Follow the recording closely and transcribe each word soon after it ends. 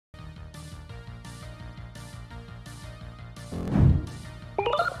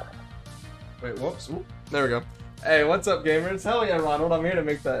Wait, whoops. Whoop. There we go. Hey, what's up, gamers? Hell yeah, Ronald. I'm here to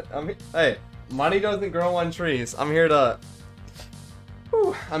make that. Hey, money doesn't grow on trees. I'm here to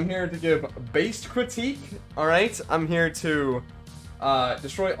give based critique. All right. I'm here to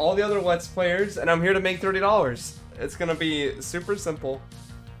destroy all the other Let's Players, and I'm here to make $30. It's gonna be super simple.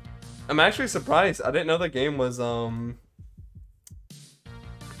 I'm actually surprised. I didn't know the game was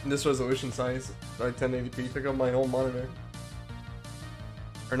this resolution size, like 1080p. Took up my whole monitor,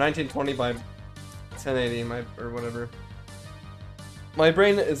 or 1920 by 1080, or whatever. My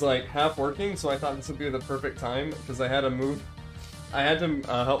brain is like half working, so I thought this would be the perfect time because I had to move. I had to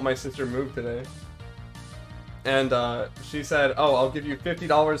help my sister move today, and she said, "Oh, I'll give you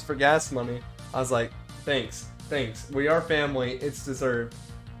 $50 for gas money." I was like, "Thanks, thanks. We are family. It's deserved."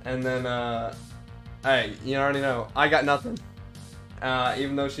 And then, hey, you already know, I got nothing.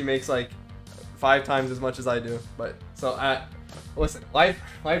 Even though she makes like 5 times as much as I do. But so, listen,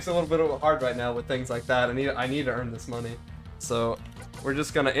 life's a little bit hard right now with things like that. I need to earn this money. So we're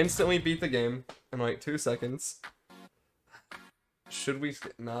just gonna instantly beat the game in like 2 seconds. Should we?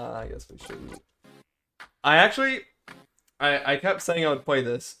 Nah, I guess we shouldn't. I kept saying I would play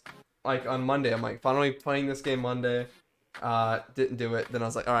this like on Monday. I'm like, finally playing this game Monday. Didn't do it. Then I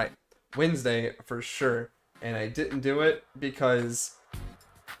was like, all right, Wednesday for sure. And I didn't do it because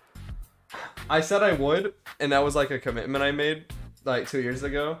I said I would, and that was like a commitment I made like 2 years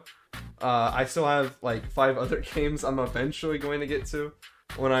ago. I still have like 5 other games I'm eventually going to get to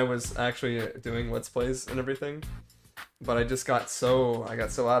when I was actually doing Let's Plays and everything. But I just got so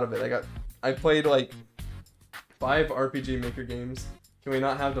out of it. I played like 5 RPG Maker games. Can we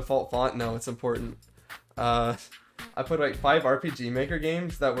not have default font? No, it's important. I played like 5 RPG Maker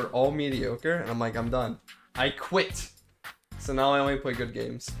games that were all mediocre, and I'm like, I'm done. I quit. So now I only play good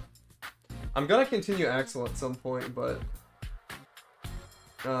games. I'm gonna continue Axel at some point, but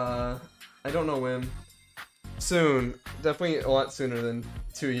I don't know when. Soon. Definitely a lot sooner than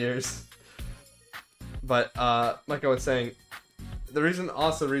 2 years. But like I was saying, the reason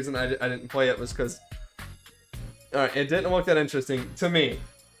I didn't play it was because it didn't look that interesting to me.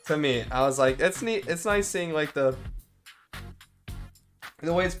 I was like, it's neat. It's nice seeing like the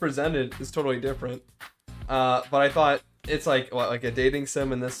way it's presented is totally different. But I thought it's like like a dating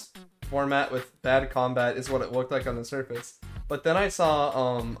sim in this format with bad combat is what it looked like on the surface. But then I saw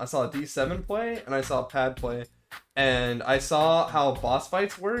a D7 play and I saw Pad play, and I saw how boss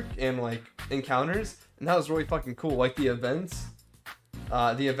fights work and like encounters, and that was really fucking cool. Like the events,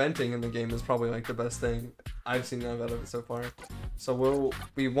 the eventing in the game is probably like the best thing I've seen out of it so far. So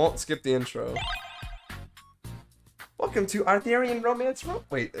we won't skip the intro. Welcome to Arthurian Romance.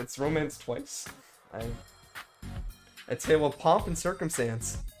 Wait, it's romance twice. A tale of pomp and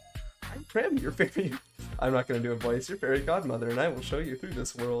circumstance. I'm Prim, your fairy. I'm not gonna do a voice. Your fairy godmother, and I will show you through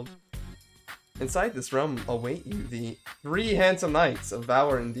this world. Inside this realm await you the 3 handsome knights of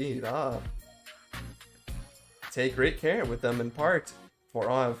valor indeed. Take great care with them in part, for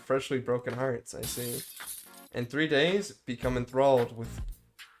all have freshly broken hearts. I see. In 3 days, become enthralled with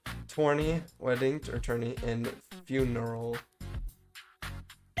tourney, wedding, or tourney, and funeral.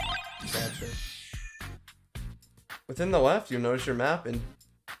 Gotcha. Within the left, you'll notice your map, and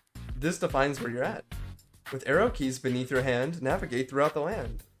this defines where you're at. With arrow keys beneath your hand, navigate throughout the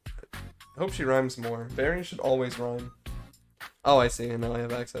land. I hope she rhymes more. Bearing should always rhyme. Oh, I see, and now I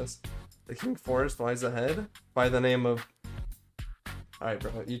have access. The King Forest lies ahead, by the name of... Alright,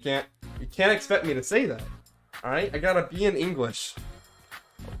 bro, you can't expect me to say that. Alright, I gotta be in English.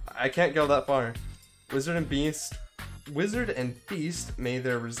 I can't go that far. Wizard and beast may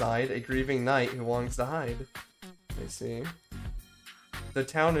there reside, a grieving knight who longs to hide. I see. The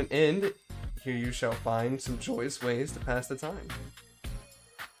town and inn, here you shall find some joyous ways to pass the time.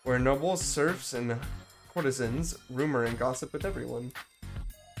 Where nobles, serfs, and courtesans rumor and gossip with everyone.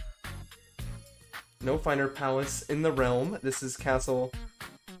 No finer palace in the realm. This is Castle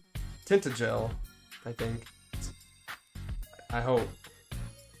Tintagel, I think. I hope.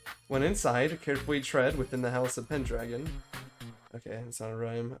 When inside, carefully tread within the house of Pendragon. Okay, it's not a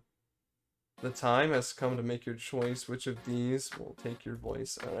rhyme. The time has come to make your choice. Which of these will take your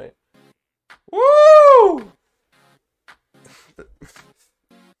voice? Alright. Woo! The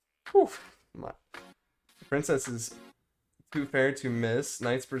princess is too fair to miss.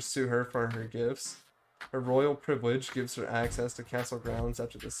 Knights pursue her for her gifts. Her royal privilege gives her access to castle grounds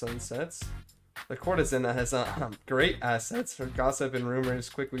after the sun sets. The courtesan has great assets. Her gossip and rumors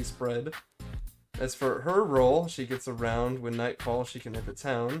quickly spread. As for her role, she gets around. When nightfall, she can hit the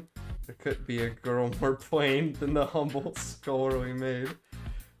town. There could be a girl more plain than the humble scholarly maid.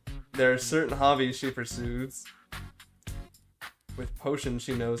 There are certain hobbies she pursues. With potions,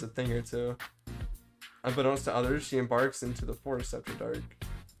 she knows a thing or two. Unbeknownst to others, she embarks into the forest after dark.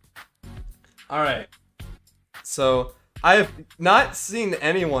 Alright. So, I have not seen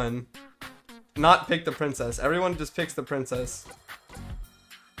anyone not pick the princess. Everyone just picks the princess.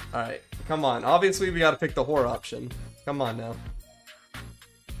 Alright, come on. Obviously, we gotta pick the whore option. Come on now.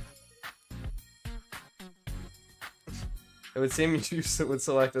 It would seem you would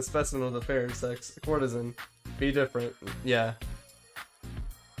select a specimen of the fairer sex. Courtesan. Be different. Yeah.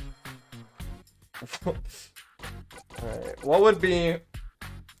 Alright, what would be...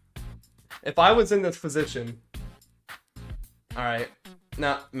 If I was in this position... Alright.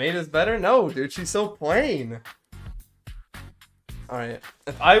 Now, maid is better? No, dude, she's so plain. Alright.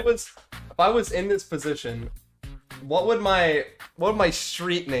 If I was in this position, what would my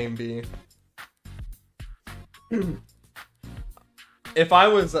street name be? If I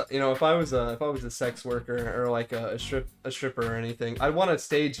was, you know, if I was a sex worker or like a stripper or anything, I'd want a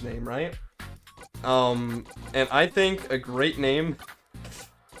stage name, right? And I think a great name.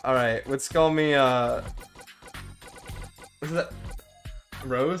 All right, let's call me what is that?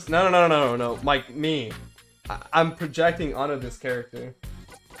 Rose? No. Like me. I'm projecting onto this character.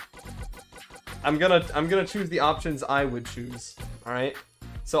 I'm gonna choose the options I would choose. All right.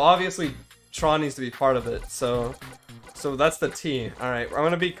 So obviously, Tron needs to be part of it. So that's the T. All right. I'm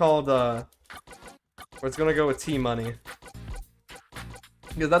gonna be called. It's gonna go with T Money.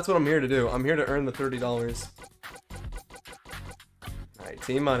 Because that's what I'm here to do. I'm here to earn the $30. All right,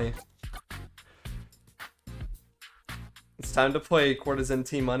 T Money. It's time to play Courtesan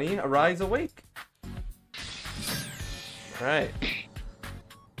T Money. Arise, awake. All right.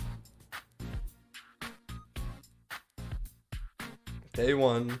 Day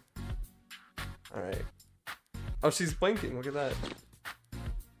one. All right. Oh, she's blinking. Look at that.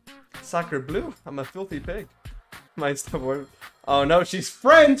 Sacre bleu. I'm a filthy pig. My stubborn. Oh no, she's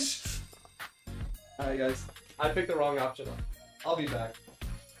French. All right, guys. I picked the wrong option. I'll be back.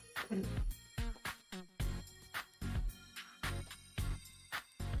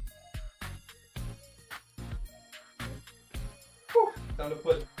 Whew. Time to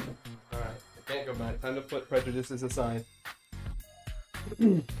put. All right. I can't go back. Time to put prejudices aside.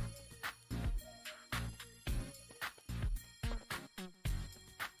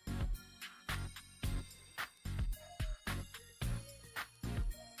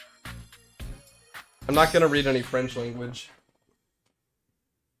 I'm not gonna read any French language.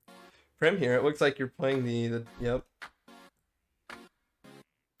 Prim here, it looks like you're playing the yep.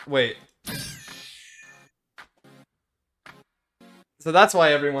 Wait. So that's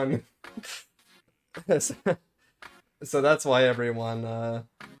why everyone so that's why everyone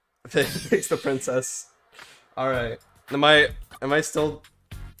picks the princess. Alright. Am I still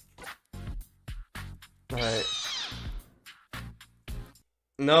Alright.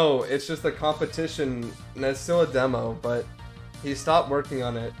 No, it's just a competition, and it's still a demo, but he stopped working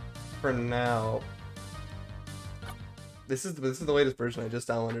on it for now. This is the latest version. I just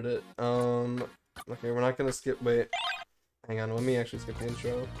downloaded it. Okay, we're not gonna skip. Wait, hang on. Let me actually skip the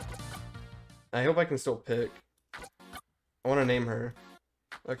intro. I hope I can still pick. I want to name her.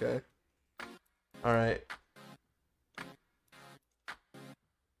 Okay. All right.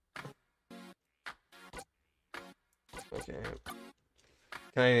 Okay.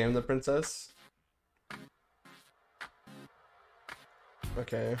 Can I name the princess?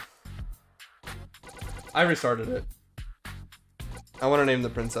 Okay. I restarted it. I want to name the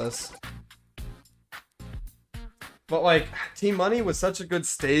princess. But like, Team Money was such a good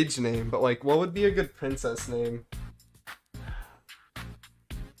stage name, but like, what would be a good princess name?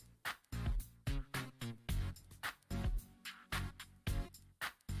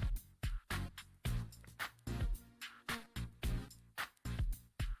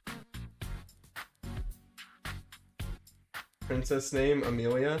 Princess name,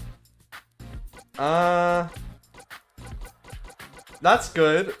 Amelia. That's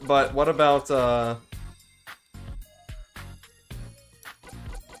good, but what about, what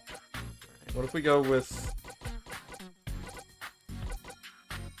if we go with...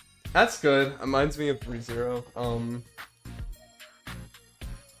 That's good. It reminds me of ReZero.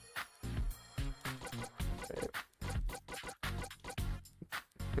 Okay.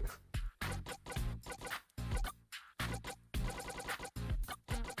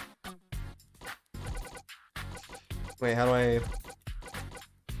 Wait, how do I...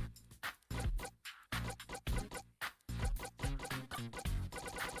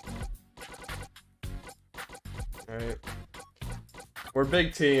 Alright. We're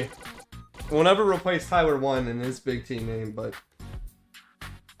Big T. We'll never replace Tyler 1 in his Big T name, but...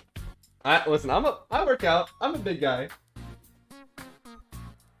 Listen, I work out. I'm a big guy.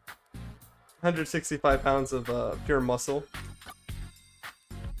 165 pounds of pure muscle.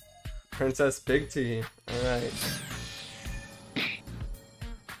 Princess Big T. Alright.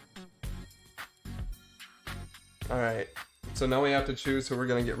 Alright. So now we have to choose who we're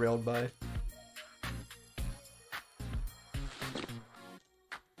gonna get railed by.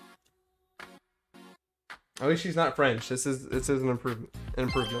 At least she's not French. This is an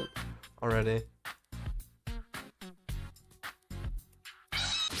improvement already.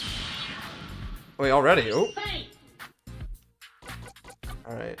 Wait, already? Oh.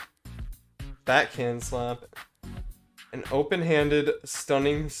 Alright. Backhand slap. An open-handed,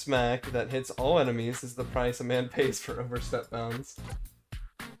 stunning smack that hits all enemies is the price a man pays for overstep bounds.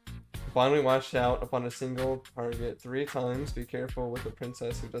 Finally watch out upon a single target 3 times. Be careful with the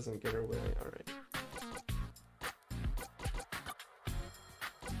princess who doesn't get her way. Alright.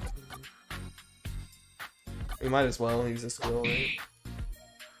 We might as well use this skill, right?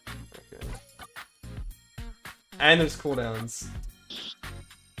 Okay. And there's cooldowns.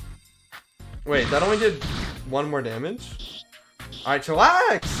 Wait, that only did 1 more damage? Alright,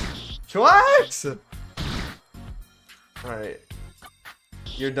 chillax! Chillax! Alright.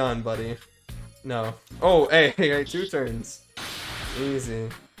 You're done, buddy. No. Oh, hey, I got 2 turns. Easy.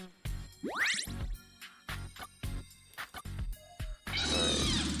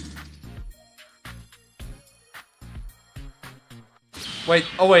 Wait,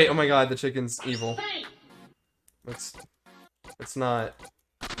 oh wait, oh my god, the chicken's evil. It's not.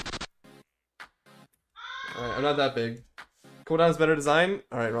 Alright, I'm not that big. Cooldown's better design?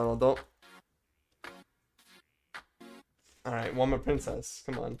 Alright, Ronald, don't. Alright, one more princess,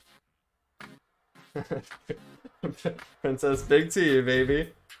 come on. Princess Big T,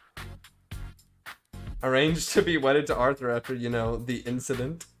 baby. Arranged to be wedded to Arthur after, you know, the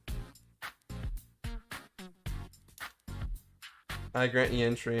incident. I grant ye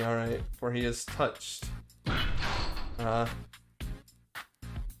entry, alright, for he is touched. So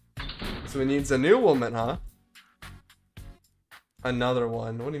he needs a new woman, huh? Another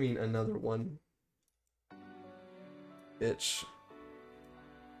one. What do you mean, another one? Bitch.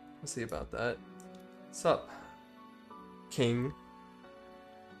 Let's see about that. What's up, King?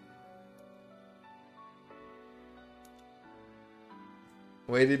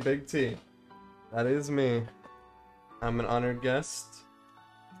 Lady Big T. That is me. I'm an honored guest.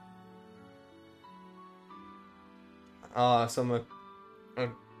 So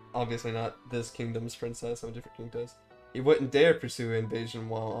I'm obviously not this kingdom's princess, I'm a different kingdom's. He wouldn't dare pursue invasion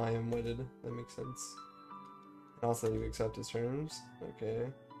while I am wedded. That makes sense. And also you accept his terms. Okay.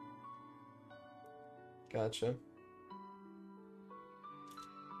 Gotcha.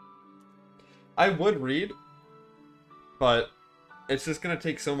 I would read, but it's just gonna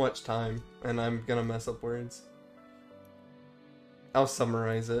take so much time, and I'm gonna mess up words. I'll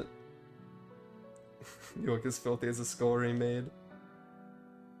summarize it. You look as filthy as a skull remade.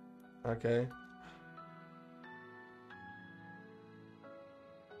 Okay.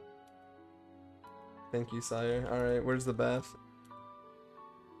 Thank you, sire. Alright, where's the bath?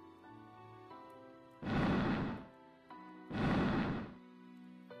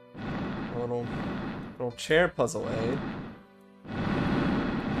 A little chair puzzle, eh?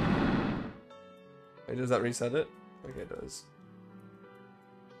 Wait, does that reset it? Okay, it does.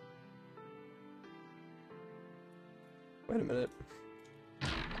 Wait a minute.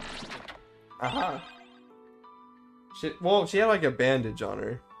 Aha! She had like a bandage on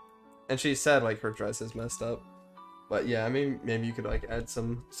her. And she said like her dress is messed up. But yeah, I mean, maybe you could like add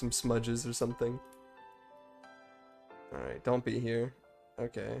some smudges or something. Alright, don't be here.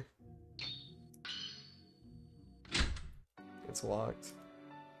 Okay. It's locked.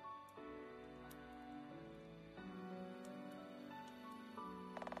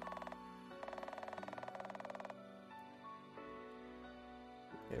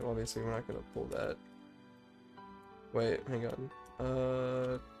 Okay, well, obviously we're not gonna pull that. Wait, hang on.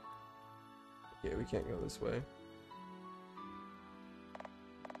 Yeah, we can't go this way.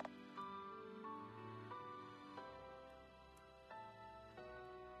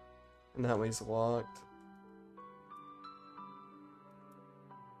 And that way's locked.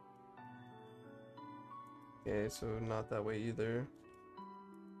 Okay, so not that way either.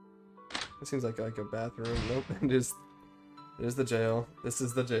 It seems like a bathroom. Nope, it is the jail. This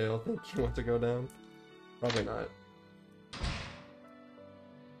is the jail. Think you want to go down? Probably not.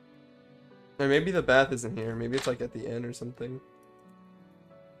 Or maybe the bath isn't here. Maybe it's like at the end or something.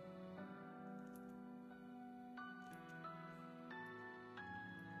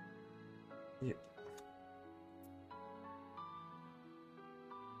 Yeah.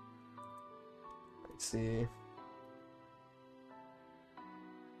 Let's see.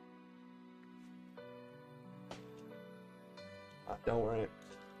 Don't worry.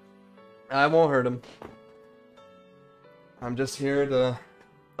 I won't hurt him. I'm just here to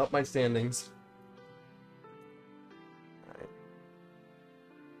up my standings.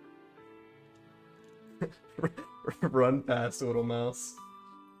 Alright. Run past, little mouse.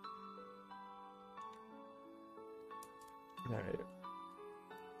 Alright.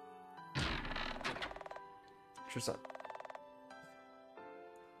 Sure, son.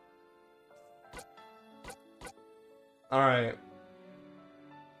 Alright.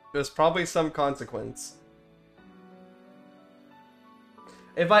 There's probably some consequence.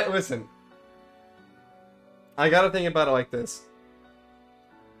 If I listen, I gotta think about it like this.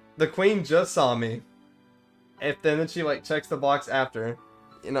 The queen just saw me. If then she like checks the box after,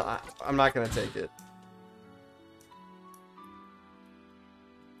 you know, I'm not gonna take it.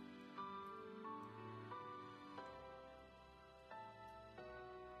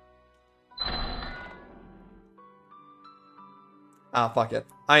 Ah, fuck it.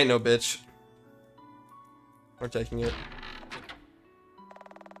 I ain't no bitch. We're taking it.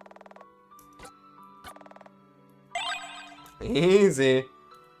 Easy.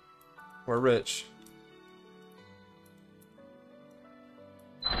 We're rich.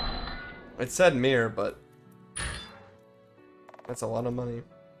 It said mirror, but that's a lot of money.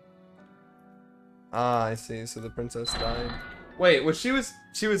 Ah, I see. So the princess died. Wait, she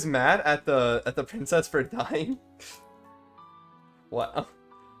was mad at the princess for dying? What?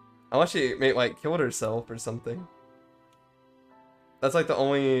 Unless she like killed herself or something. That's like the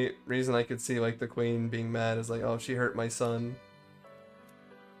only reason I could see like the queen being mad is like, oh, she hurt my son.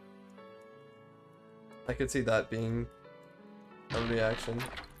 I could see that being a reaction.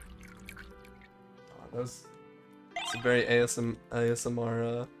 Oh, that was some very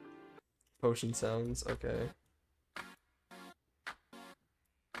ASMR potion sounds. Okay.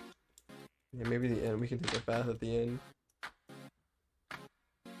 Yeah, maybe the end. We can take a bath at the end.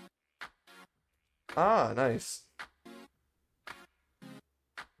 Ah, nice.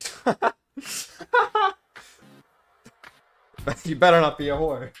 You better not be a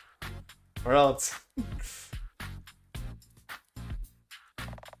whore. Or else.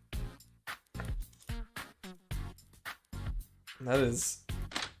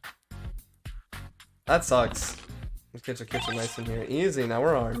 That sucks. Let's get your kitchen nice in here. Easy, now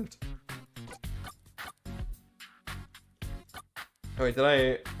we're armed. Oh wait, did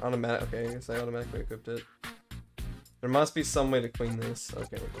I okay, I guess I automatically equipped it. There must be some way to clean this.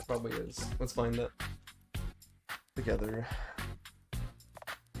 Okay, there probably is. Let's find it. Together.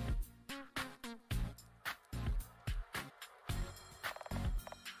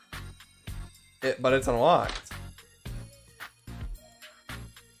 But it's unlocked.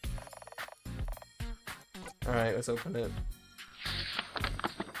 Alright, let's open it.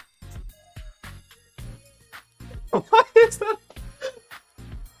 Why is that?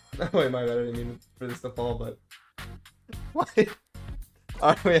 No, wait, my bad. I didn't mean for this to fall, but... Why?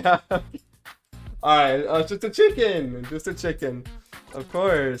 Alright, we have... Alright, just a chicken! Just a chicken. Of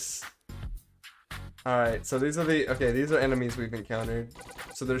course. Alright, so these are the... Okay, these are enemies we've encountered.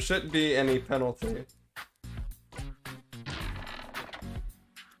 So there shouldn't be any penalty.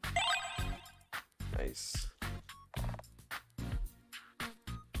 Nice.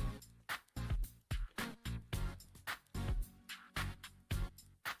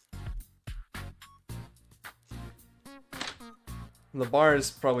 The bar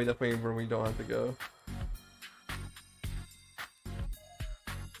is probably definitely where we don't have to go.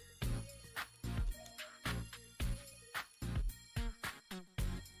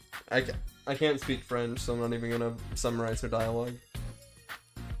 I can't speak French, so I'm not even gonna summarize her dialogue.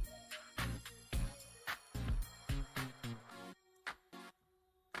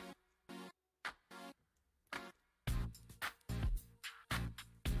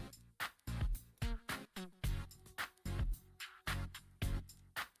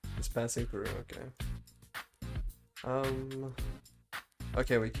 Just passing through, okay.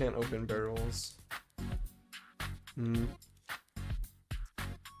 Okay, we can't open barrels.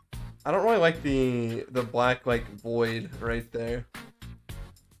 I don't really like the black like void right there.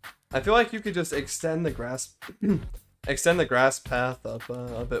 I feel like you could just extend the grass extend the grass path up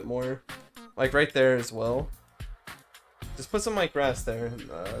a bit more, like right there as well. Just put some like grass there and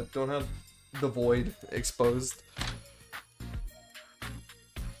don't have the void exposed.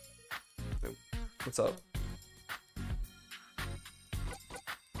 What's up?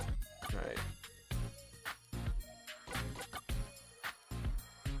 Alright.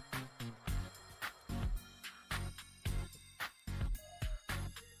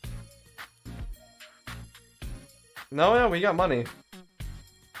 No, yeah, we got money.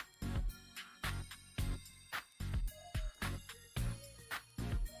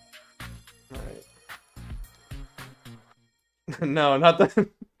 No, not the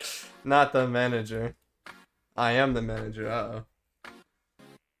not the manager. I am the manager. Uh-oh.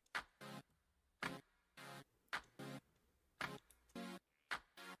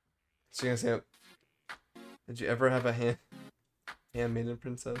 So you're gonna say, did you ever have a handmaiden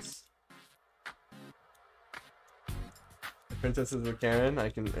princess? The princesses were Karen. I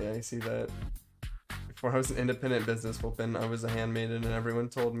see that. Before I was an independent businesswoman, I was a handmaiden, and everyone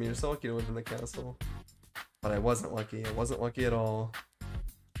told me you're so lucky to live in the castle. But I wasn't lucky. I wasn't lucky at all.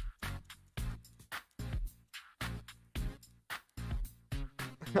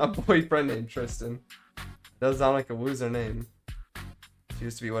 A boyfriend named Tristan. Does sound like a loser name. She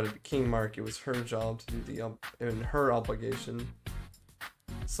used to be what a King Mark. It was her job to do her obligation.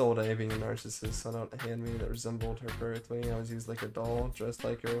 Sold A, being a narcissist, sought out a handmaid that resembled her perfectly. I was used like a doll, dressed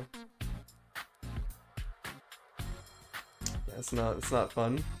like her. Yeah, it's not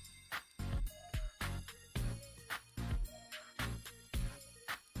fun.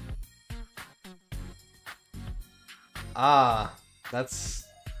 Ah, that's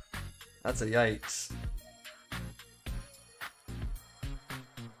a yikes.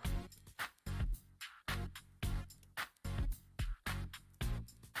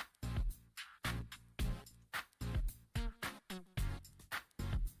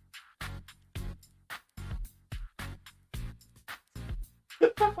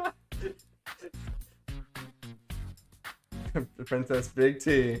 The Princess Big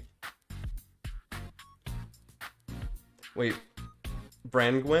T. Wait,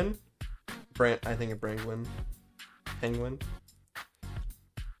 Brangwyn? I think it's Brangwyn. Penguin?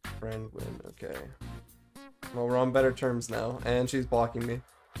 Brangwyn, okay. Well, we're on better terms now, and she's blocking me.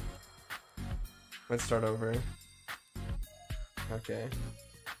 Let's start over. Okay.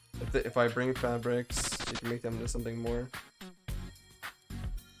 If I bring fabrics, you can make them into something more.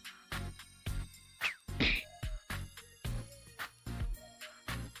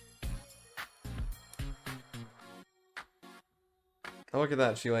 Oh, look at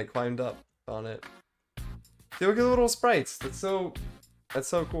that, she like climbed up on it. See, look at the little sprites. That's so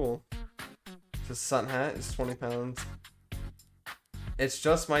cool. Just sun hat is 20 pounds. It's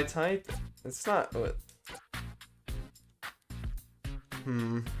just my type. It's not what.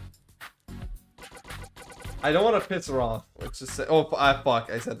 I don't want to piss her off. Let's just say, oh,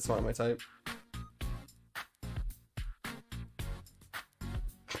 fuck, I said it's not my type.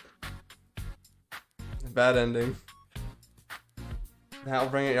 Bad ending. That'll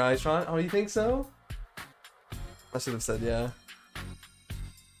bring out your eyes, Sean. Oh, you think so? I should have said yeah.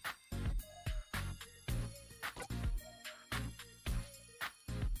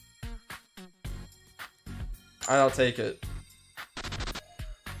 I'll take it.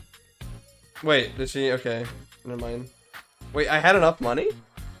 Wait, did she? Okay, never mind. Wait, I had enough money?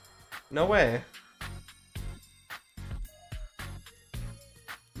 No way.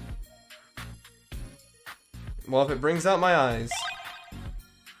 Well, if it brings out my eyes.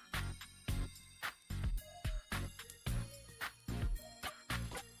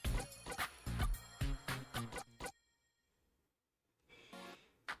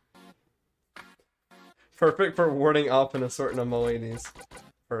 Perfect for warding up an assortment of miladies.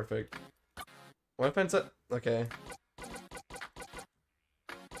 Perfect. What if it's a... Okay.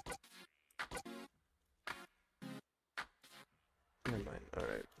 Never mind.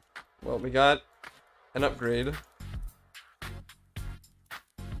 Alright. Well, we got an upgrade.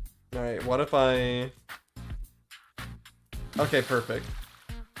 Alright, what if I... Okay, perfect.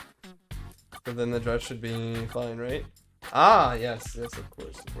 So then the dress should be fine, right? Ah, yes. Yes, of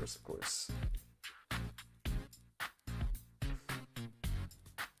course, of course, of course.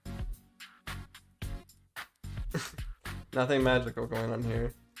 Nothing magical going on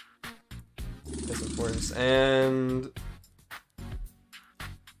here. Yes, of course. And...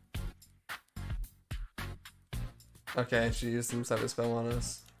 Okay, she used some type of spell on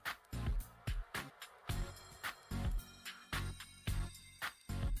us.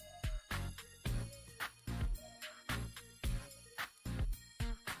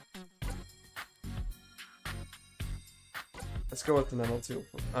 Let's go with the Nettle too.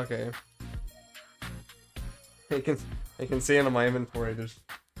 Okay. You can see in my inventory there's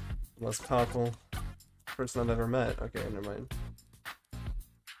the most powerful person I've ever met. Okay, never mind.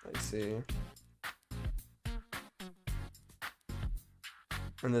 I see.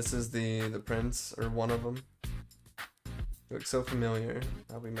 And this is the prince, or one of them. You look so familiar.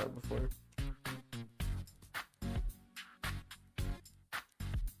 Have we met before?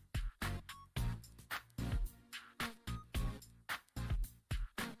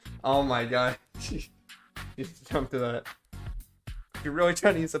 Oh my god. You jumped to that. If you're really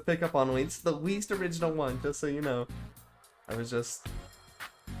trying to use a pickup on me, it's the least original one, just so you know. I was just...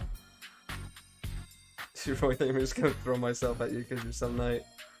 You really think I'm just gonna throw myself at you because you're some knight?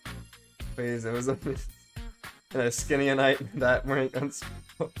 Please, it was a skinny knight that wearing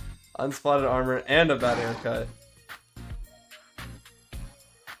unspotted armor and a bad haircut.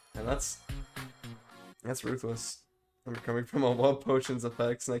 And that's ruthless. I'm coming from a love potions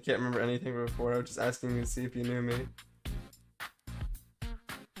effects and I can't remember anything before. I was just asking you to see if you knew me.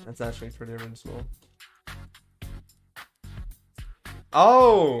 That's actually pretty original.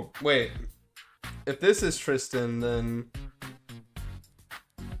 Oh! Wait. If this is Tristan, then...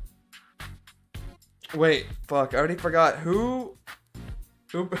 Wait, fuck, I already forgot. Who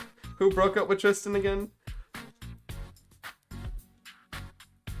broke up with Tristan again?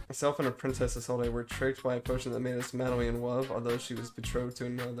 Myself and a princess this whole day were tricked by a potion that made us madly in love, although she was betrothed to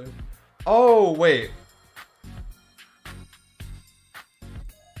another. Oh, wait.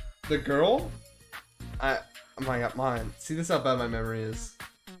 The girl? Oh my god, mine. See, this is how bad my memory is.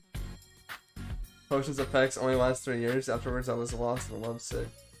 Potions effects only last 3 years. Afterwards, I was lost and lovesick.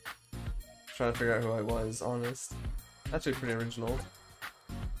 Trying to figure out who I was, honest. Actually pretty original.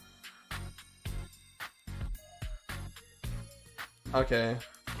 Okay.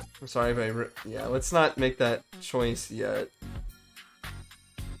 I'm sorry, but yeah, let's not make that choice yet.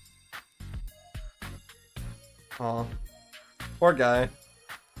 Aw. Poor guy.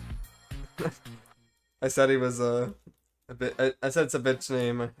 I said he was a bit. I said it's a bitch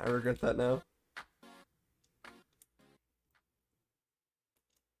name. I regret that now.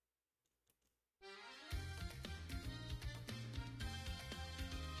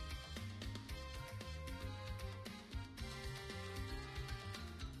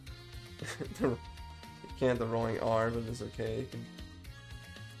 You can't the rolling R, but it's okay. You can...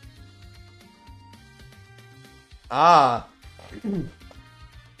 Ah!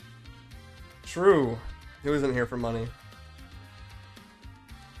 True. He wasn't here for money.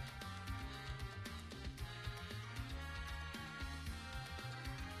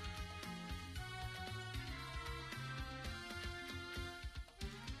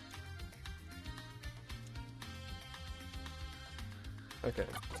 Okay.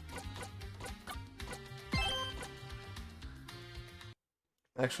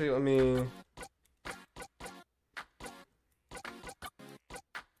 Actually, let me...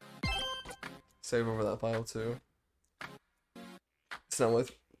 save over that file too. It's not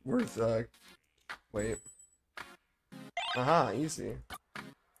worth wait. Aha, easy.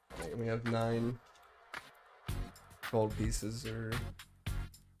 Okay, we have 9 gold pieces or...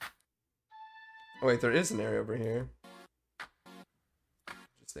 Oh wait, there is an area over here.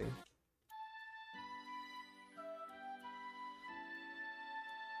 Interesting.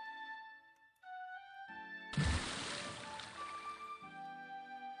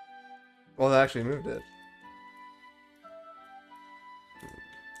 Well, they actually moved it.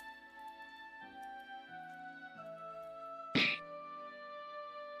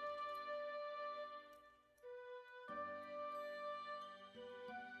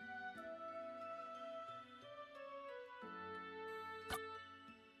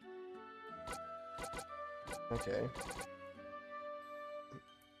 Okay.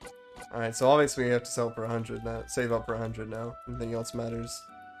 Alright, so obviously we have to sell for 100 now. Save up for 100 now. Nothing else matters.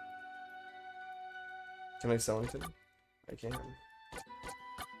 Can I sell anything? I can.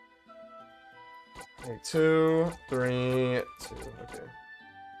 Okay, 2, 3, 2. Okay.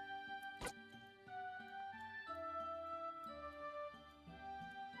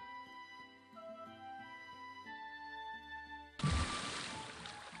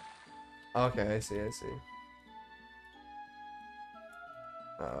 Okay, I see, I see.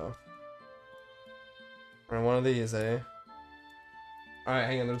 Uh-oh. Alright, one of these, eh? Alright,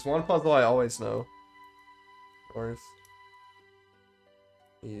 hang on, there's one puzzle I always know. North.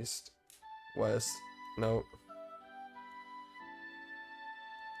 East. West. Nope.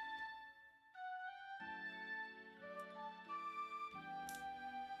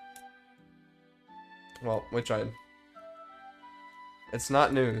 Well, we tried. It's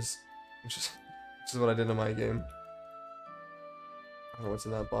not news. Which is what I did in my game. I don't know what's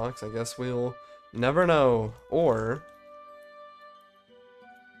in that box. I guess we'll never know. Or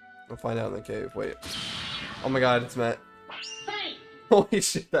we'll find out in the cave. Wait. Oh my god, it's Matt. Hey! Holy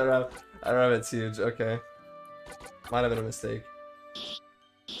shit, that rabbit's huge. Okay. Might have been a mistake.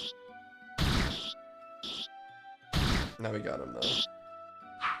 Now we got him though.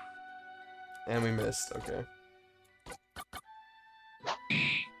 And we missed, okay.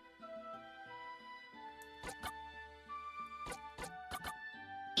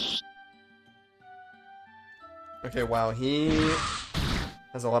 Okay, wow, he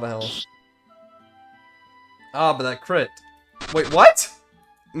has a lot of health. Ah, but that crit. Wait, what?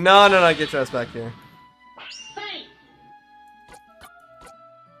 No, no, no, get your ass back here.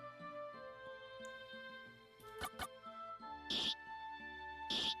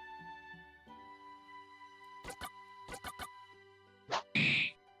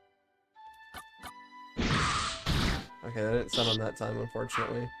 Okay, that didn't stun on that time,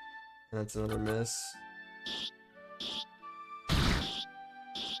 unfortunately. And that's another miss.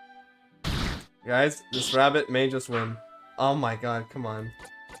 Guys, this rabbit may just win. Oh my god, come on.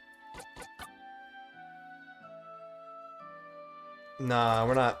 Nah,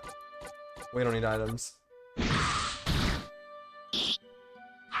 we're not. We don't need items.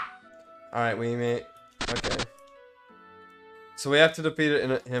 Alright, we may. Okay. So we have to defeat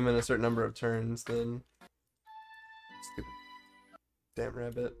him in a certain number of turns, then. Stupid. Damn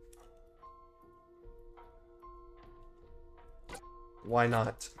rabbit. Why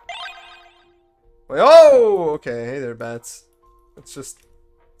not? Wait, oh! Okay, hey there, bats. Let's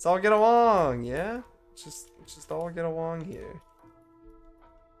all get along, yeah? Let's just all get along here.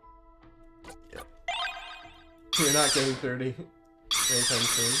 Yep. You're not getting 30 anytime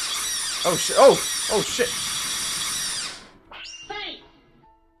soon. Oh shit! Oh shit!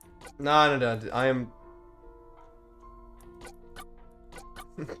 No, no, no. I am.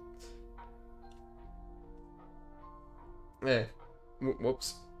 Hey,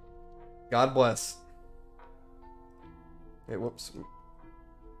 whoops. God bless. Hey, whoops.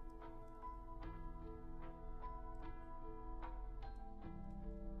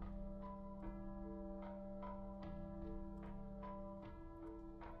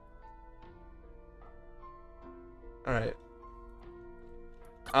 Alright.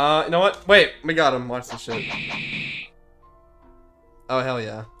 You know what? Wait, we got him. Watch this shit. Oh, hell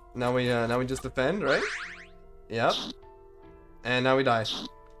yeah. Now we just defend, right? Yep. And now we die.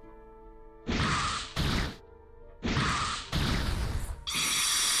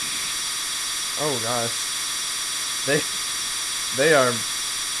 Oh gosh. They are,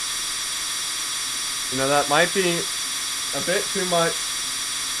 you know, that might be a bit too much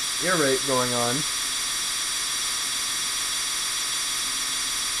ear rape going on.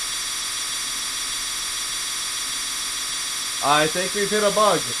 I think we've hit a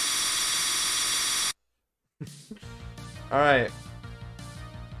bug. Alright.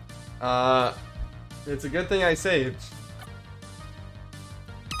 It's a good thing I saved.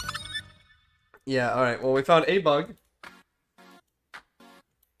 Yeah, alright. Well, we found a bug.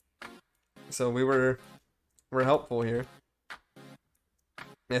 So we're helpful here.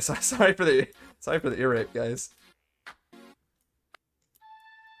 Yeah, sorry for the ear rape, guys.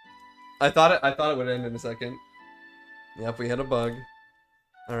 I thought it would end in a second. Yep, we hit a bug.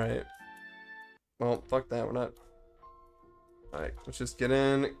 Alright. Well, fuck that, we're not. Alright, let's just get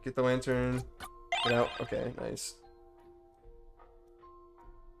in, get the lantern, get out. Okay, nice.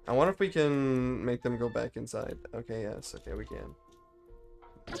 I wonder if we can make them go back inside. Okay, yes, okay, we can.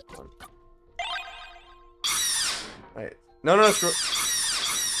 Come on. Alright. No, no, screw.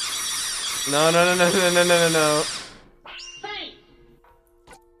 No, no, no, no, no, no, no, no, no.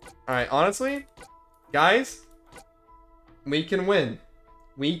 Alright, honestly, guys, we can win.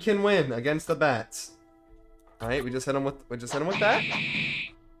 We can win against the bats. Alright, we just hit them with that.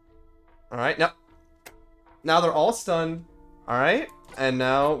 Alright, now they're all stunned. Alright, and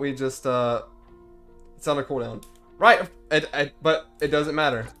now we just it's on a cooldown. Right, but it doesn't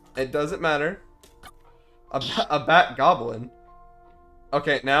matter. It doesn't matter. A bat goblin.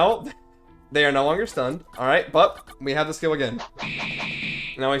 Okay, now they are no longer stunned. Alright, but we have the skill again.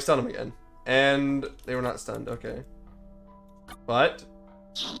 Now we stun them again. And they were not stunned, okay. But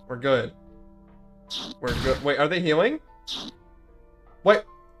we're good. We're good. Wait, are they healing? Wait.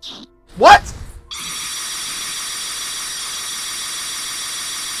 What?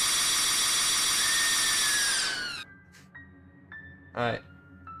 Alright.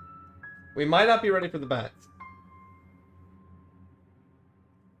 We might not be ready for the bats.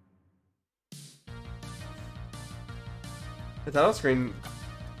 The title screen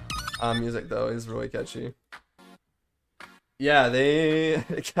music, though, is really catchy. Yeah,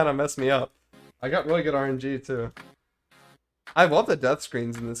 it kind of messed me up. I got really good RNG, too. I love the death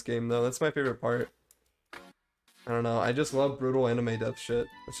screens in this game, though. That's my favorite part. I don't know. I just love brutal anime death shit.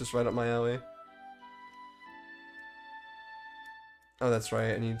 It's just right up my alley. Oh, that's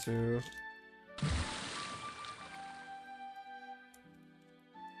right. I need to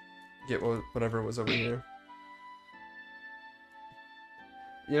get whatever was over here.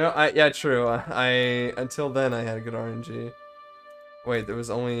 You know, yeah, true. Until then I had good RNG. Wait, there was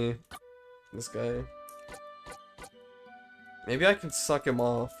only this guy. Maybe I can suck him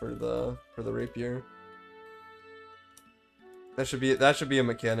off for the rapier. That should be a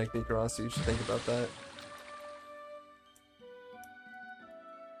mechanic, Niko. You should think about that.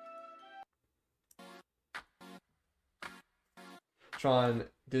 Tron,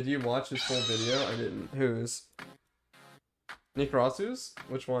 did you watch his full video? I didn't. Whose? Nikrasu's?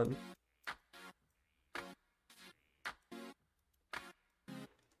 Which one?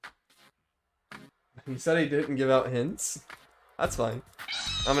 He said he didn't give out hints. That's fine.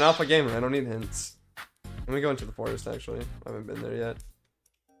 I'm an alpha gamer. I don't need hints. Let me go into the forest, actually. I haven't been there yet.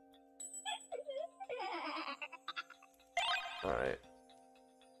 Alright.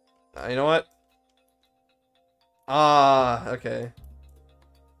 You know what? Ah, okay.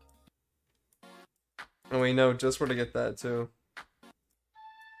 And we know just where to get that, too.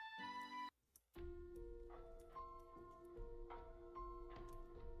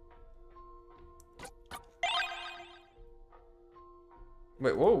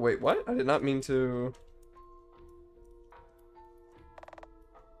 Wait, whoa, wait, what? I did not mean to...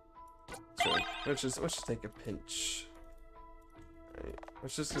 Sure. Let's just take a pinch. Alright,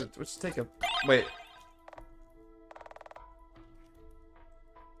 let's just take a... Wait.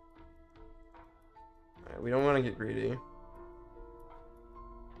 Alright, we don't want to get greedy.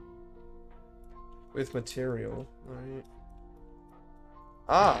 With material, alright.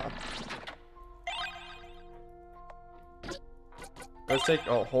 Ah! Let's take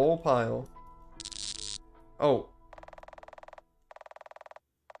a whole pile. Oh.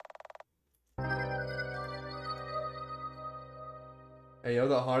 Hey yo,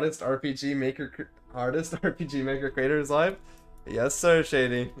 the hardest RPG maker creator is live? Yes sir,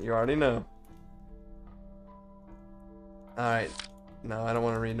 Shady. You already know. Alright. No, I don't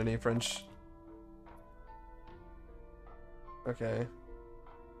want to read any French. Okay.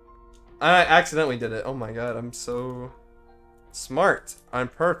 I accidentally did it. Oh my god, I'm so... smart. I'm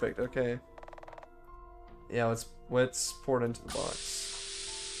perfect. Okay. Yeah, let's pour it into the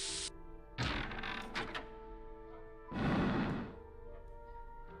box.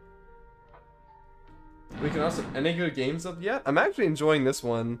 We can also... Any good games up yet? I'm actually enjoying this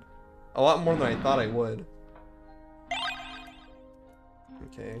one a lot more than I thought I would.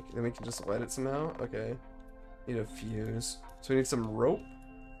 Okay, then we can just light it somehow. Okay. Need a fuse. So we need some rope.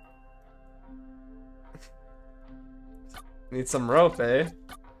 Need some rope, eh?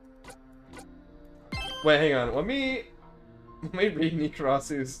 Wait, hang on. Let me read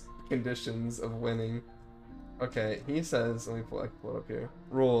Nikarasu's conditions of winning. Okay, he says, let me pull it up here.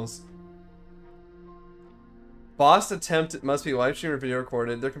 Rules. Boss attempt must be live streamed or video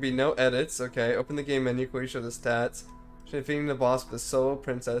recorded. There can be no edits. Okay, open the game menu, quickly show the stats. Defeating the boss with a solo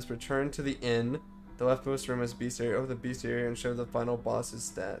princess. Return to the inn. The leftmost room is beast area. Open the beast area and show the final boss's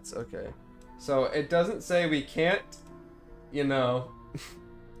stats. Okay. So it doesn't say we can't, you know,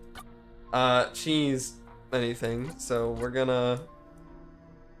 cheese anything. So we're gonna...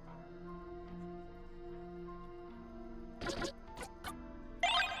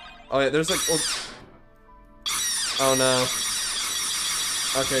 Oh yeah, there's like... Oh no.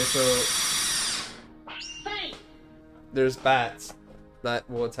 Okay, so... There's bats that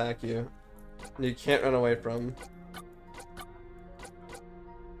will attack you. You can't run away from.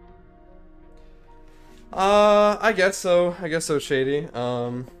 I guess so. I guess so, Shady.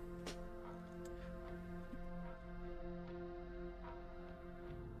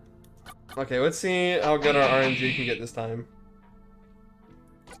 Okay, let's see how good our RNG can get this time.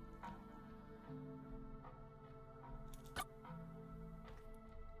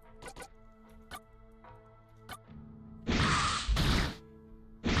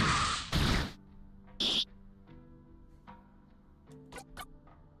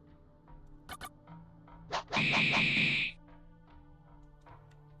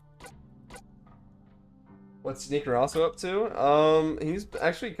 What's Sneaker also up to? He's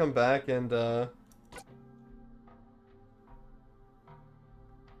actually come back and,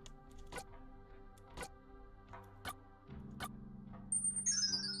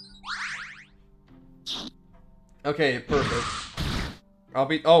 Okay, perfect. I'll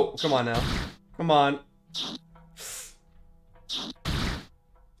be- Oh, come on now. Come on.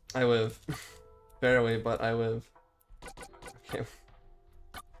 I live. Barely, but I live. Okay.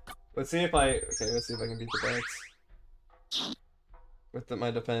 Let's see if I can beat the bats. With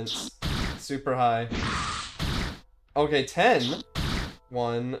my defense. Super high. Okay, 10.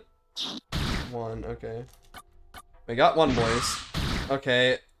 1. 1, okay. We got one, boys.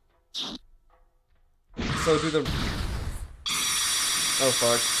 Okay. So do the... Oh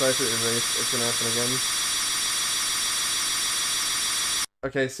fuck, sorry for erase, it's gonna happen again.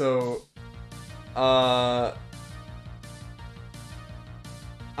 Okay, so...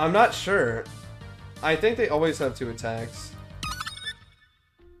 I'm not sure. I think they always have 2 attacks.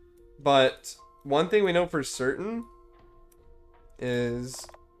 But one thing we know for certain is...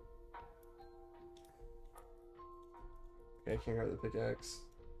 Okay, I can't grab the pickaxe.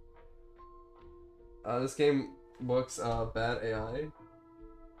 This game looks bad AI.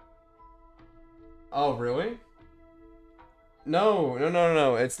 Oh, really? No.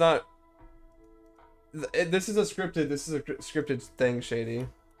 It's not. This is a scripted thing, Shady.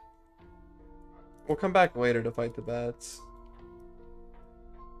 We'll come back later to fight the bats.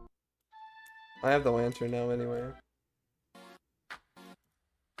 I have the lantern now anyway.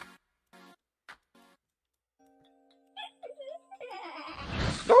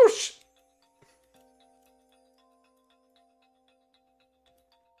 Oh sh!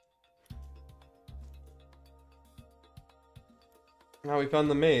 Now we found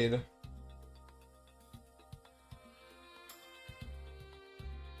the maid.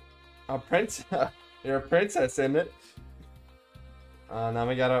 A princess. You're a princess, isn't it? Now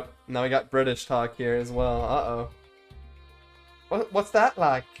we got British talk here as well. Uh-oh. What's that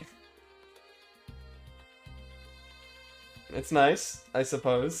like? It's nice, I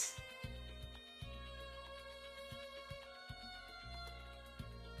suppose.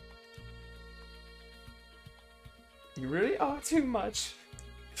 You really are too much.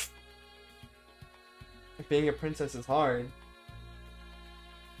 Being a princess is hard.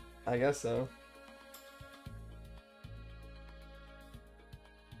 I guess so.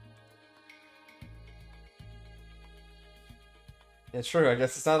 Yeah, true. I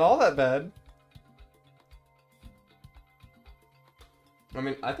guess it's not all that bad. I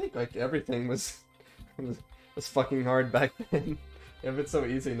mean, I think like everything was fucking hard back then. If it's so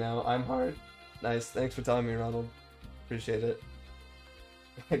easy now, I'm hard. Nice. Thanks for telling me, Ronald. Appreciate it.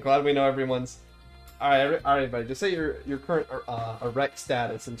 Glad we know everyone's. All right, buddy. Just say your current erect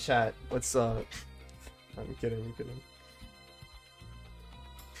status in chat. What's I'm kidding.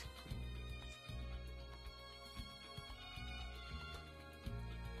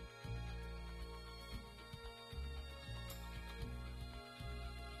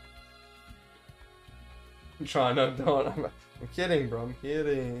 I'm trying to don't. I'm kidding, bro. I'm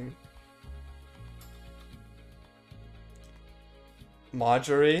kidding.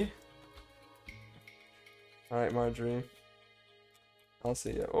 Marjorie. Alright, Marjorie. I'll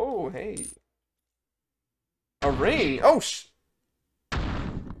see you. Oh, hey. A ring! Oh,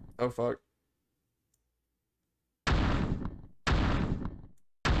 oh, fuck.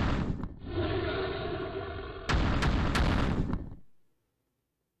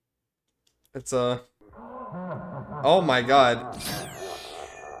 It's oh my god.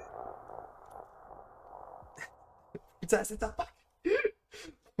 It's a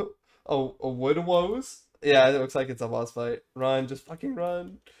oh, a wood woes? Yeah, it looks like it's a boss fight. Run, just fucking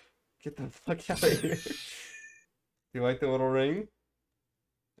run. Get the fuck out of here. You like the little ring?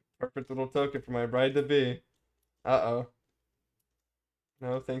 Perfect little token for my bride-to-be. Uh-oh.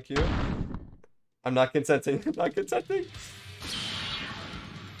 No, thank you. I'm not consenting. I'm not consenting.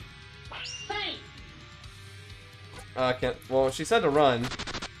 I can't. Well, she said to run.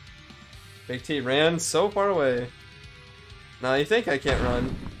 Big T ran so far away. Now you think I can't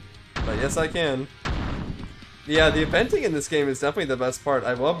run, but yes I can. Yeah, the eventing in this game is definitely the best part.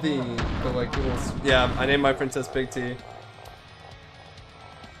 I love the like little. Yeah, I named my princess Big T. You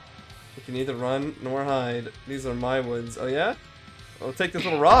can neither run nor hide. These are my woods. Oh yeah? I'll take this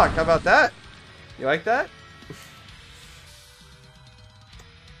little rock. How about that? You like that?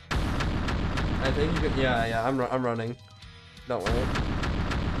 I think you can. Yeah. I'm running. Don't worry.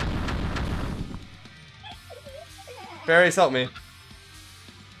 Fairies, help me.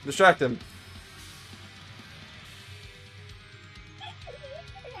 Distract him.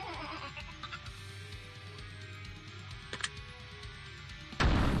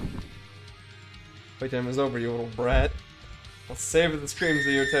 Playtime is over, you little brat. I'll savor the screams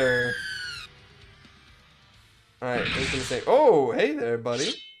of your terror. Alright, he's gonna say, oh, hey there,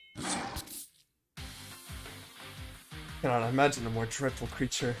 buddy. Cannot imagine a more dreadful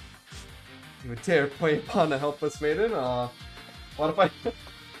creature. You would dare prey upon a helpless maiden? What if I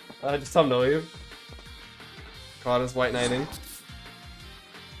just tell him to leave? God is white knighting.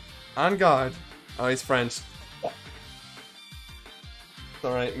 On guard. Oh, he's French. It's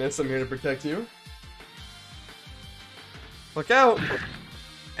alright, miss, I'm here to protect you. Look out!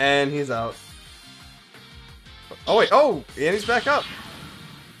 And he's out. Oh wait, oh! And he's back up!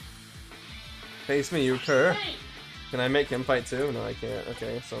 Face me, you cur. Can I make him fight too? No, I can't.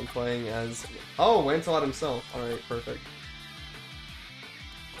 Okay, so I'm playing as... Oh, Lancelot himself. Alright, perfect.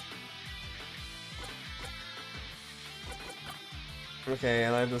 Okay,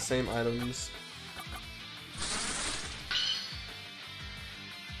 and I have the same items.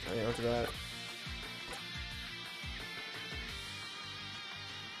 Oh, yeah, look at that.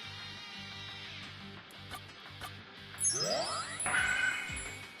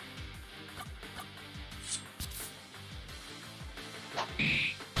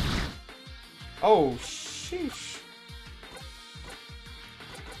 Oh, sheesh.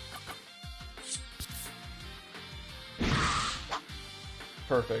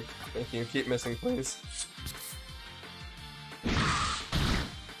 Perfect. Thank you. Keep missing, please.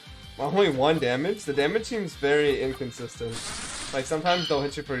 Only 1 damage? The damage seems very inconsistent. Like, sometimes they'll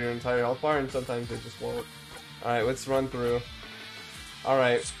hit you for your entire health bar, and sometimes they just won't. Alright, let's run through.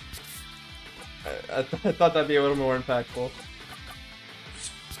 Alright. I thought that'd be a little more impactful.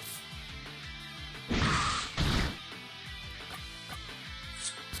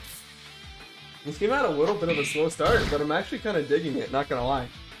 This game had a little bit of a slow start, but I'm actually kind of digging it, not gonna lie.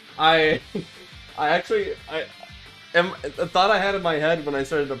 The thought I had in my head when I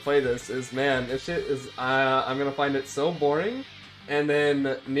started to play this is, man, this shit is, I'm gonna find it so boring, and then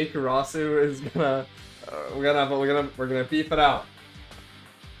Nikurasu is gonna, we're gonna beef it out.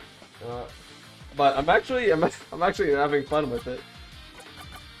 But I'm actually having fun with it.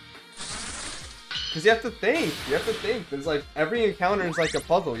 Cause you have to think. There's like, every encounter is like a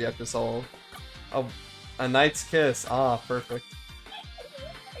puzzle you have to solve. A knight's kiss. Ah, perfect.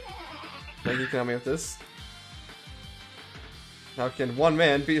 Thank you, can help me with this. How can one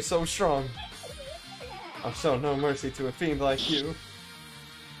man be so strong? I'll show no mercy to a fiend like you.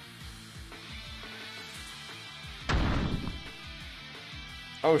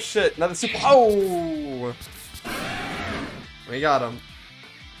 Oh shit, another super. Oh! We got him.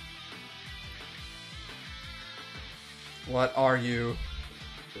 What are you?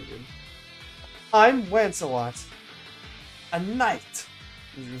 I'm Lancelot. A knight.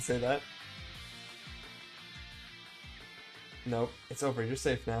 Did you say that? Nope, it's over. You're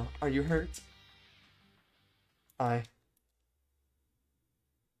safe now. Are you hurt? I'm...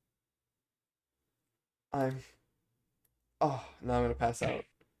 Oh, now I'm gonna pass out.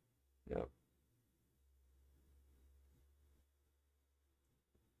 Yep.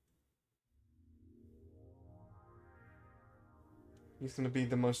 He's gonna be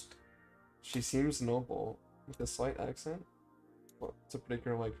the most... She seems noble, with a slight accent. Well, it's a pretty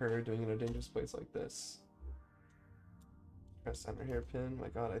girl like her doing it in a dangerous place like this. Press on her hairpin. My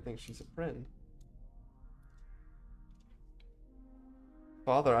god, I think she's a friend.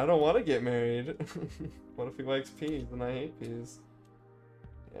 Father, I don't want to get married. What if he likes peas and I hate peas?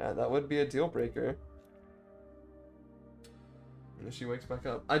 Yeah, that would be a deal breaker. And then she wakes back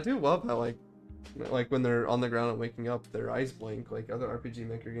up. I do love how, like when they're on the ground and waking up, their eyes blink. Like other RPG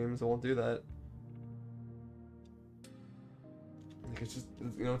Maker games won't do that. Like it's just,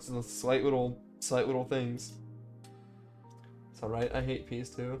 you know, it's the slight little things. It's alright, I hate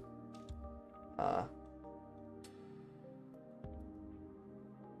peas too.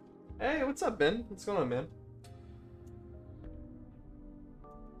 Hey, what's up, Ben? What's going on, man?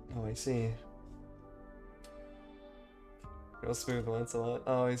 Oh, I see. Real smooth, Lancelot.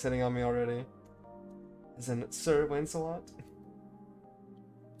 Oh, he's hitting on me already. Isn't it Sir Lancelot?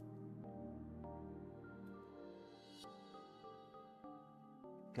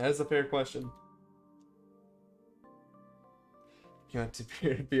 That is a fair question. You want to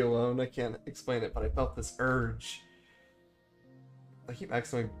be alone? I can't explain it, but I felt this urge. I keep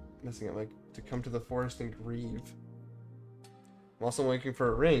accidentally messing up, like, to come to the forest and grieve. I'm also looking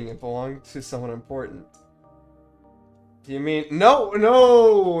for a ring. It belongs to someone important. Do you mean... No!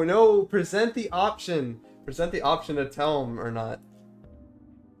 No! No! Present the option! Present the option to tell him or not.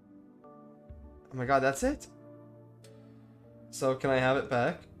 Oh my god, that's it? So, can I have it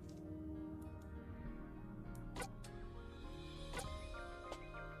back?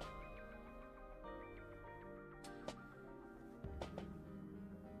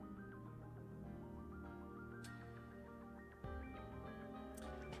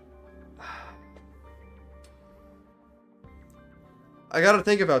 I gotta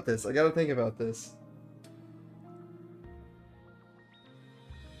think about this. I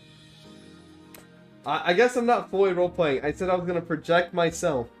guess I'm not fully role-playing. I said I was gonna project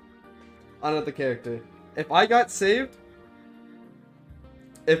myself onto the character. If I got saved,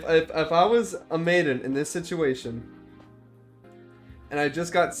 if I was a maiden in this situation, and I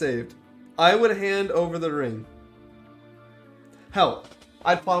just got saved, I would hand over the ring. Hell,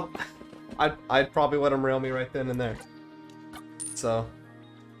 I'd probably let him rail me right then and there. So,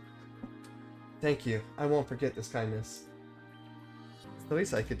 thank you. I won't forget this kindness. It's the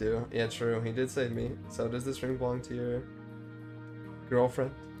least I could do. Yeah, true. He did save me. So, does this ring belong to your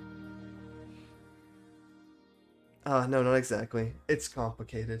girlfriend? No, not exactly. It's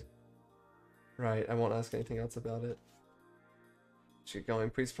complicated. Right, I won't ask anything else about it. Keep going.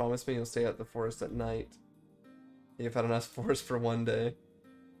 Please promise me you'll stay at the forest at night. You've had enough forest for one day.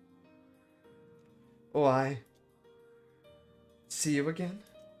 Why? See you again?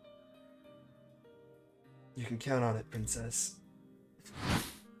 You can count on it, princess.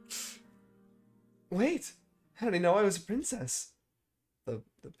 Wait! How did he know I was a princess? The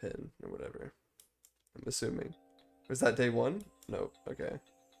pin, or whatever. I'm assuming. Was that day one? Nope. Okay.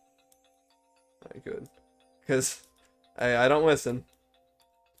 Alright, good. Because I don't listen.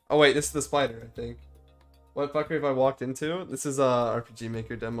 Oh wait, this is the spider, I think. What fucker have I walked into? This is a RPG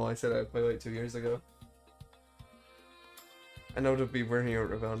Maker demo I said I'd play like 2 years ago. I know to be wearing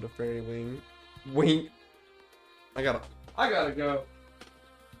around a fairy wing. Wing! I gotta go.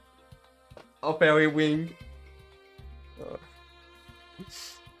 A fairy wing.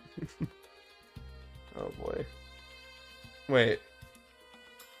 Oh boy. Wait.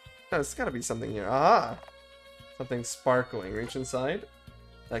 Oh, there's gotta be something here. Ah! Something sparkling. Reach inside.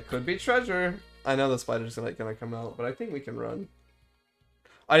 That could be treasure. I know the spider's gonna come out, but I think we can run.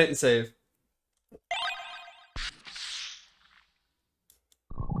 I didn't save.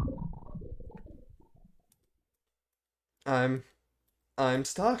 I'm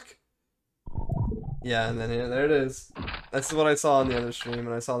stuck. Yeah, and then there it is. That's what I saw on the other stream,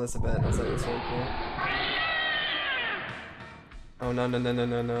 and I saw this event. I was like, it's so cool. Oh no.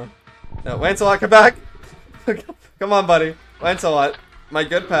 No, Lancelot, come back! Come on, buddy. Lancelot, my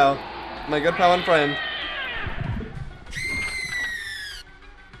good pal. My good pal and friend.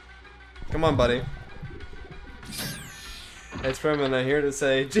 Come on, buddy. It's from and I'm here to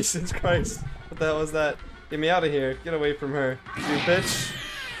say, Jesus Christ, what the hell is that? Get me out of here. Get away from her, you bitch.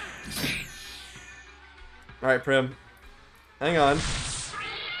 Alright, Prim. Hang on.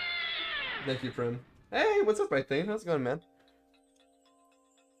 Thank you, Prim. Hey, what's up, my thing? How's it going, man?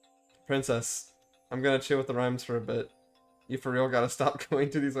 Princess, I'm gonna chill with the rhymes for a bit. You for real gotta stop going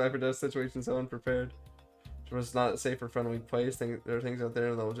to these life or death situations so unprepared. It's not a safe or friendly place. There are things out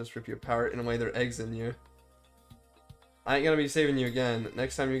there that will just rip you apart and lay their eggs in you. I ain't gonna be saving you again.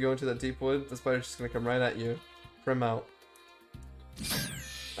 Next time you go into that deep wood, the spider's just gonna come right at you. Prim out.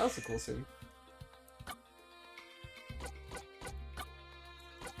 That was a cool scene.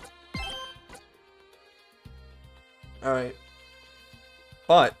 Alright.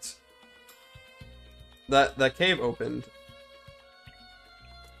 But that cave opened.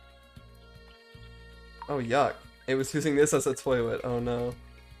 Oh yuck. It was using this as a toilet. Oh no.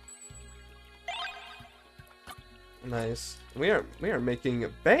 Nice. We are making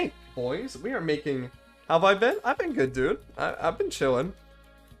bank, boys. We are making. How have I been? I've been good, dude. I've been chilling.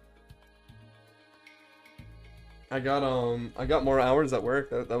 I got more hours at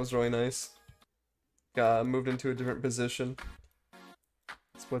work. That was really nice. Got moved into a different position.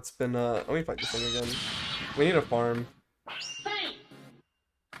 That's what's been let me fight this thing again. We need a farm.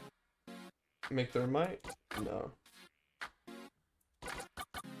 Make thermite? No.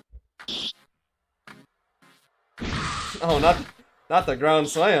 Oh, not the ground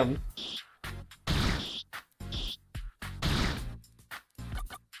slam.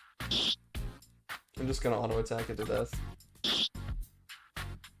 I'm just gonna auto attack it to death.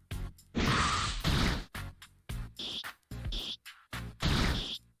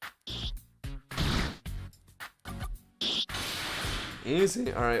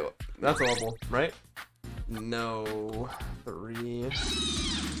 Easy. All right, that's a level, right? No, 3.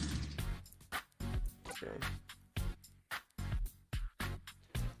 Okay.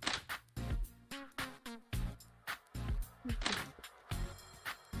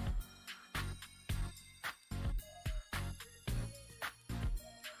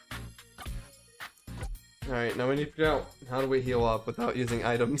 Alright, now we need to figure out how do we heal up without using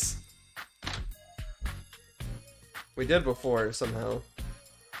items. We did before, somehow.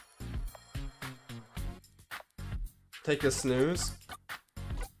 Take a snooze.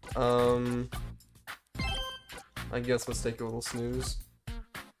 I guess let's take a little snooze.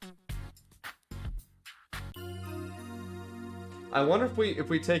 I wonder if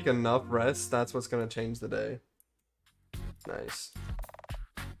we take enough rest, that's what's gonna change the day. Nice.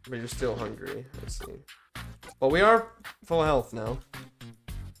 But you're still hungry, I see. Well, we are full health now.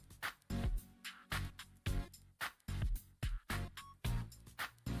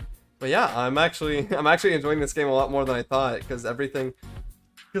 But yeah, I'm actually enjoying this game a lot more than I thought, because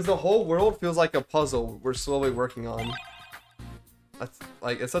the whole world feels like a puzzle we're slowly working on. That's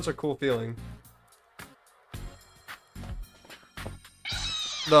like, it's such a cool feeling.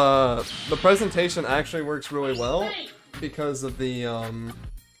 The presentation actually works really well because of the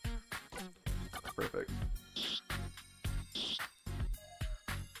perfect.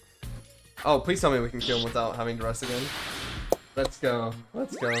 Oh, please tell me we can kill him without having to rest again. Let's go.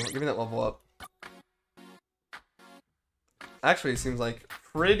 Let's go. Give me that level up. Actually, it seems like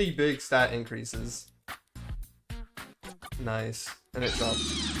pretty big stat increases. Nice. And it dropped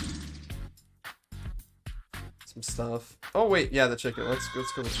some stuff. Oh wait, yeah, the chicken. Let's go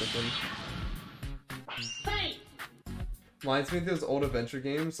with chicken. Reminds me of those old adventure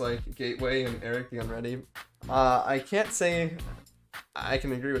games like Gateway and Eric the Unready. I can't say I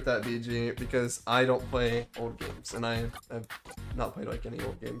can agree with that, BG, because I don't play old games, and I have not played like any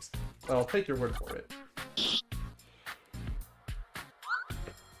old games. But I'll take your word for it.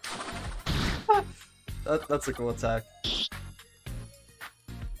 That's a cool attack.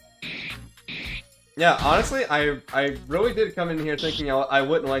 Yeah, honestly, I really did come in here thinking I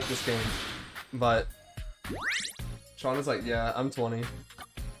wouldn't like this game, but Sean is like, yeah, I'm 20.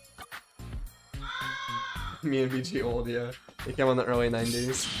 Me and BG old, yeah. They came on the early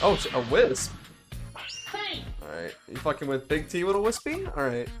 90s. Oh, a wisp. Alright, you fucking with Big T, Little Wispy?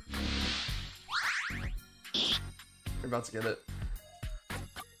 Alright. You're about to get it.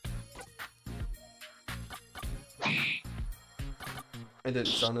 I didn't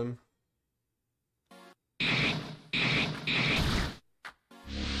stun him.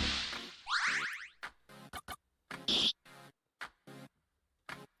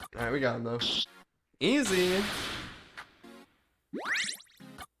 Alright, we got him though. Easy!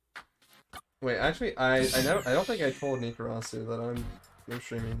 Wait, actually, I don't think I told Nikarasu that I'm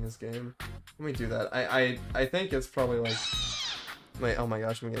streaming his game. Let me do that. I think it's probably like... Wait, oh my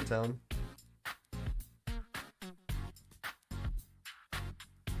gosh, I'm gonna get down.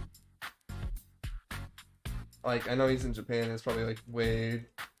 Like, I know he's in Japan, it's probably like way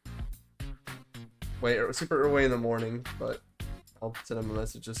super early in the morning, but I'll send him a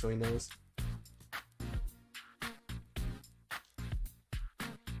message just so he knows.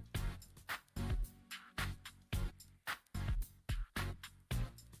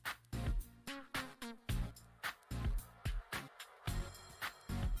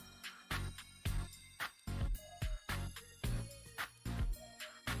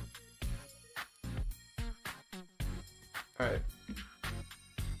 Alright.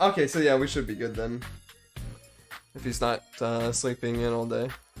 Okay, so yeah, we should be good then. If he's not sleeping in all day.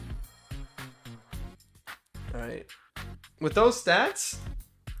 Alright. With those stats?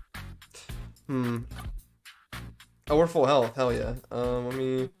 Oh, we're full health. Hell yeah. Let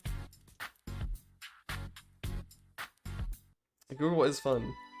me... Google is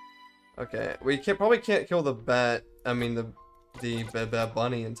fun. Okay, we probably can't kill the bat. I mean, the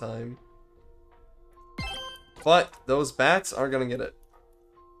bunny in time. But those bats are gonna get it.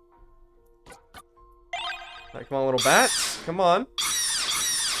 Alright, come on, little bats. Come on.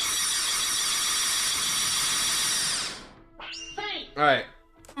 Alright.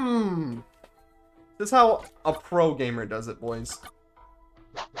 This is how a pro gamer does it, boys.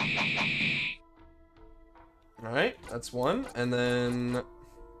 Alright, that's one. And then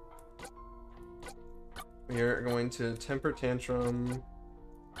we are going to Temper Tantrum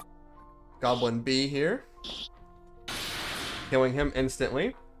Goblin B here. Killing him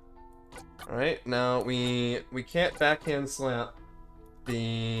instantly. Alright, now we can't backhand slap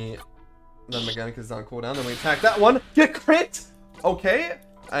them again because it's on cooldown. Then we attack that one. Get crit! Okay.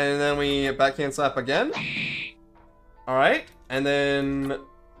 And then we backhand slap again. Alright. And then...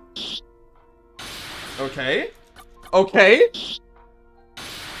 Okay. Okay.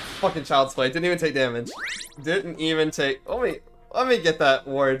 Fucking child's play. Didn't even take damage. Didn't even take... Let me get that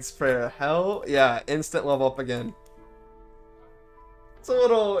words for hell. Yeah, instant level up again. It's a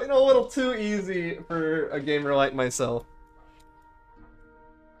little, a little too easy for a gamer like myself.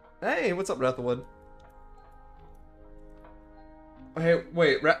 Hey, what's up, Wrathwood? Hey,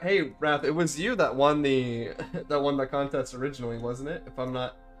 wait, hey, Wrath, it was you that won the contest originally, wasn't it? If I'm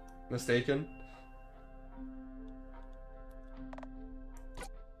not mistaken.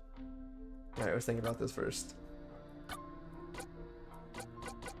 Alright, let's think about this first.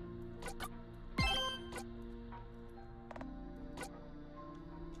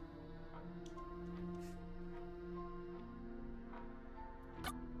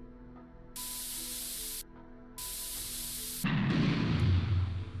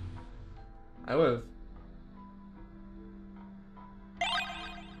 I live.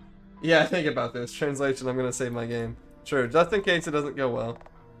 Yeah, think about this. Translation, I'm gonna save my game. Sure, just in case it doesn't go well.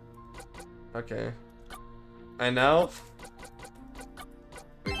 Okay. And now...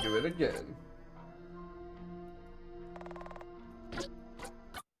 we do it again.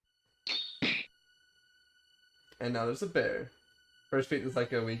 And now there's a bear. First feat was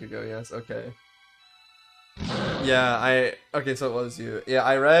like a week ago, yes, okay. Yeah, okay, so it was you. Yeah,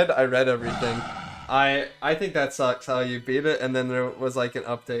 I read everything. I think that sucks how you beat it, and then there was like an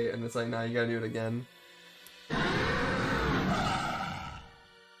update, and it's like, nah, you gotta do it again.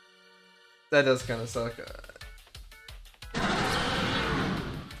 That does kind of suck.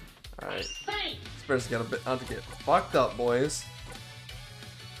 Alright. Spurs got a bit out to get fucked up, boys.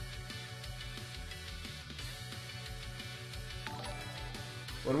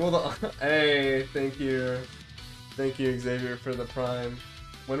 When will the hey, thank you Xavier for the Prime.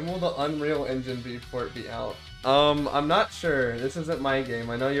 When will the Unreal Engine V port be out? I'm not sure. This isn't my game.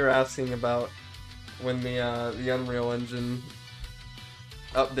 I know you're asking about when the Unreal Engine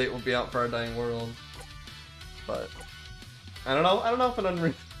update will be out for Our Dying World, but I don't know. I don't know if an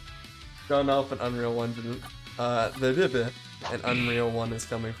Unreal Engine an Unreal one is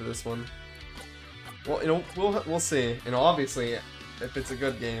coming for this one. Well, you know, we'll see. You know, obviously, if it's a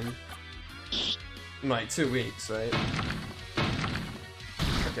good game, in like 2 weeks, right?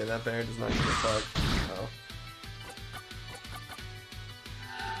 Okay, that bear does not give a fuck. Oh.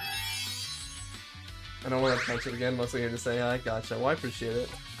 I don't want to touch it again, mostly here to say hi. Gotcha. Well, I appreciate it.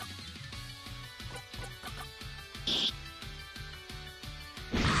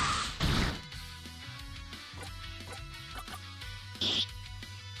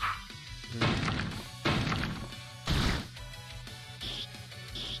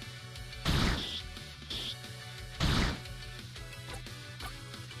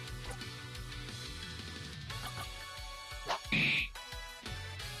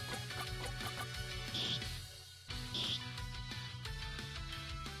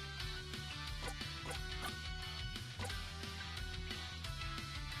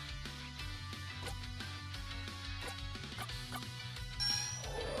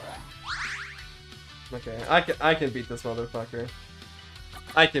 Okay, I can beat this motherfucker.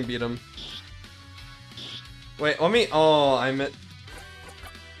 I can beat him. Wait, let me. Oh, I meant.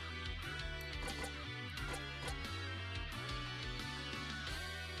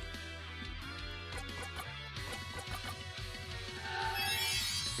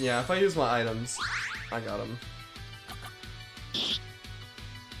 Yeah, if I use my items, I got him.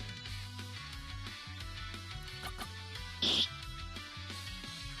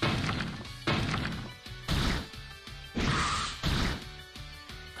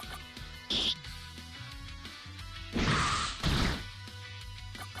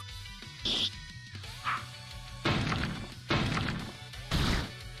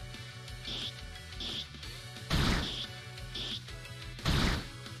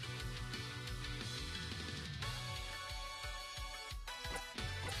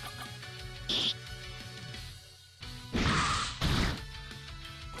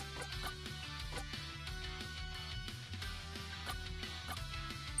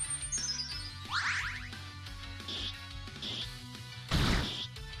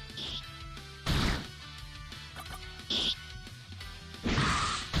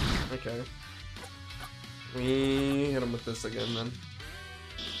 Okay. We hit him with this again then.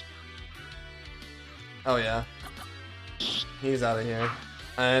 Oh yeah. He's out of here.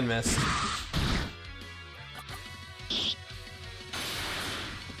 And missed.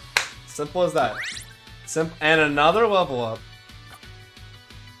 Simple as that. And another level up.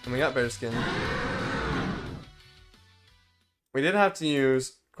 And we got bear skin. We did have to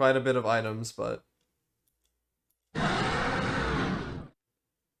use quite a bit of items, but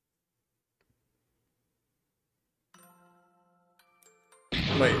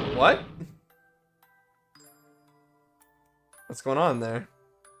wait, what? What's going on there?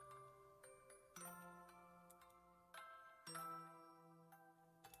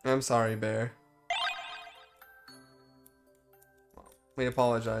 I'm sorry, bear. We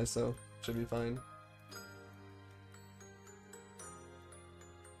apologize, so should be fine.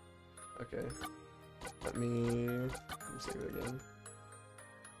 Okay. Let me save it again.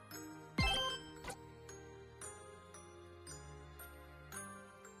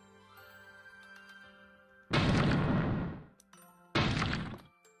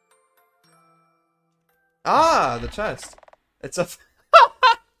 Ah, the chest. It's a.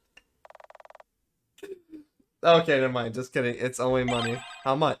 Okay, never mind. Just kidding. It's only money.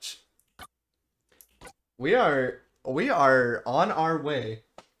 How much? We are on our way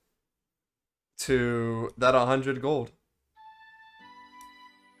to that 100 gold.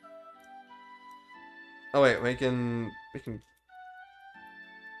 Oh wait, we can.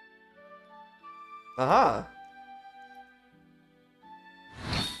 Aha.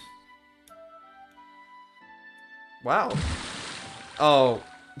 Wow. Oh.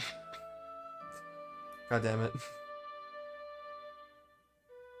 God damn it.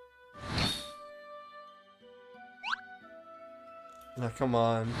 Oh, come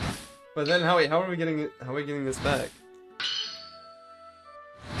on. But then how are we getting it? How are we getting this back?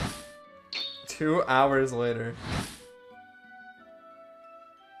 2 hours later.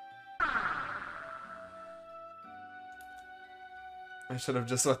 I should have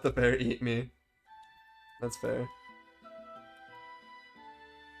just let the bear eat me. That's fair.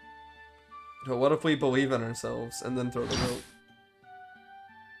 But what if we believe in ourselves and then throw the rope?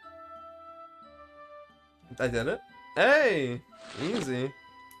 I did it? Hey! Easy.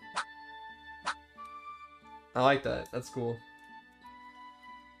 I like that. That's cool.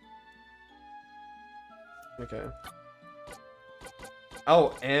 Okay.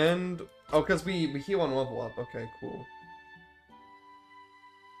 Oh, and... Oh, because we heal on level up. Okay, cool.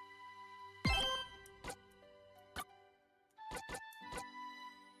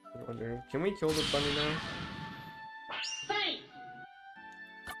 I wonder, can we kill the bunny now?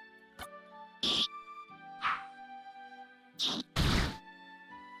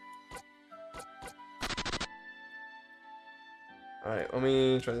 Alright, let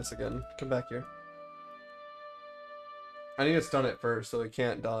me try this again. Come back here. I need to stun it first so it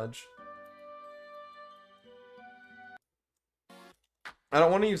can't dodge. I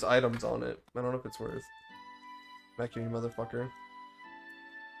don't want to use items on it. I don't know if it's worth. Back here, you motherfucker.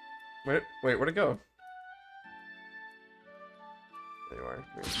 Wait, where'd it go? There you are.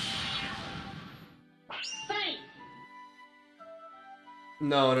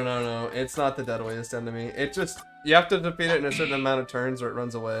 No. It's not the deadliest enemy. It just... You have to defeat it in a certain amount of turns or it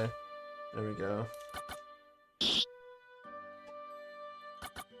runs away. There we go.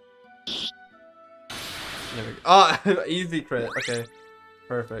 There we go. Oh, easy crit. Okay.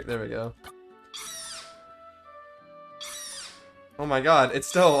 Perfect. There we go. Oh my god, it's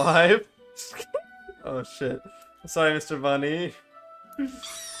still alive? Oh shit. Sorry, Mr. Bunny.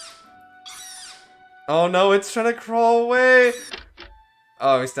 Oh no, it's trying to crawl away!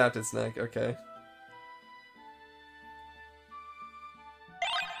 Oh, he snapped its neck. Okay.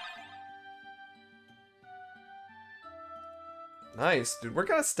 Nice, dude. We're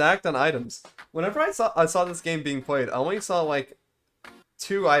kind of stacked on items. Whenever I saw this game being played, I only saw like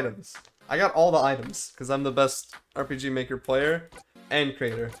 2 items. I got all the items because I'm the best RPG Maker player and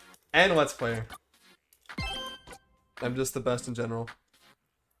creator and Let's Player. I'm just the best in general.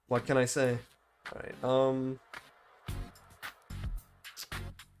 What can I say? Alright,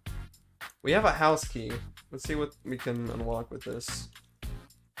 we have a house key. Let's see what we can unlock with this.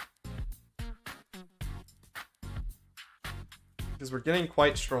 Because we're getting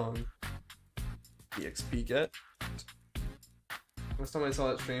quite strong. EXP get. Last time I saw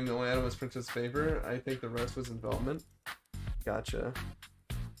that stream, the only item was Princess Favor. I think the rest was in development. Gotcha.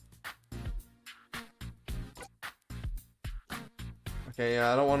 Okay,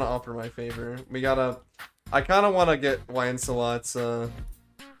 yeah, I don't want to offer my favor. We gotta... I kind of want to get Lancelot's,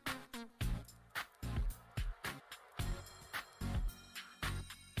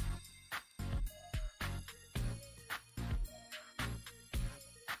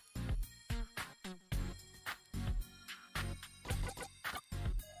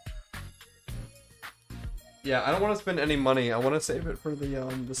 Yeah, I don't want to spend any money. I want to save it for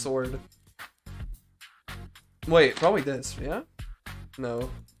the sword. Wait, probably this, yeah? No.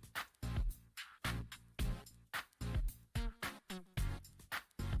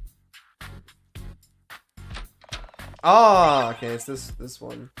 Ah, okay, it's this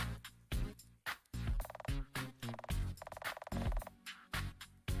one.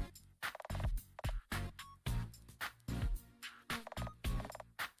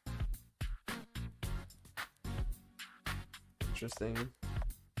 Interesting.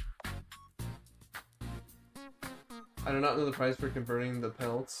 I do not know the price for converting the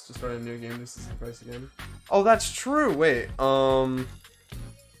pelts to start a new game. This is the price again. Oh, that's true. Wait,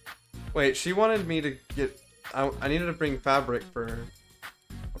 wait, she wanted me to get... I needed to bring fabric for...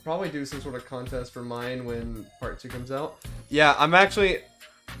 I'll probably do some sort of contest for mine when part 2 comes out. Yeah, I'm actually...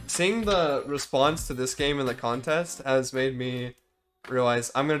 Seeing the response to this game in the contest has made me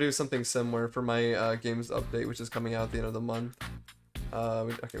realize I'm gonna do something similar for my games update, which is coming out at the end of the month.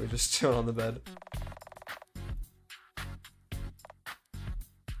 Okay, we just chill on the bed.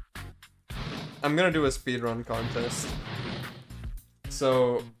 I'm gonna do a speedrun contest.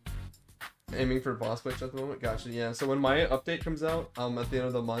 So, aiming for boss fights at the moment. Gotcha. Yeah. So when my update comes out, at the end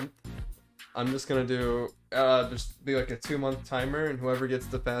of the month, I'm just gonna do just be like a 2-month timer, and whoever gets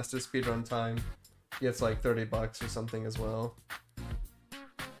the fastest speedrun time gets like $30 or something as well.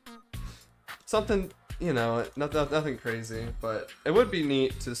 Something, you know, nothing crazy, but it would be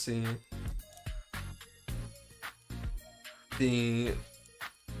neat to see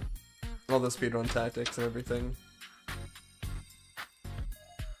all the speedrun tactics and everything.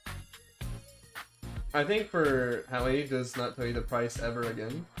 I think for Hallie does not tell you the price ever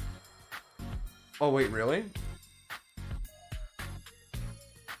again. Oh wait, really?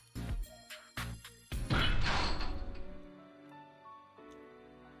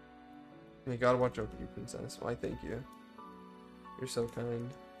 You gotta watch out for you, princess. Why, thank you. You're so kind.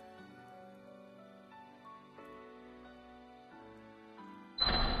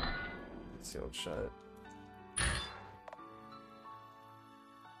 Sealed shut.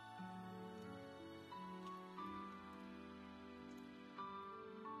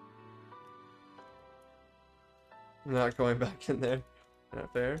 I'm not going back in there.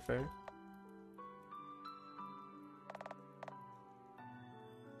 Not fair, fair.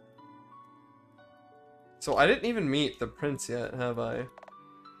 So I didn't even meet the prince yet, have I?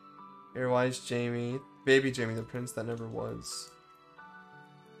 Airwise Jamie. Baby Jamie, the prince that never was.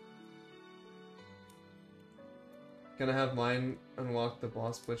 Gonna have mine unlock the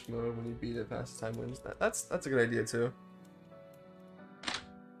boss glitch mode when you beat it past time wins. That's a good idea too.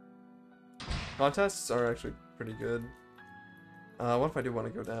 Contests are actually pretty good. What if I do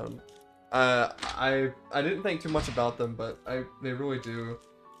want to go down? I didn't think too much about them, but they really do.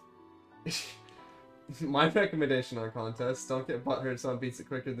 My recommendation on contests: don't get butthurt if someone beats it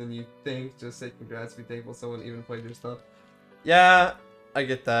quicker than you think. Just say congrats, be thankful someone even played your stuff. Yeah, I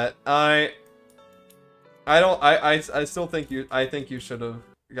get that. I still think you should have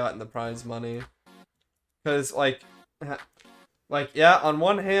gotten the prize money, because like yeah, on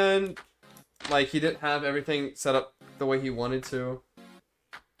one hand, like he didn't have everything set up the way he wanted to.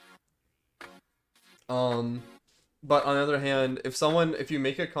 But on the other hand, if you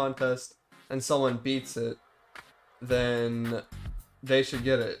make a contest and someone beats it, then they should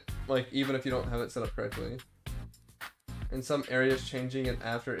get it. Like, even if you don't have it set up correctly. In some areas, changing it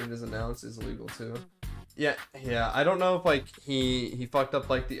after it is announced is illegal too. Yeah, I don't know if like he fucked up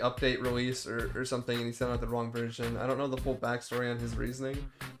like the update release or something and he sent out the wrong version. I don't know the full backstory on his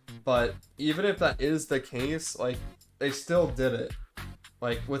reasoning. But even if that is the case, like, they still did it.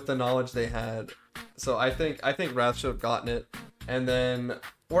 Like, with the knowledge they had. So I think Wrath should have gotten it. And then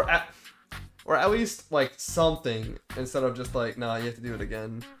or at least like something instead of just like, nah, you have to do it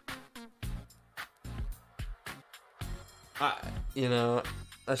again. You know,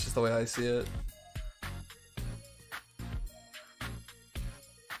 that's just the way I see it.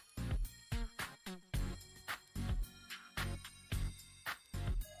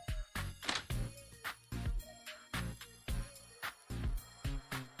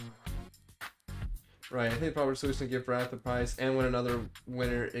 Right, I think the proper solution to give Wrath the prize and when another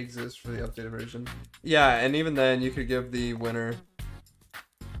winner exists for the updated version. Yeah, and even then you could give the winner,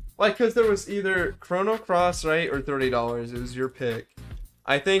 like, because there was either Chrono Cross, right, or $30. It was your pick.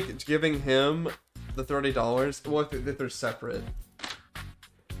 I think giving him the $30, well, if they're separate.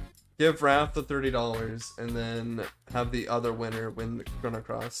 Give Wrath the $30 and then have the other winner win the Chrono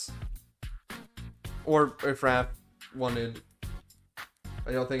Cross. Or if Wrath wanted...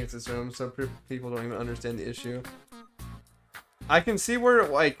 I don't think it's his room, so people don't even understand the issue. I can see where,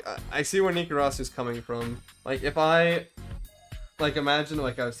 like, I see where Nikorasu's coming from. Like, if I, like, imagine,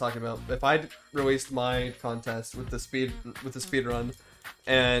 like I was talking about, if I released my contest with the speed run,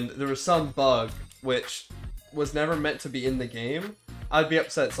 and there was some bug which was never meant to be in the game, I'd be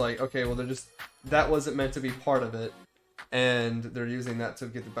upset. It's like, okay, well, that wasn't meant to be part of it, and they're using that to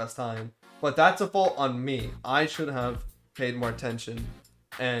get the best time. But that's a fault on me. I should have paid more attention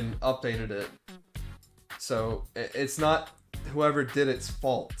and updated it. So it's not whoever did it's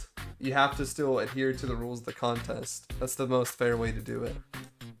fault. You have to still adhere to the rules of the contest. That's the most fair way to do it.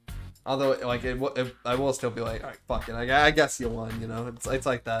 Although, like, I will still be like, alright, fuck it, I guess you won, you know? It's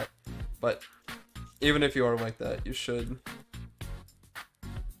like that. But even if you are like that, you should.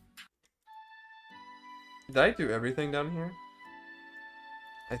 Did I do everything down here?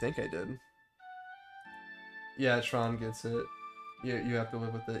 I think I did. Yeah, Tron gets it. You have to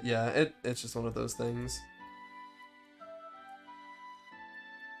live with it. Yeah, it's just one of those things.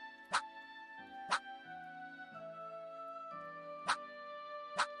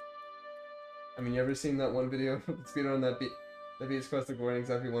 I mean, you ever seen that one video of the speedrun that beats Quest of Glory in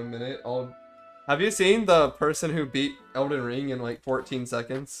exactly 1 minute? Have you seen the person who beat Elden Ring in like 14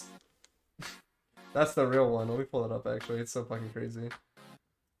 seconds? That's the real one. Let me pull it up actually. It's so fucking crazy.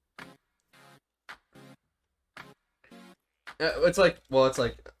 It's like, well, it's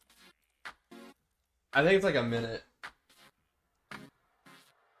like, I think it's like a minute.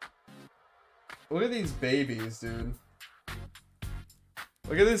 Look at these babies, dude.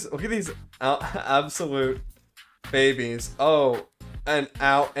 Look at these absolute babies. Oh, an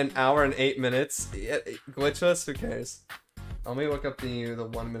hour and 8 minutes. Glitchless? Who cares? Let me look up the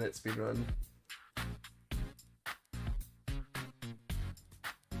 1 minute speedrun.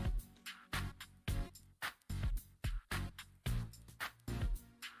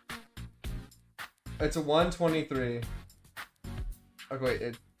 It's a 123. Okay, wait,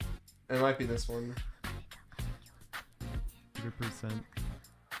 it might be this one. 100%.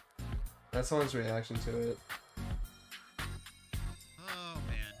 That's someone's reaction to it. Oh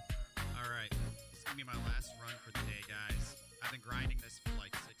man. Alright. This is gonna be my last run for the day, guys. I've been grinding this for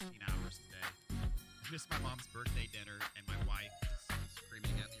like 16 hours today. I missed my mom's birthday dinner, and my wife is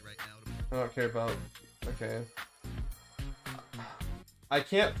screaming at me right now. I don't care about... Okay. I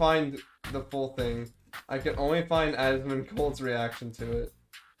can't find the full thing. I can only find Adam and Cole's reaction to it.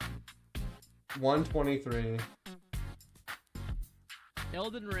 123.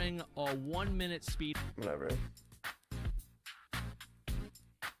 Elden Ring, a 1 minute speed. Whatever.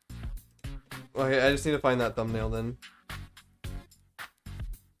 Okay, I just need to find that thumbnail then.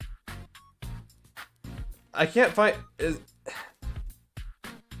 I can't find... Is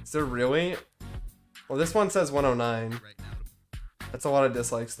there really? Well, this one says 109. Right now. That's a lot of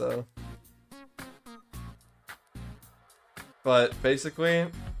dislikes though. But basically...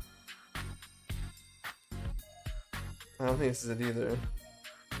 I don't think this is it either.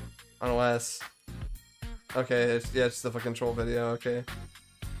 Unless... Okay, yeah, it's the fucking troll video, okay.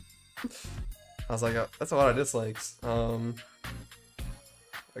 I was like, oh, that's a lot of dislikes.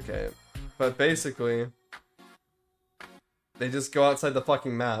 Okay. But basically... They just go outside the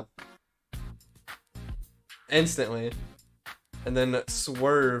fucking map. Instantly. And then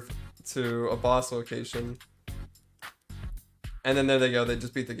swerve to a boss location. And then there they go, they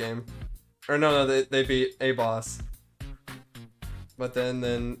just beat the game. Or no, they beat a boss. But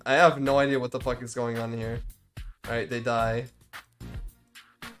then I have no idea what the fuck is going on here. Alright, they die.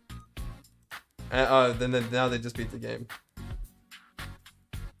 And then now they just beat the game.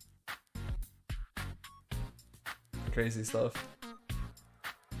 Crazy stuff.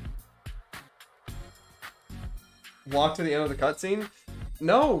 Walk to the end of the cutscene?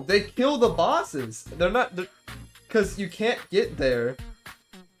 No, they kill the bosses. They're not... Because you can't get there.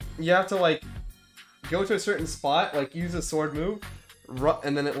 You have to, like, go to a certain spot, like, use a sword move,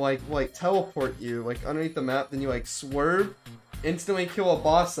 and then it, like teleport you, like, underneath the map, then you, like, swerve, instantly kill a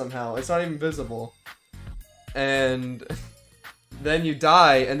boss somehow. It's not even visible. And then you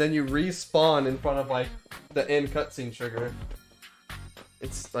die, and then you respawn in front of, like, the end cutscene trigger.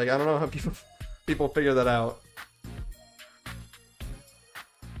 It's, like, I don't know how people figure that out.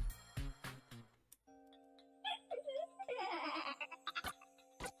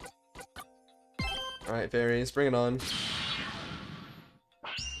 Alright, fairies, bring it on.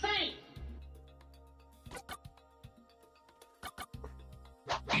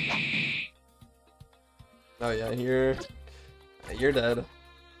 Oh yeah, you're dead.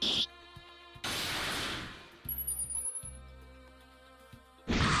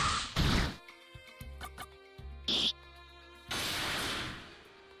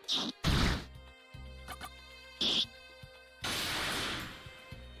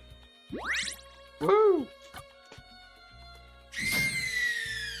 Woo!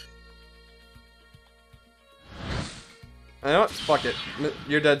 I know what? Fuck it.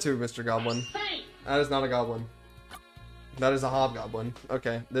 You're dead too, Mr. Goblin. That is not a goblin. That is a hobgoblin.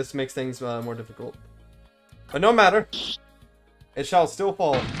 Okay, this makes things more difficult. But no matter. It shall still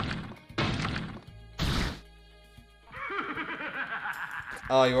fall.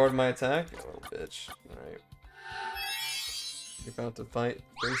 Oh, you ordered my attack? Oh, bitch. Alright. You're about to fight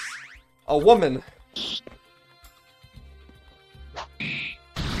this. A woman!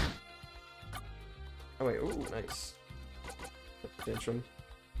 Oh wait, ooh, nice. Tantrum.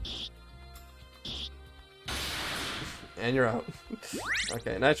 And you're out.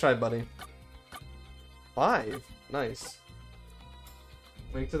 Okay, nice try, buddy. 5. Nice.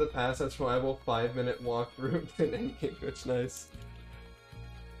 Link to the Past has reliable 5-minute walkthrough in endgame, which nice.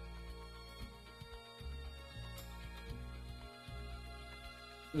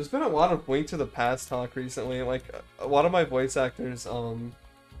 There's been a lot of Link to the Past talk recently. Like, a lot of my voice actors,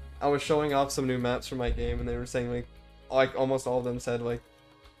 I was showing off some new maps for my game, and they were saying, like almost all of them said, like,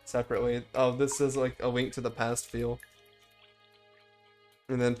 separately, oh, this is, like, a Link to the Past feel.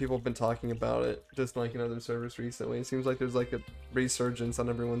 And then people have been talking about it, just, like, in other servers recently. It seems like there's, like, a resurgence on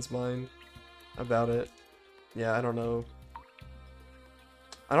everyone's mind about it. Yeah, I don't know.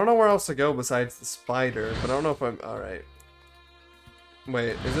 I don't know where else to go besides the spider, but I don't know if I'm... Alright.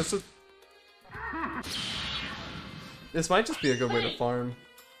 Wait, is this a... This might just be a good way to farm.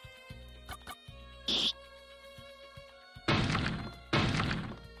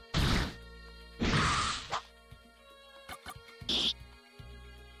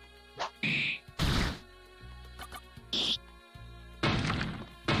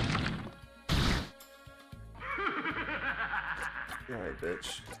 Alright,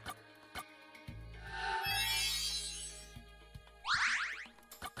 bitch.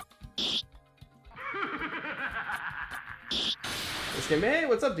 game. Hey,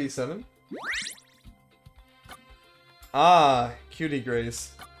 what's up, D7? Ah, Cutie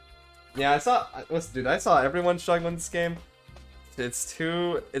Grace. Yeah, I saw everyone struggling this game. It's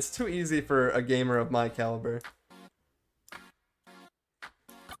too easy for a gamer of my caliber.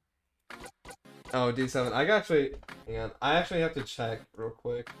 Oh, D7. Hang on. I actually have to check real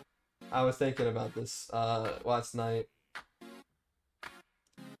quick. I was thinking about this last night.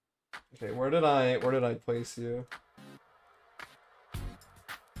 Okay, where did I place you?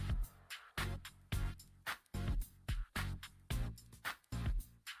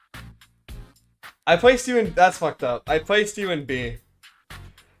 I placed you in, that's fucked up. I placed you in B.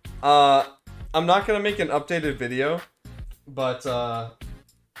 I'm not gonna make an updated video, but let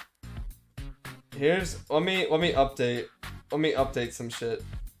me update some shit.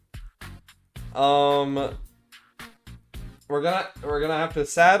 We're gonna have to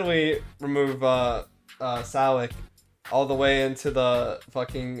sadly remove Salic all the way into the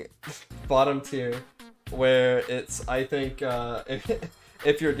fucking bottom tier, where it's, I think,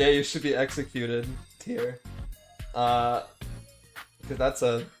 if you're gay, you should be executed tier. Because that's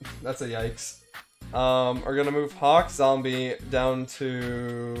a yikes. We're gonna move Hawk Zombie down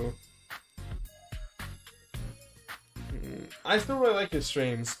to... I still really like his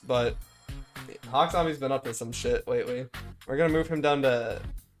streams, but Hawk Zombie's been up to some shit lately. We're gonna move him down to...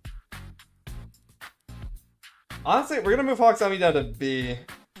 Honestly, we're gonna move Hawk Zombie down to B.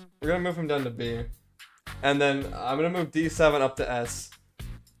 We're gonna move him down to B. And then I'm gonna move D7 up to S.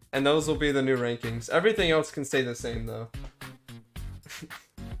 And those will be the new rankings. Everything else can stay the same, though.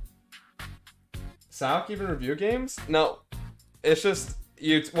 Sal even review games? No. It's just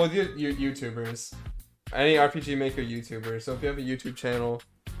YouTubers. Any RPG Maker YouTuber. So if you have a YouTube channel...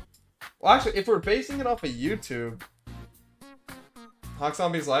 Well, actually, if we're basing it off of YouTube... Hawk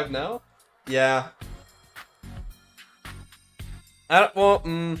Zombie's live now? Yeah. That's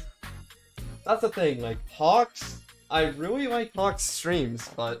the thing. Like, Hawk's... I really like Hawk's streams,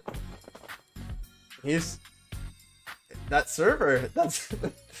 but... He's... That server.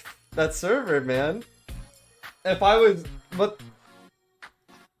 That server, man. If I was... But...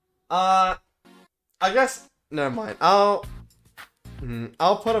 I guess... Never mind. I'll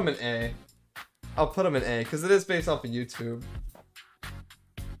put him in A. I'll put him in A, because it is based off of YouTube.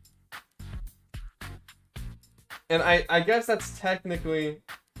 And I guess that's technically...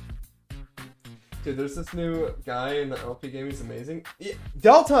 Dude, there's this new guy in the LP game, he's amazing. Yeah,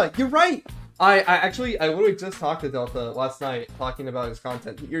 Delta, you're right! I literally just talked to Delta last night, talking about his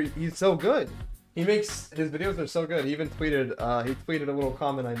content. He's so good. His videos are so good. He even tweeted, a little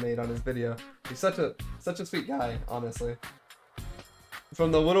comment I made on his video. He's such a sweet guy, honestly.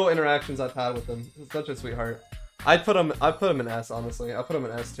 From the little interactions I've had with him, he's such a sweetheart. I'd put him in S, honestly. I'll put him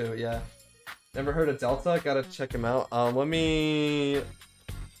in S too, yeah. Never heard of Delta? Gotta check him out.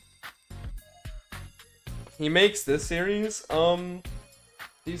 He makes this series,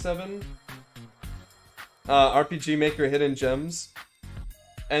 D7. RPG Maker Hidden Gems.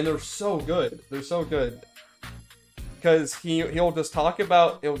 And they're so good. They're so good. Because he'll just talk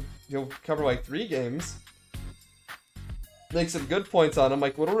about, he'll cover like 3 games. Makes some good points on them,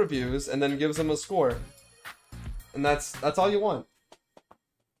 like little reviews, and then gives them a score. And that's all you want.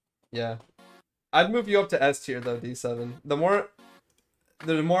 Yeah. I'd move you up to S tier though, D7. The more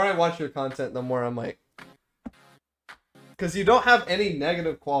I watch your content, the more I'm like... Because you don't have any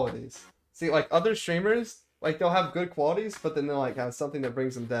negative qualities. See, like other streamers, like they'll have good qualities, but then they'll like have something that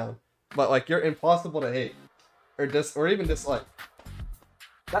brings them down. But like you're impossible to hate, or even dislike.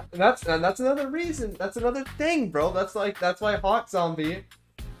 That's another reason. That's another thing, bro. That's why Hawk Zombie,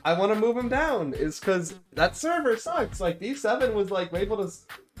 I want to move him down, is because that server sucks. Like D7 was like labeled as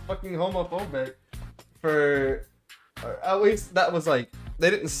fucking homophobic for, or at least that was like,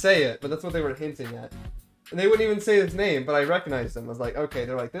 they didn't say it, but that's what they were hinting at. And they wouldn't even say his name, but I recognized him. I was like, okay,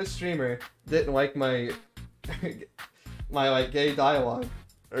 they're like, this streamer didn't like my my like gay dialogue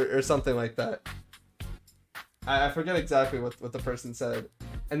or something like that. I forget exactly what the person said.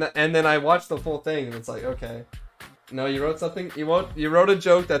 And then I watched the full thing and it's like, okay. No, you wrote something, you wrote a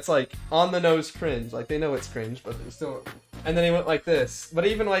joke that's like on the nose cringe. Like they know it's cringe, but they're still, and then he went like this. But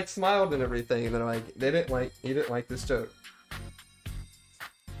he even like smiled and everything, and they're like, he didn't like this joke.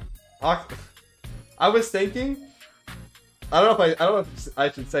 I was thinking, I don't know if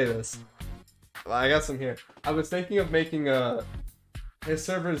I should say this. I got some here. I was thinking of making his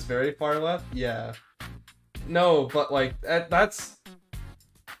server is very far left. Yeah. No, but like that's.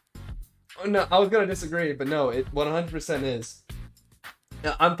 Oh, no, I was gonna disagree, but no, it 100% is.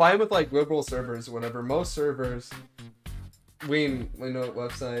 Yeah, I'm fine with like liberal servers or whatever. Most servers, we know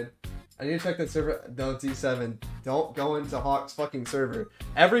left side. I need to check the server. No, D7. Don't go into Hawk's fucking server.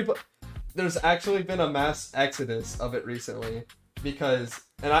 There's actually been a mass exodus of it recently. Because,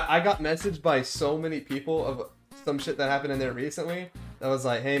 and I got messaged by so many people of some shit that happened in there recently. That was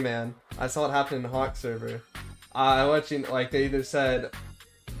like, hey man, I saw it happen in Hawk's server. I let you, like, they either said,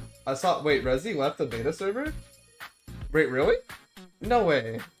 wait, Resi left the beta server? Wait, really? No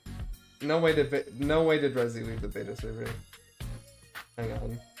way. No way did Resi leave the beta server. Hang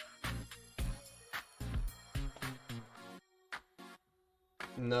on.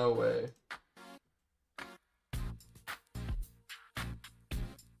 No way.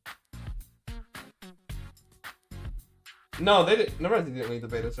 No, they didn't. No, Resi didn't leave the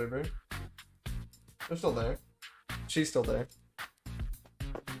beta server. They're still there. She's still there.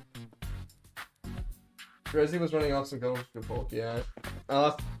 Resi was running off some Ghost Bulk, yeah.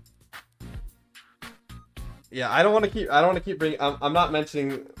 Yeah, I don't want to keep bringing. I'm not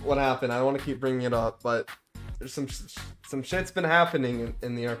mentioning what happened. I don't want to keep bringing it up, but there's some shit's been happening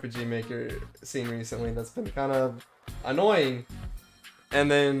in the RPG Maker scene recently that's been kind of annoying.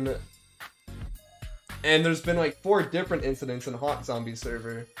 And there's been like 4 different incidents in Hawk Zombie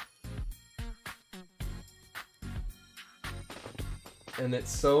server. And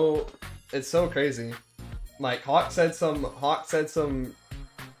it's so crazy. Like Hawk said some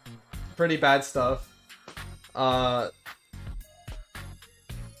pretty bad stuff. I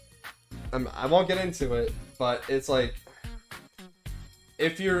won't get into it, but it's like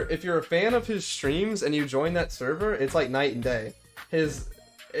if you're a fan of his streams and you join that server, it's like night and day.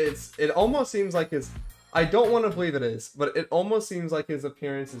 It almost seems like his, I don't want to believe it is, but it almost seems like his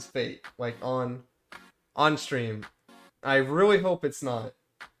appearance is fake, like on stream. I really hope it's not.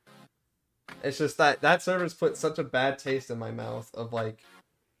 It's just that server's put such a bad taste in my mouth of like,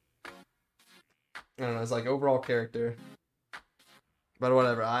 I don't know, it's like overall character. But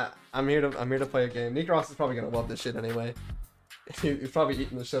whatever, I'm here to play a game. Niko is probably gonna love this shit anyway. He's probably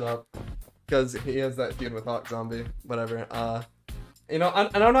eating the shit up because he has that feud with Hawk Zombie. Whatever. You know,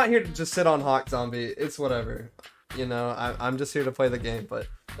 and I'm not here to just sit on Hawk Zombie. It's whatever. You know, I'm just here to play the game. But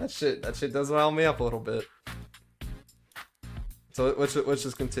that shit does rile me up a little bit. So let's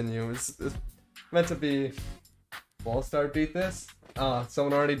just continue. It's meant to be. Wallstar beat this.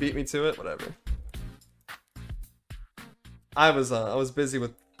 Someone already beat me to it. Whatever. I was busy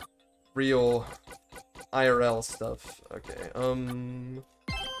with real IRL stuff. Okay. Him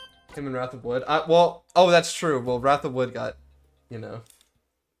and Wrath of Wood. Well, oh, that's true. Well, Wrath of Wood got, you know.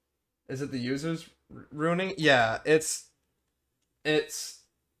 Is it the users ruining? Yeah, it's that.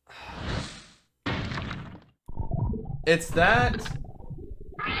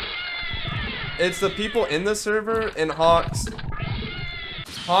 It's the people in the server and Hawk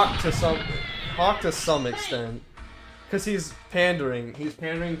to some extent. Because he's pandering. He's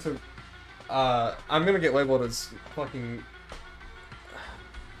pandering to... I'm gonna get labeled as fucking...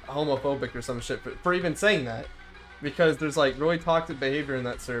 homophobic or some shit for even saying that. Because there's like really toxic behavior in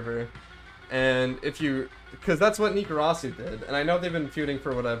that server. And if you... Because that's what Niko did. And I know they've been feuding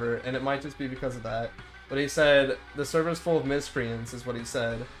for whatever, and it might just be because of that. But he said, the server's full of miscreants, is what he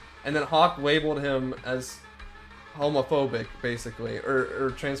said. And then Hawk labeled him as homophobic, basically.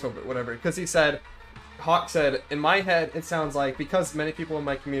 Or transphobic, whatever. Because he said... Hawk said, in my head, it sounds like, because many people in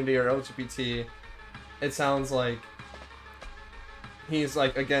my community are LGBT, it sounds like he's,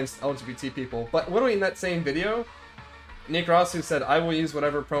 like, against LGBT people. But literally in that same video, Niko said, I will use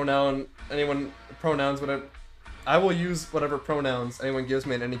whatever I will use whatever pronouns anyone gives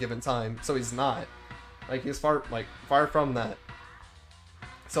me at any given time. So he's not. Like, he's far from that.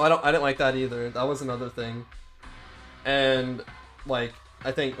 So I didn't like that either. That was another thing. And, like,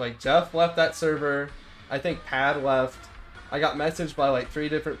 I think, like, Jeff left that server. I think Pad left. I got messaged by like 3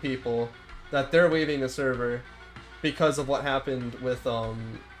 different people that they're leaving the server because of what happened with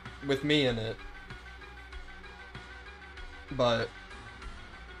me in it. But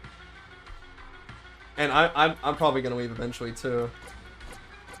and I'm probably gonna leave eventually too.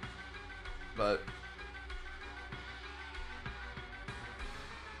 But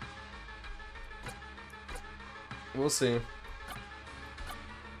we'll see.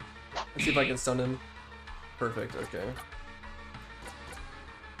 Let's see if I can stun him. Perfect, okay.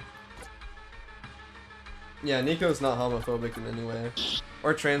 Yeah, Niko's not homophobic in any way.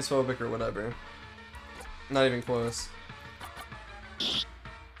 Or transphobic or whatever. Not even close.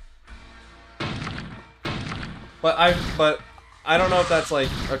 But I don't know if that's like,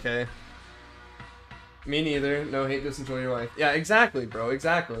 okay. Me neither. No hate, just enjoy your life. Yeah, exactly, bro,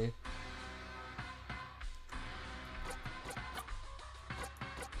 exactly.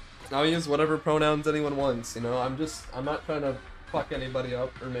 I'll use whatever pronouns anyone wants, you know? I'm not trying to fuck anybody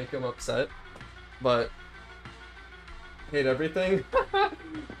up or make them upset, but hate everything.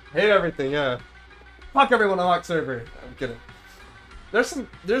 Hate everything, yeah. Fuck everyone on Hawk server. I'm kidding. There's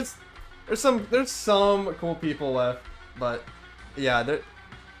some cool people left, but yeah,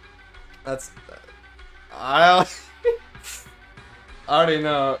 that's I already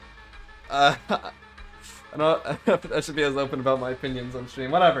know. I don't. I should be as open about my opinions on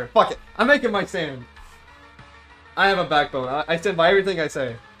stream. Whatever. Fuck it. I'm making my stand. I have a backbone. I stand by everything I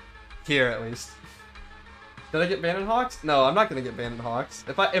say. Here, at least. Did I get banned in Hawks? No, I'm not gonna get banned in Hawks.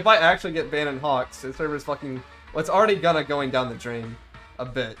 If I actually get banned in Hawks, the server's fucking. Well, it's already going down the drain, a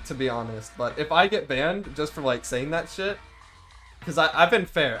bit, to be honest. But if I get banned just for like saying that shit, because I've been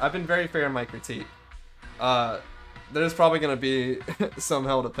fair. I've been very fair in my critique. There's probably gonna be some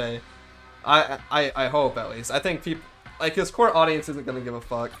hell to pay. I hope, at least. I think people, like, his core audience isn't gonna give a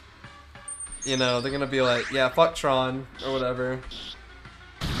fuck. You know, they're gonna be like, yeah, fuck Tron, or whatever.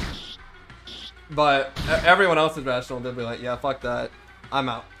 But everyone else is rational, they'll be like, yeah, fuck that, I'm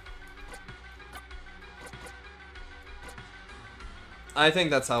out. I think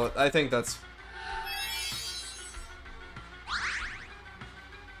that's how it, I think that's...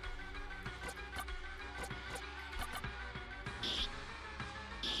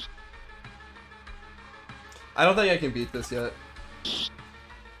 I don't think I can beat this yet.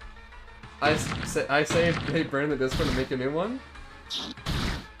 I say they burn the Discord and make a new one?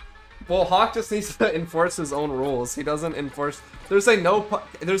 Well, Hawk just needs to enforce his own rules. He doesn't enforce... There's a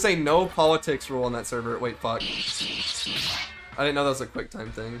no politics rule on that server. Wait, fuck. I didn't know that was a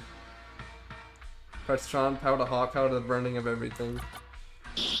QuickTime thing. Press Tron, power to Hawk, power to the burning of everything.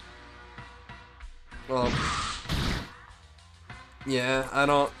 Well... Yeah, I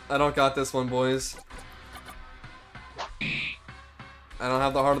don't got this one, boys. I don't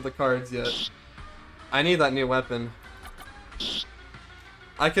have the heart of the cards yet. I need that new weapon.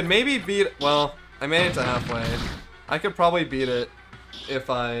 I could maybe beat... Well, I made it to halfway. I could probably beat it if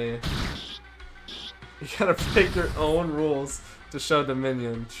I... You gotta break your own rules to show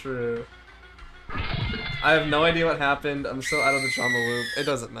Dominion. True. I have no idea what happened. I'm so out of the drama loop. It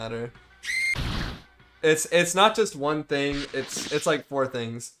doesn't matter. It's not just one thing. It's like 4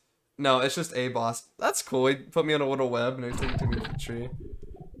 things. No, it's just a boss. That's cool. He put me on a little web and he took me to the tree.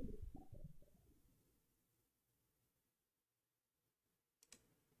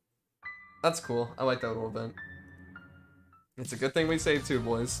 That's cool. I like that little event. It's a good thing we saved too,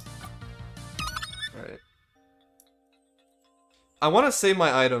 boys. Alright. I want to save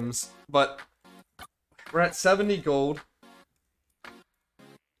my items, but we're at 70 gold.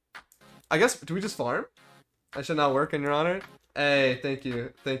 I guess, do we just farm? I should not work in your honor? Hey, thank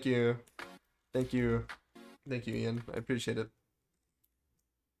you. Thank you. Thank you. Thank you, Ian. I appreciate it.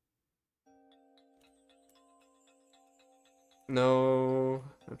 No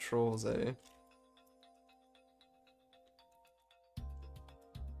trolls, eh?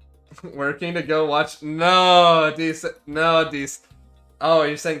 Working to go watch. No, decent. No, decent. Oh,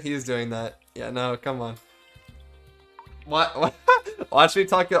 you're saying he's doing that? Yeah, no, come on. What? Watch me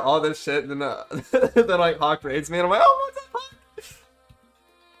talk all this shit, and then like Hawk raids me, and I'm like, oh, what's up, Hawk?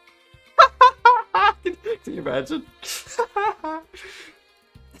 Can you imagine?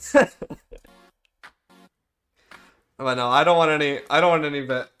 But no, I don't want any. I don't want any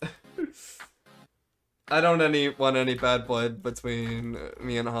bad. I don't want any bad blood between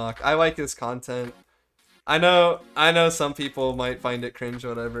me and Hawk. I like his content. I know some people might find it cringe or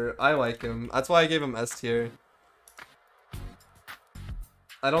whatever. I like him. That's why I gave him S tier.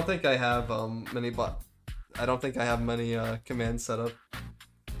 I don't think I have many commands set up.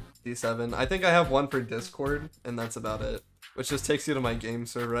 D7. I think I have one for Discord, and that's about it. Which just takes you to my game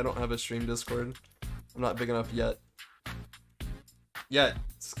server. I don't have a stream Discord. I'm not big enough yet. Yet.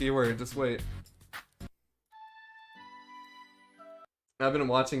 It's keyword, just wait. I've been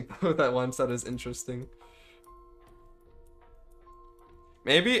watching both at once, that is interesting.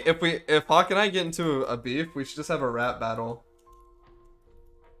 Maybe if Hawk and I get into a beef, we should just have a rap battle.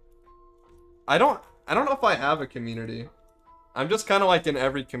 I don't know if I have a community. I'm just kind of like in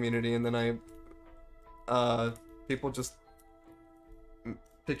every community, and then people just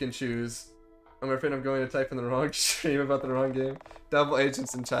pick and choose. I'm afraid I'm going to type in the wrong stream about the wrong game. Double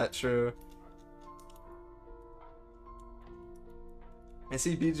agents in chat, true. I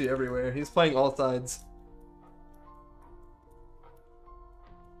see BG everywhere. He's playing all sides.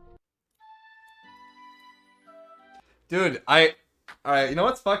 Dude, alright, you know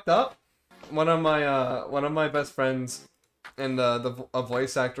what's fucked up? One of my best friends and a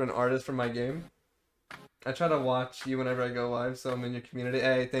voice actor and artist for my game. I try to watch you whenever I go live, so I'm in your community.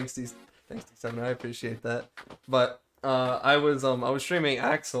 Hey, thanks D7, I appreciate that. But I was streaming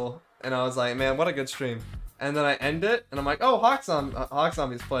Axel, and I was like, man, what a good stream. And then I end it, and I'm like, oh, Hawk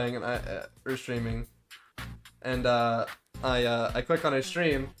Zombie's playing, and we're streaming. And I click on his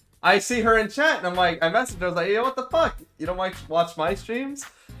stream. I see her in chat, and I'm like, I messaged her. I was like, yo, what the fuck? You don't watch my streams?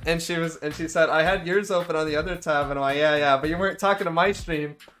 And she said, I had yours open on the other tab, and I'm like, yeah, but you weren't talking to my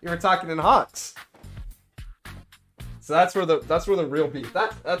stream. You were talking in Hawk's. So that's where the real beef.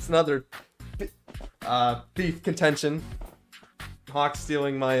 That's another beef contention. Hawk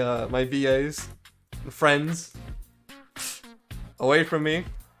stealing my my VAs, friends, away from me.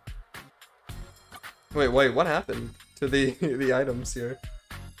 Wait, what happened to the items here?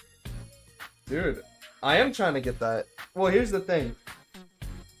 Dude, I am trying to get that. Well, here's the thing.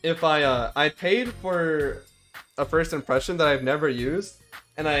 If I paid for a first impression that I've never used,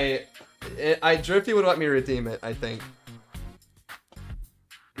 and Drifty would let me redeem it, I think.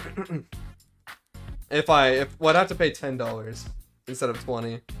 If I'd have to pay $10 instead of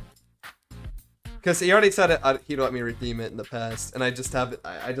 20. Because he already said he'd let me redeem it in the past, and I just got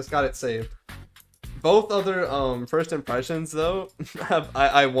it saved. Both other first impressions though,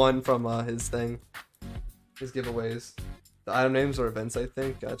 I won from his thing, his giveaways. The item names or events, I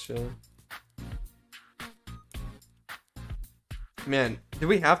think. Gotcha. Man, do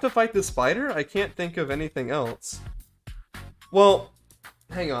we have to fight the spider? I can't think of anything else. Well,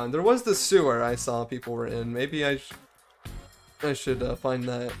 hang on. There was the sewer I saw people were in. Maybe I should find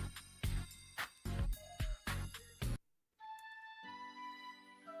that.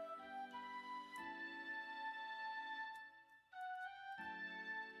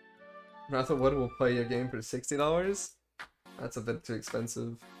 Wood will play your game for $60? That's a bit too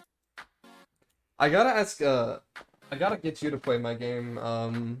expensive. I gotta ask, I gotta get you to play my game,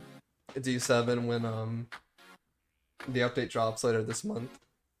 D7 when, the update drops later this month.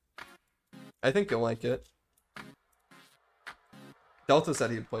 I think you'll like it. Delta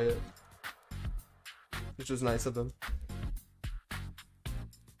said he'd play it, which was nice of him.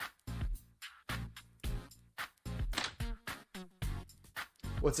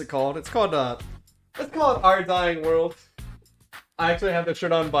 What's it called? It's called Our Dying World. I actually have the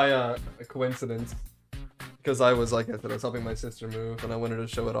shirt on by a coincidence. Because I was, like I said, I was helping my sister move, and I wanted to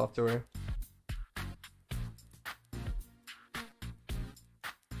show it off to her.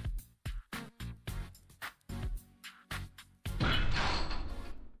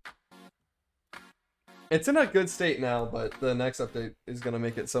 It's in a good state now, but the next update is gonna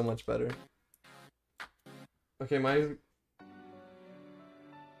make it so much better. Okay, my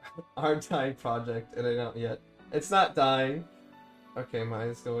Our Dying project, it ain't out yet. It's not dying. Okay,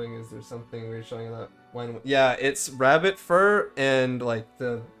 mine's going. Is there something we're showing that one? Yeah, it's rabbit fur and like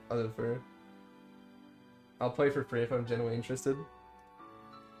the other fur. I'll play for free if I'm genuinely interested.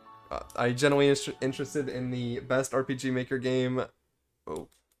 I'm genuinely interested in the best RPG Maker game. Oh.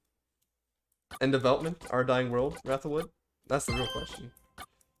 In development, Our Dying World, Wrath of Wood? That's the real question.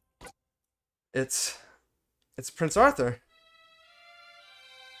 It's Prince Arthur.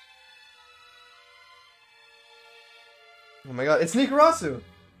 Oh my god, it's Nikarasu! What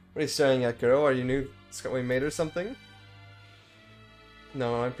are you staring at, girl? Are you new Scotland maid or something?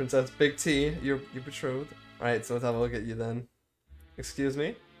 No, I'm Princess Big T, your betrothed. Alright, so let's have a look at you then. Excuse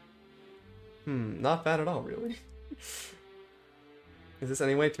me? Not bad at all, really. Is this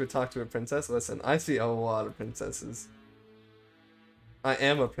any way to talk to a princess? Listen, I see a lot of princesses. I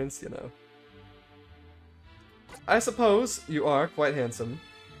am a prince, you know. I suppose you are quite handsome.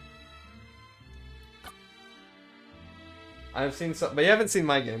 I've seen some, but you haven't seen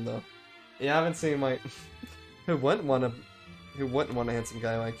my game though. You haven't seen my. Who wouldn't want a handsome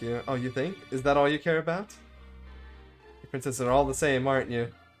guy like you? Oh, you think? Is that all you care about? You princesses are all the same, aren't you?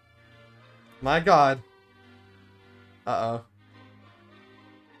 My god. Uh-oh.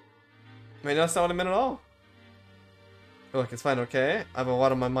 Wait, no, that's not what I meant at all. Look, it's fine, okay? I have a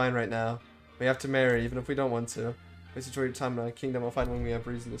lot on my mind right now. We have to marry, even if we don't want to. Please enjoy your time in our kingdom. I'll find when we have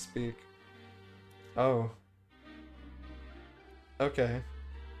reason to speak. Oh. Okay.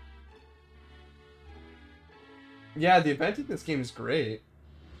 Yeah, the event in this game is great.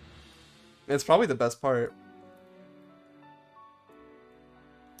 It's probably the best part.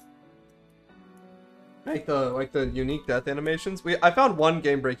 Like the unique death animations. I found one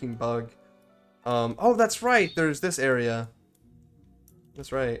game-breaking bug. Oh, that's right. There's this area.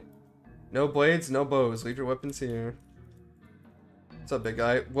 That's right. No blades, no bows. Leave your weapons here. What's up, big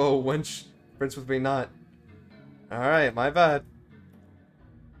guy? Whoa, wench. Prince with me not. Alright, my bad.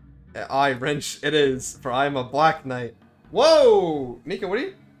 I wrench it is, for I am a black knight. Whoa!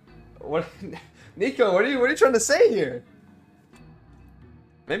 Niko, Niko, what are you trying to say here?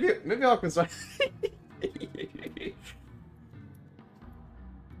 Maybe Aqua's right.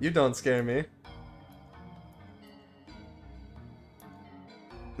 You don't scare me.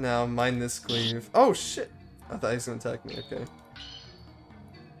 Now, mind this cleave. Oh, shit! I thought he was gonna attack me, okay.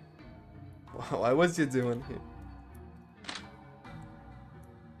 Why was you doing here?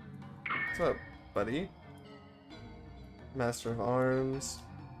 What's up, buddy? Master of Arms.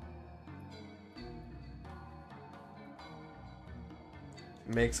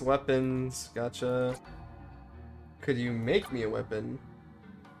 Makes weapons. Gotcha. Could you make me a weapon?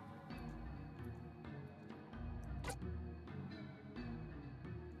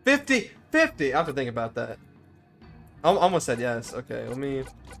 $50! I have to think about that. I almost said yes. Okay, let me...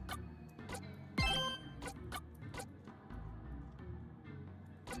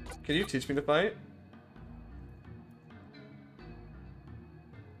 Can you teach me to fight?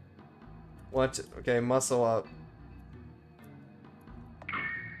 What? Okay, muscle up.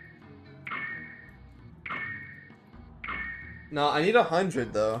 No, I need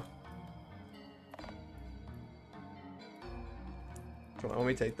 100 though. Come on, let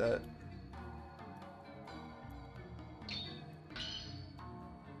me take that.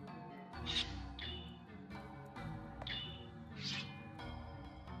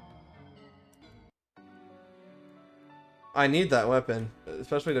 I need that weapon,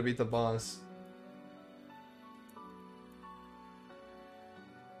 especially to beat the boss.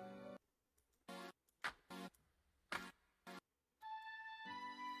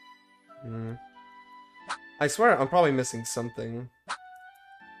 I swear I'm probably missing something.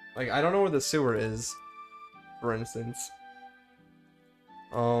 Like, I don't know where the sewer is, for instance.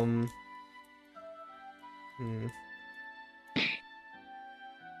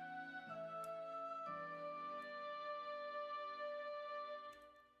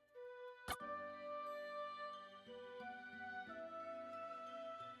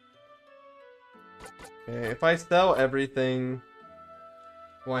 Okay, if I sell everything,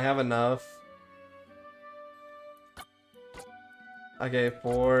 will I have enough? Okay,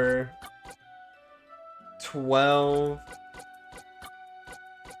 for 12.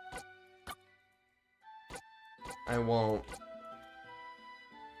 I won't.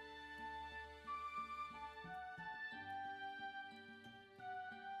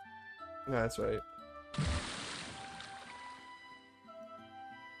 No, that's right.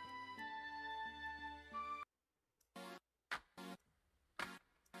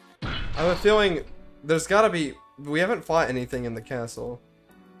 I have a feeling there's gotta be... We haven't fought anything in the castle.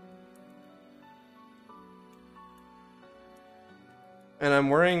 And I'm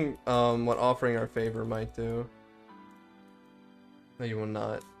worrying what offering our favor might do. No, you will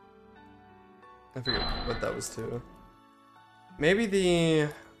not. I forget what that was too. Maybe the...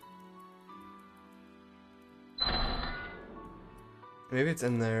 Maybe it's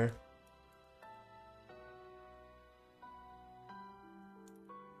in there.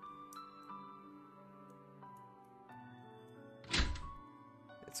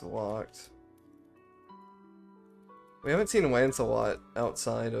 It's locked. We haven't seen Lancelot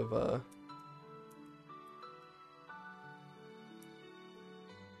outside of,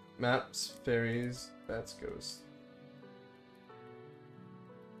 maps, fairies, bats, ghosts.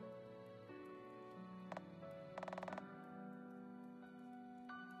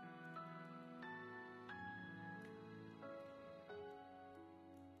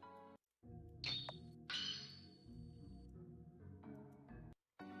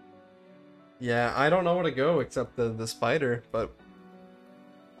 Yeah, I don't know where to go except the spider, but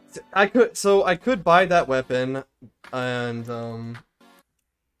I could buy that weapon and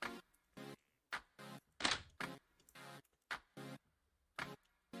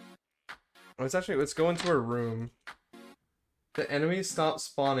let's go into a room. The enemies stop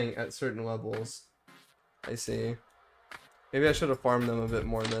spawning at certain levels. I see. Maybe I should have farmed them a bit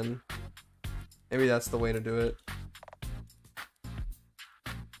more then. Maybe that's the way to do it.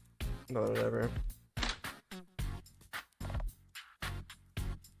 But whatever.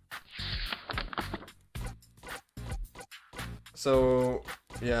 So,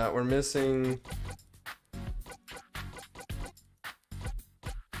 yeah, we're missing...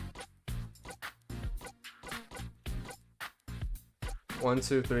 One,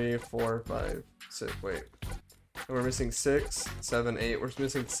 two, three, four, five, six. Wait, we're missing 6, 7, 8. We're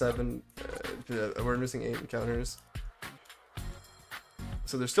missing 7. We're missing 8 encounters.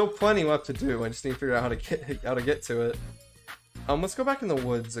 So there's still plenty left to do. I just need to figure out how to get to it. Let's go back in the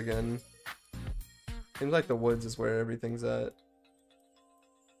woods again. Seems like the woods is where everything's at.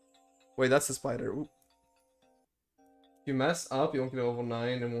 Wait, that's the spider. Oop. If you mess up, you won't get to level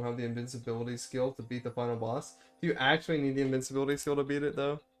 9 and won't have the invincibility skill to beat the final boss. Do you actually need the invincibility skill to beat it,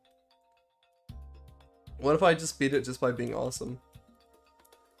 though? What if I just beat it just by being awesome?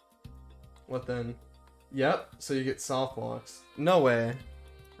 What then? Yep, so you get soft walks. No way.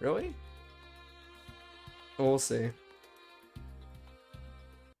 Really? We'll see.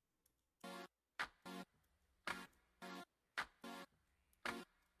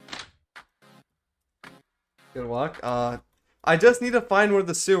 Good luck. I just need to find where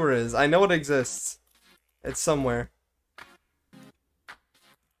the sewer is. I know it exists. It's somewhere.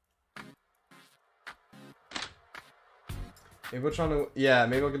 Maybe we're trying to... Yeah,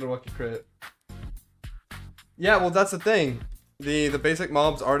 maybe I'll get a lucky crit. Yeah, well, that's the thing. The basic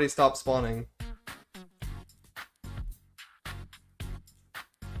mobs already stopped spawning.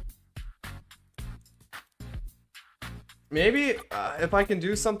 Maybe if I can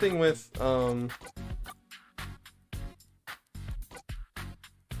do something with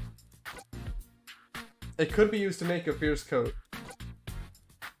it could be used to make a fierce coat.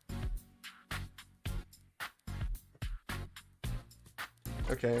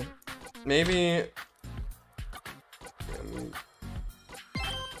 Okay. Maybe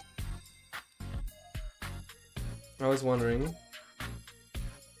I was wondering,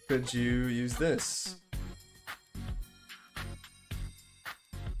 could you use this?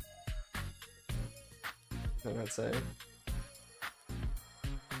 I'd say.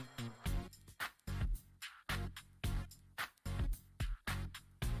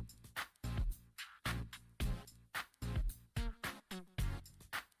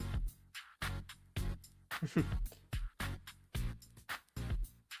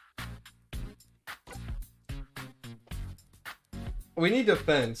 We need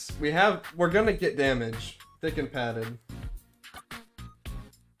defense. We're gonna get damage. Thick and padded.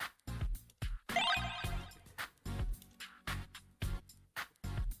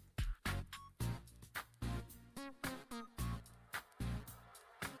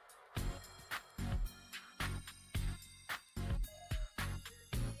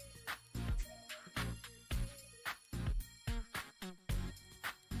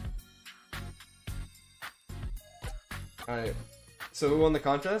 Alright. So who won the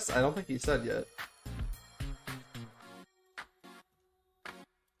contest? I don't think he said yet.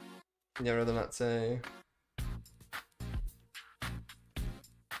 Yeah, I'd rather not say.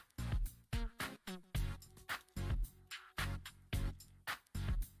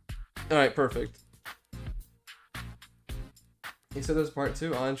 Alright, perfect. He said there's part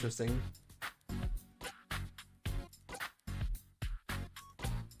 2? Oh, interesting.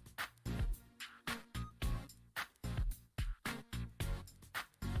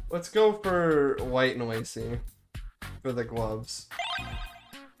 Let's go for white noisy for the gloves.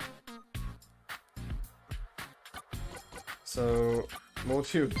 So we'll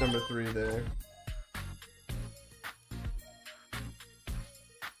choose number 3 there.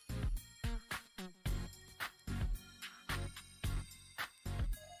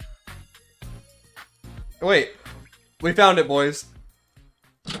 Wait, we found it, boys.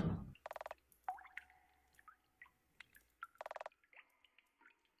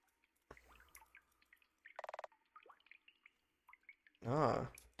 Ah,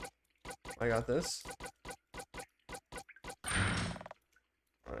 I got this.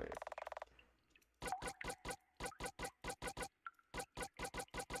 All right.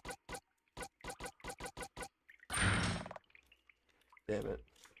 Damn it.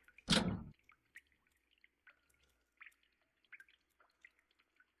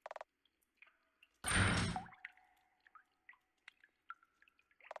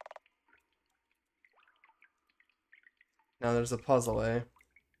 Now there's a puzzle, eh?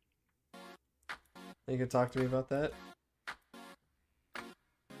 You can talk to me about that?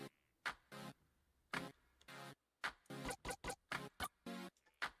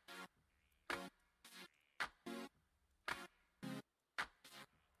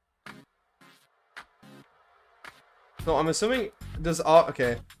 So I'm assuming does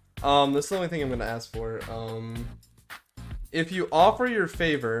okay. This is the only thing I'm gonna ask for. If you offer your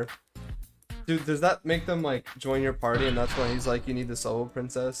favor, does that make them like join your party, and that's why he's like, you need the solo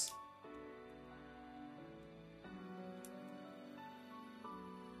princess?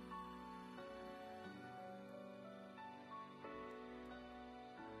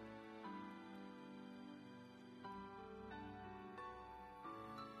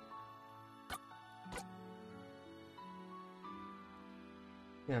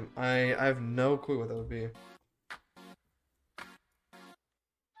 Yeah, I have no clue what that would be.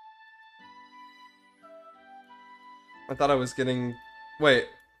 I thought I was getting... Wait.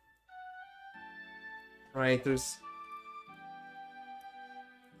 Right, there's...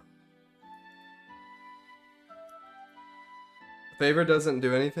 Favor doesn't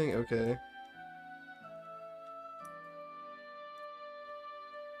do anything? Okay.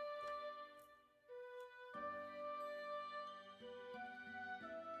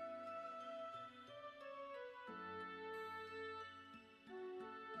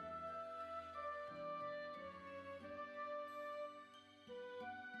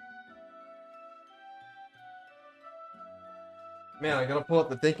 Man, I gotta pull up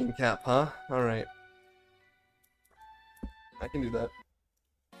the thinking cap, huh? Alright. I can do that.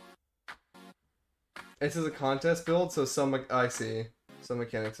 This is a contest build, so I see. Some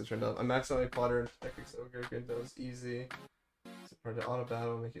mechanics are turned up. I maxed out my Potter and Tactics Ogre, good those easy. Support the auto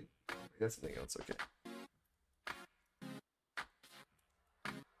battle, make it. That's something else, okay.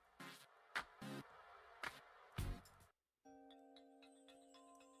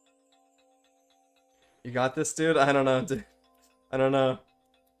 You got this, dude? I don't know, dude. I don't know.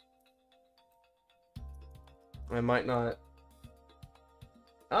 I might not.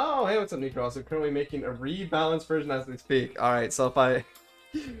 Oh, hey, what's up, Niko? Also, currently making a rebalanced version as we speak. Alright, so if I...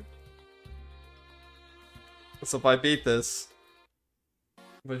 so if I beat this...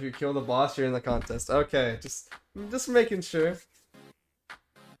 But if you kill the boss, you're in the contest. Okay, just making sure.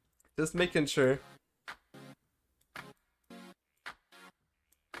 Just making sure.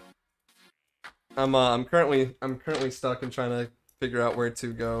 I'm currently stuck and trying to figure out where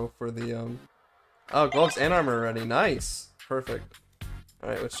to go for the Oh, gloves and armor already. Nice. Perfect.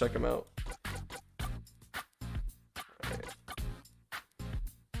 Alright, let's check them out. Alright.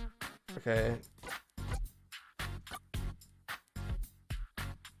 Okay.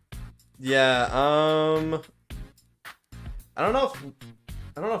 Yeah, I don't know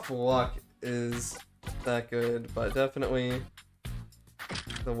if luck is that good, but definitely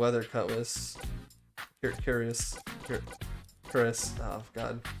the weather cutlass. Curious. Oh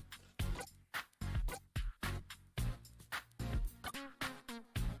god.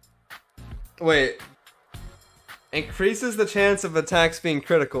 Wait. Increases the chance of attacks being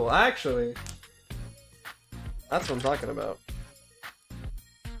critical. Actually, that's what I'm talking about.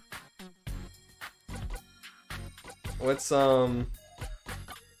 Let's we'll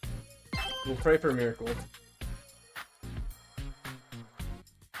pray for a miracle.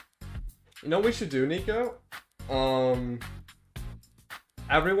 You know what we should do, Niko?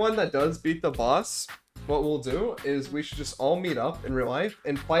 Everyone that does beat the boss, what we'll do is we should just all meet up in real life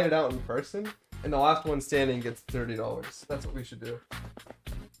and fight it out in person, and the last one standing gets $30. That's what we should do.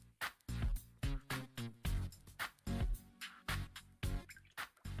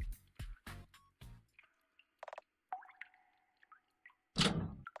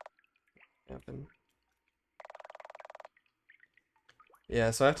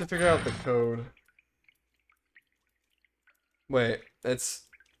 Yeah, so I have to figure out the code. Wait, it's...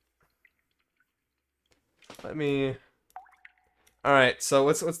 Let me... Alright, so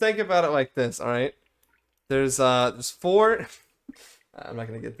let's think about it like this, alright? There's 4... I'm not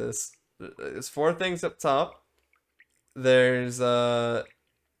gonna get this. There's 4 things up top. There's 2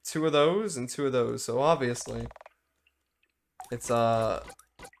 of those and 2 of those, so obviously it's 4,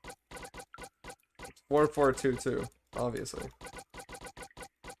 4, 2, 2, obviously.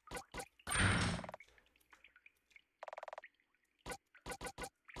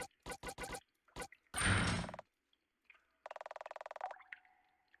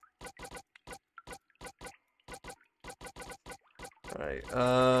 Alright,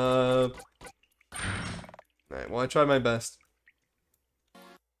 alright, well, I tried my best.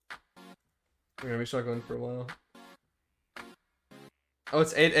 We're gonna be struggling for a while. Oh,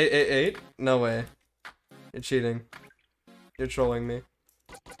 it's 8888? No way. You're cheating. You're trolling me.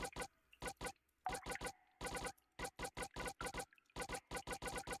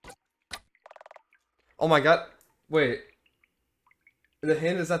 Oh my god. Wait. The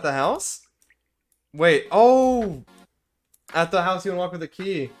hint is at the house? Wait. Oh! At the house you unlock with a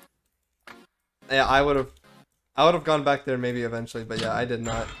key. Yeah, I would have gone back there maybe eventually, but yeah, I did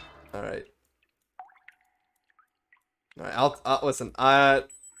not. Alright. Alright, I'll listen, I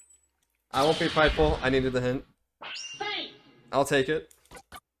won't be prideful. I needed the hint. I'll take it.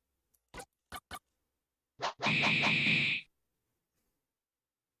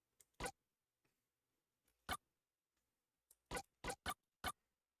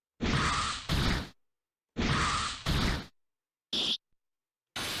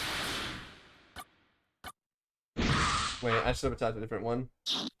 Wait, I should have attacked a different one.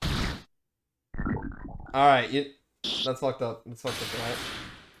 Alright, that's fucked up. That's fucked up, right?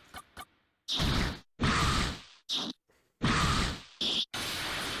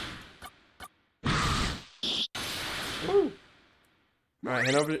 Woo! Alright,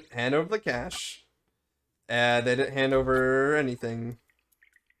 hand over the cash. They didn't hand over anything.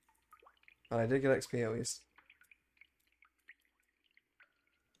 But I did get XP at least.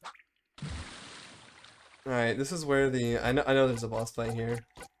 Alright, this is where the I know there's a boss fight here.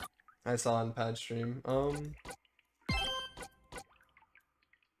 I saw on pad stream.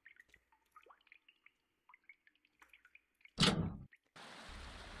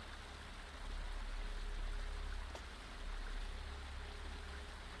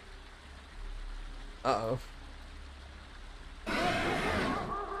 Uh-oh.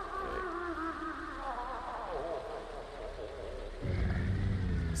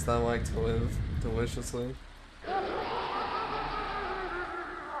 It's not like to live deliciously.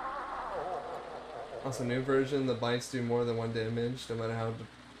 Also, new version, the bites do more than 1 damage, no matter how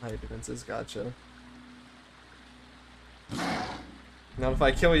high defense is. Gotcha. Now if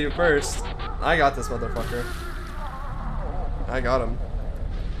I kill you first, I got this motherfucker. I got him.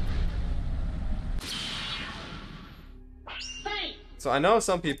 So I know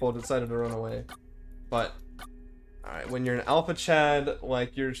some people decided to run away, but alright, when you're an alpha Chad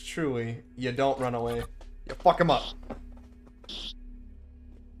like yours truly, you don't run away. You fuck him up.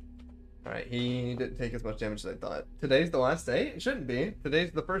 Alright, he didn't take as much damage as I thought. Today's the last day? It shouldn't be.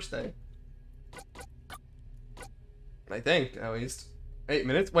 Today's the first day. I think, at least. 8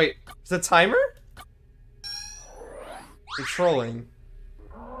 minutes? Wait, is it a timer? You're trolling.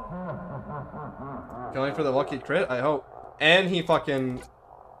 Going for the lucky crit? I hope. And he fucking...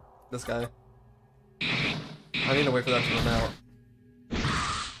 This guy. I need to wait for that to run out.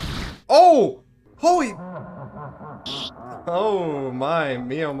 Oh! Holy... Oh my,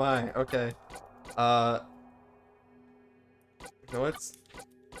 me oh my. Okay. No, it's...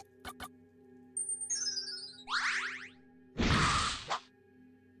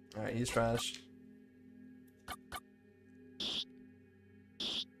 Alright, he's trash.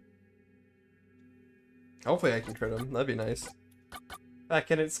 Hopefully I can crit him. That'd be nice.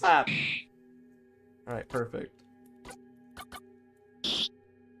 Back in it, slap! Alright, perfect.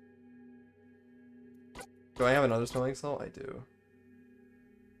 Do I have another smelling salt? I do.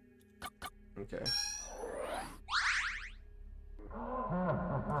 Okay.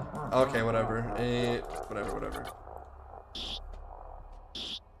 Okay, whatever. Whatever.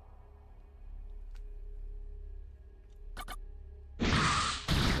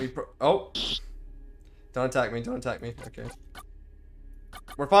 Oh! Don't attack me, don't attack me. Okay.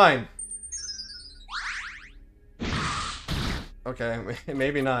 We're fine! Okay,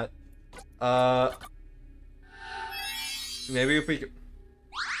 maybe not. Maybe if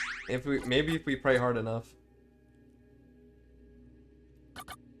we pray hard enough.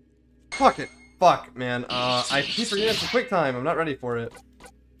 Fuck it! Fuck, man. I keep forgetting it's a quick time. I'm not ready for it.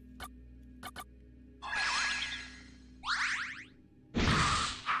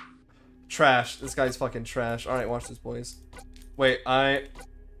 Trash. This guy's fucking trash. Alright, watch this, boys. Wait, Oh,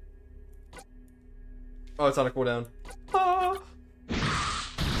 it's on a cooldown. Ah.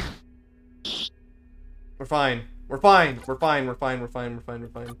 We're fine. We're fine. We're fine. We're fine. We're fine. We're fine. We're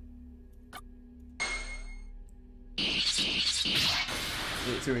fine.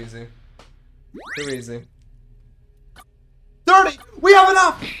 Too easy. Too easy. 30! We have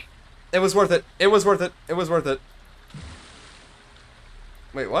enough! It was worth it. It was worth it. It was worth it.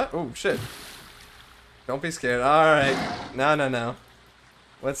 Wait, what? Oh, shit. Don't be scared. Alright. No.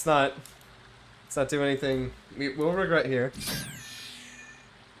 Let's not do anything we'll regret here.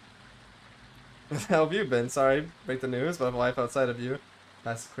 How have you been? Sorry, break the news, but I have a life outside of you.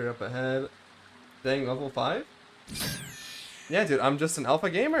 Has to clear up ahead. Dang, level 5? Yeah, dude, I'm just an alpha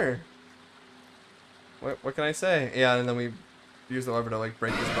gamer. What can I say? Yeah, and then we use the lever to, like,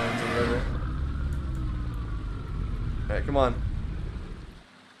 break his bones or whatever. Alright, come on.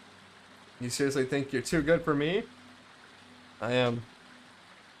 You seriously think you're too good for me? I am.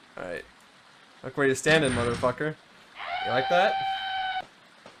 Alright. Look where you're standing, motherfucker. You like that?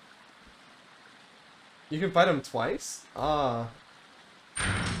 You can fight him twice? Ah.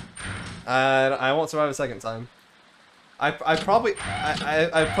 I won't survive a second time. I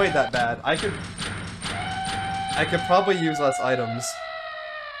played that bad. I could probably use less items.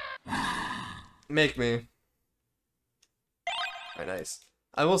 Make me. Alright, nice.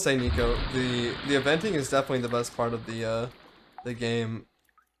 I will say, Niko, the eventing is definitely the best part of the game,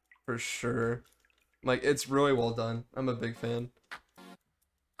 for sure. Like, it's really well done. I'm a big fan.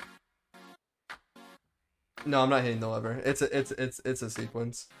 No, I'm not hitting the lever. It's a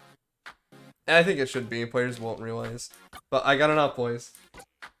sequence. And I think it should be. Players won't realize. But I got enough, boys.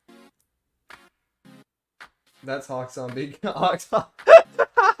 That's Hawk Zombie. Hawk Zombie.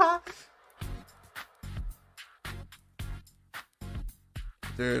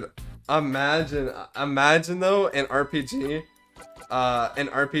 Dude, imagine though an RPG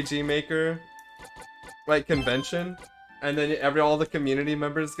maker like convention, and then all the community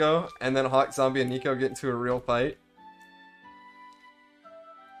members go, and then Hawk Zombie and Niko get into a real fight.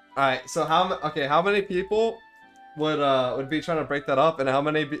 All right, so how many people would be trying to break that up, and how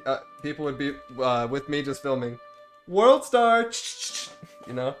many people would be with me just filming? World Star,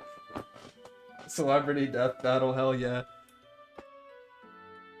 you know, celebrity death battle, hell yeah.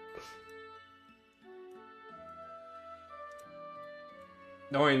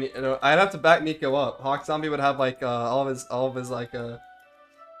 No, I'd have to back Niko up. Hawk Zombie would have like all of his like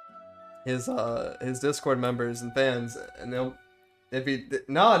his Discord members and fans, and they'll if he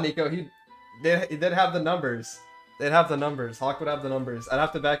Niko they'd have the numbers. They'd have the numbers. Hawk would have the numbers.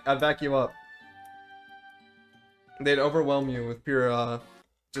 I'd back you up. They'd overwhelm you with pure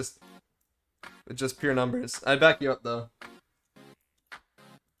just pure numbers. I'd back you up though.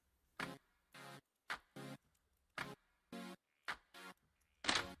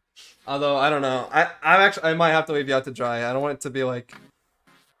 Although I don't know, I might have to leave you out to dry. I don't want it to be like,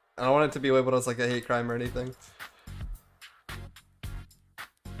 I don't want it to be labeled as like a hate crime or anything.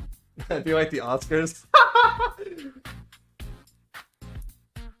 I feel like the Oscars.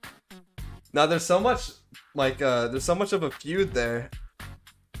 Now there's so much like there's so much of a feud there.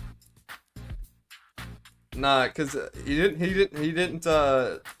 Nah, cause he didn't hit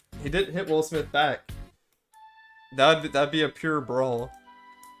Will Smith back. That'd be a pure brawl.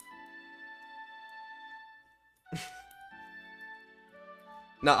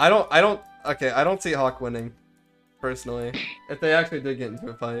 No, I don't see Hawk winning, personally. If they actually did get into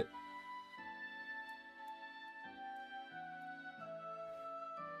a fight.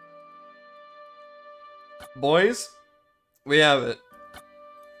 Boys, we have it.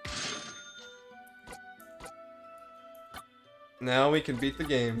 Now we can beat the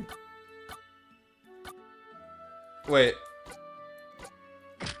game. Wait.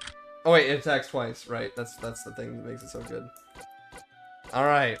 Oh wait, it attacks twice, right? That's the thing that makes it so good.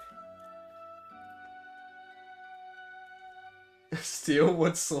 Alright. Steel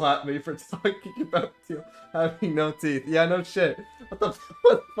would slap me for talking about Steel having no teeth. Yeah, no shit. What the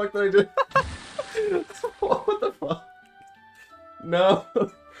fuck did I do? What the fuck? No.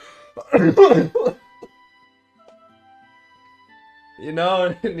 You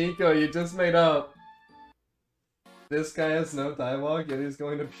know, Niko, you just made up. This guy has no dialogue, yet he's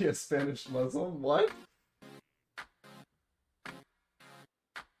going to be a Spanish Muslim? What?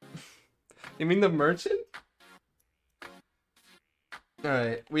 You mean the merchant?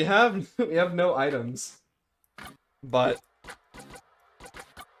 Alright, we have no items. But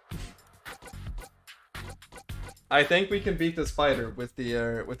I think we can beat this fighter with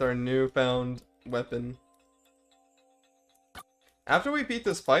the with our newfound weapon. After we beat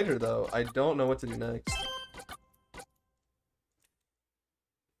this fighter though, I don't know what to do next.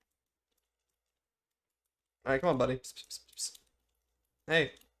 Alright, come on, buddy. Psst, psst, psst.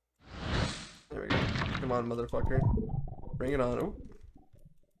 Hey. There we go. Come on, motherfucker. Bring it on. Ooh.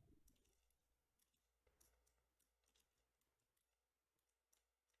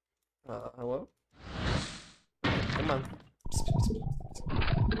 Hello? Come on.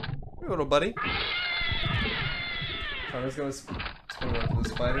 Hey, little buddy. I'm just gonna spin around to the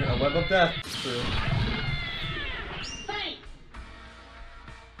spider. A web of death. True.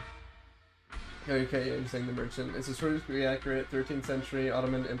 Okay, you're saying the merchant. It's historically accurate. 13th century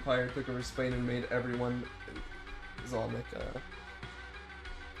Ottoman Empire took over Spain and made everyone Islamic.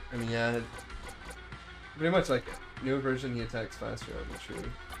 I mean, yeah. Pretty much like newer version, he attacks faster on the tree.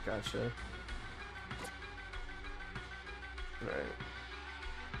 Gotcha. Alright.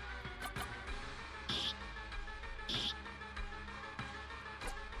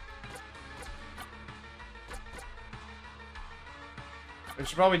 We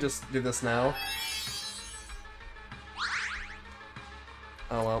should probably just do this now.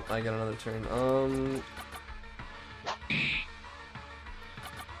 Oh well, I get another turn.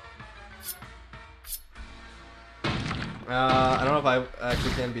 I don't know if I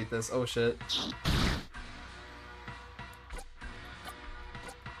actually can beat this. Oh shit.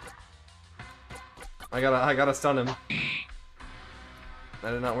 I gotta stun him.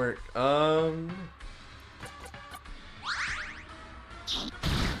 That did not work.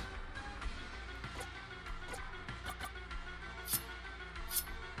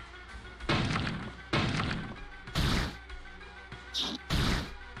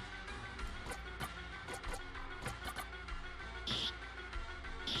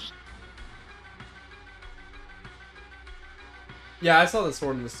 Yeah, I saw the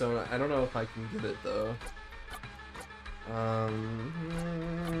sword in the stone. I don't know if I can get it though.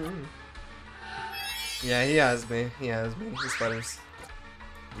 Yeah, he has me. He has me. This fighter's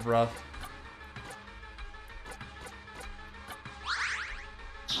rough.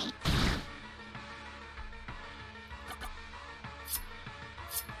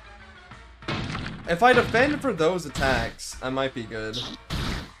 If I defend for those attacks, I might be good.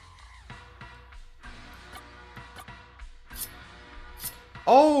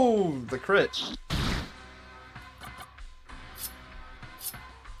 Oh, the crit.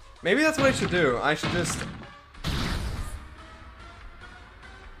 Maybe that's what I should do. I should just...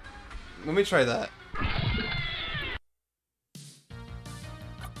 Let me try that.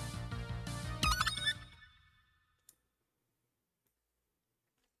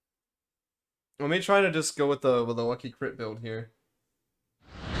 Let me try to just go with the lucky crit build here.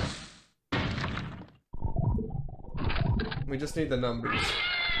 We just need the numbers.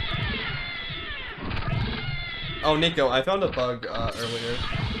 Oh, Niko, I found a bug earlier.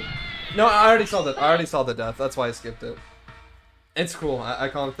 No, I already saw that. I already saw the death. That's why I skipped it. It's cool. I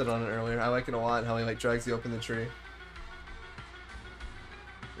commented on it earlier. I like it a lot. How he like drags you up in the tree.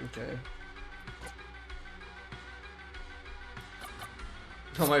 Okay.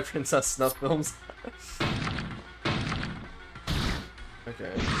 Oh, my princess snuff films.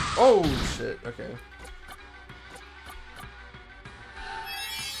 Okay. Oh shit. Okay.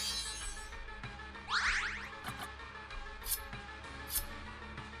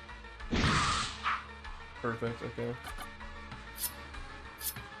 Perfect, okay.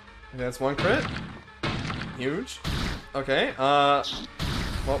 Okay, that's one crit. Huge. Okay, well,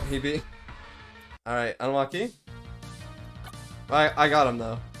 he beat. Alright, unlucky. I got him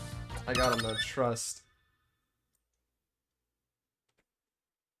though. I got him though, trust.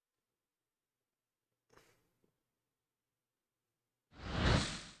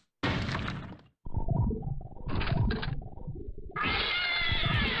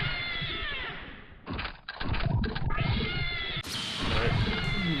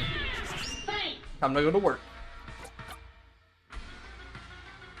 Time to go to work.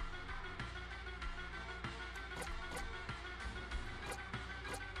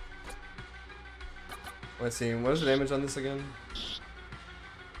 Let's see, what is the damage on this again?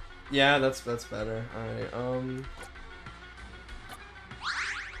 Yeah, that's better. Alright,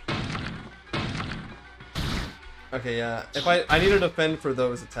 okay, yeah. If I need to defend for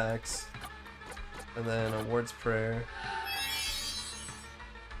those attacks. And then a Ward's Prayer.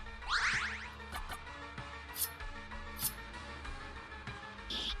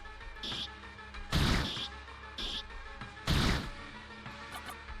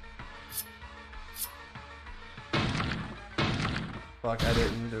 Fuck, I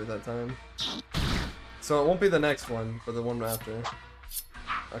didn't do it that time. So it won't be the next one, but the one after.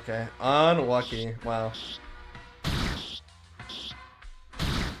 Okay, unlucky. Wow.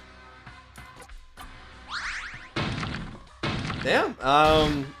 Damn.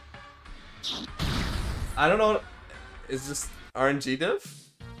 I don't know. Is this RNG diff?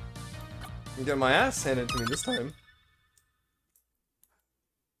 I'm getting my ass handed to me this time.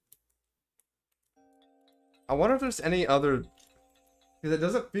 I wonder if there's any other. Because it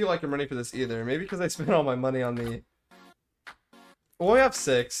doesn't feel like I'm ready for this either. Maybe because I spent all my money on the... Well, we have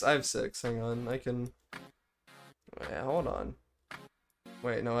 6. I have 6. Hang on. I can... Wait, hold on.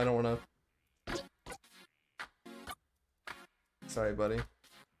 Wait, no, I don't want to... Sorry, buddy.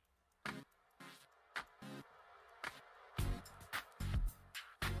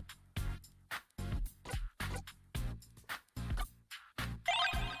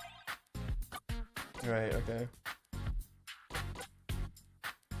 Right, okay.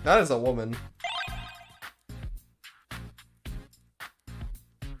 That is a woman.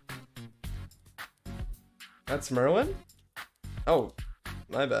 That's Merlin? Oh,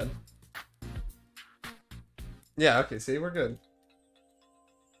 my bad. Yeah, okay, see, we're good.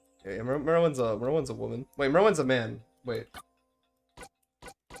 Yeah, Merlin's a woman. Wait, Merlin's a man. Wait.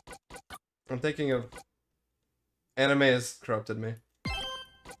 I'm thinking of... Anime has corrupted me.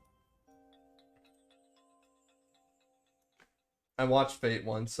 I watched Fate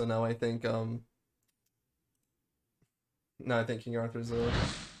once, so now I think, now I think King Arthur's an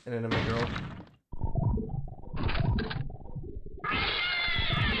anime girl.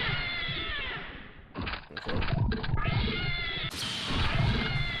 Okay.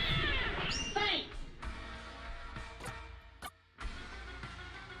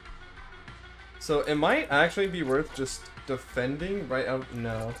 So it might actually be worth just defending right out.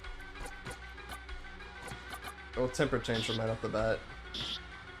 No. We'll temper change from right off the bat.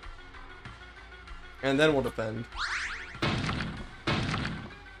 And then we'll defend.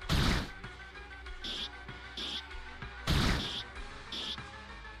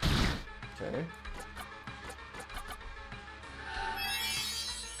 Okay.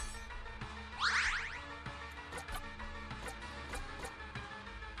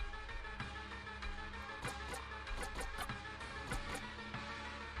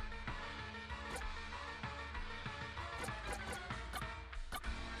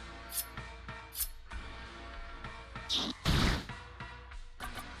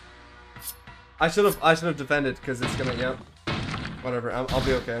 I should have defended because it's gonna, yep. Whatever, I'll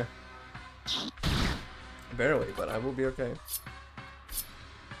be okay. Barely, but I will be okay.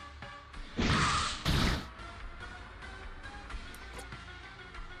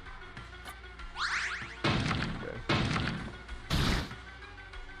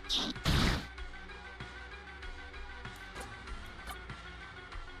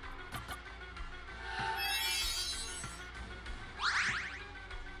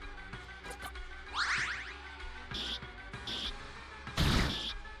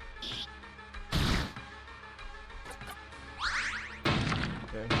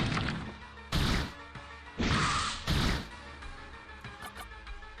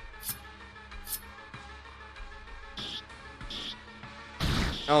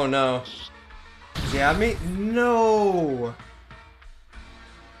 Oh no. Does he have me? No!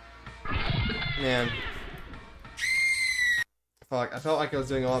 Man. Fuck, I felt like I was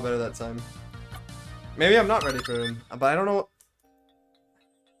doing a lot better that time. Maybe I'm not ready for him, but I don't know.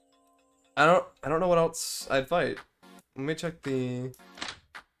 I don't know what else I'd fight. Let me check the...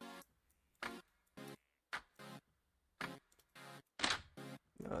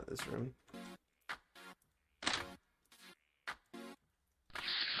 Not this room.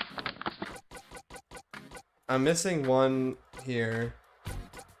 I'm missing one here.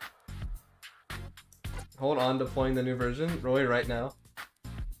 Hold on, deploying the new version. Really, right now.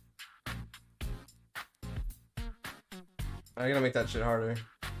 I'm gonna make that shit harder.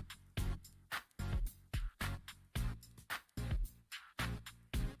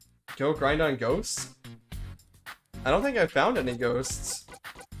 Go grind on ghosts? I don't think I found any ghosts.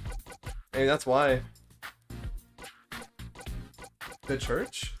 Maybe that's why. The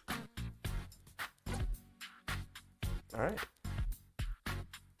church? Alright.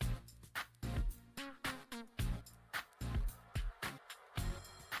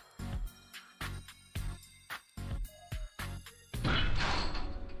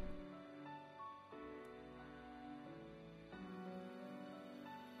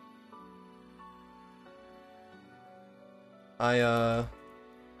 I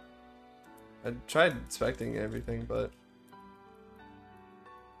tried inspecting everything, but...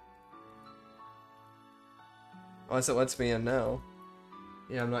 Unless it lets me in now.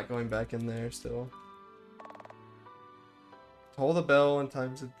 Yeah, I'm not going back in there still. Hold the bell and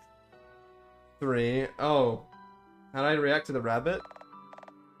times it 3. Oh. How did I react to the rabbit?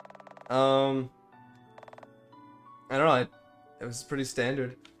 I don't know, it was pretty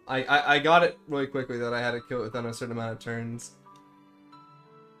standard. I got it really quickly that I had to kill it within a certain amount of turns.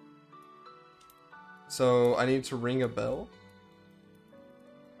 So I need to ring a bell.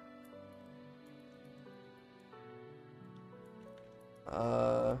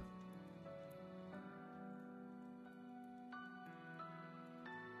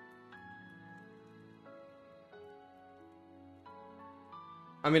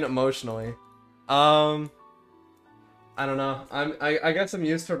 I mean emotionally. I don't know. I guess I'm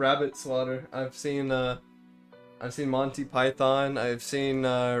used to rabbit slaughter. I've seen Monty Python, I've seen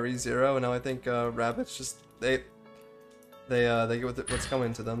ReZero, and now I think rabbits just they get what's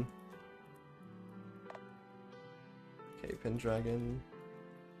coming to them. Okay, Pendragon.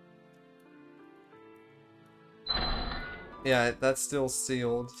 Yeah, that's still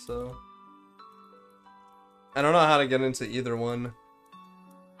sealed, so I don't know how to get into either one.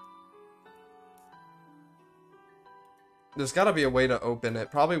 There's gotta be a way to open it,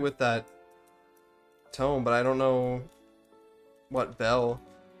 probably with that tome, but I don't know what bell.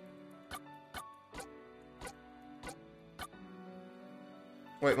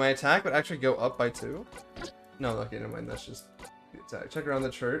 Wait, my attack would actually go up by 2? No, okay, never mind, that's just the attack. Check around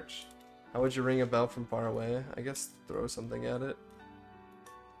the church. How would you ring a bell from far away? I guess throw something at it.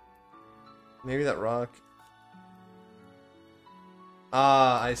 Maybe that rock.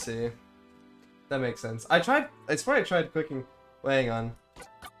 Ah, I see. That makes sense. I tried, it's funny I tried clicking, wait, hang on.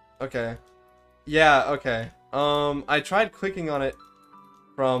 Okay. Yeah, okay. I tried clicking on it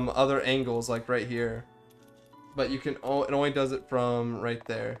from other angles, like right here. But you can, it only does it from right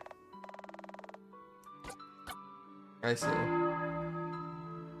there. I see.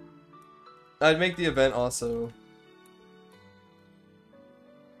 I'd make the event also.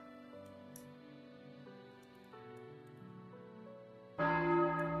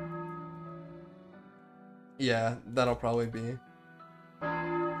 Yeah, that'll probably be.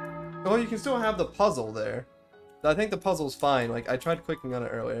 Well, you can still have the puzzle there. I think the puzzle's fine. Like, I tried clicking on it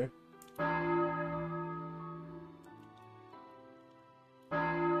earlier.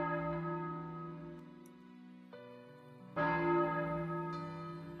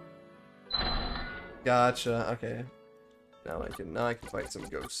 Gotcha. Okay. Now I can fight some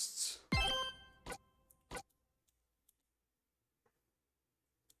ghosts.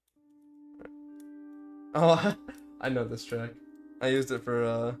 Oh, I know this track. I used it for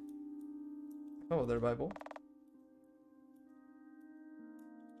oh, their Bible.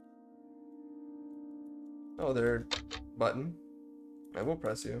 Oh, their button. I will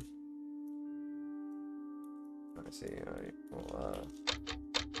press you. I see. Alright. Well,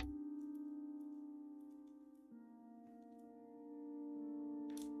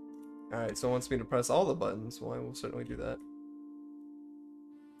 Alright, so it wants me to press all the buttons. Well, I will certainly do that.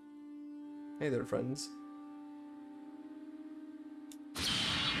 Hey there, friends.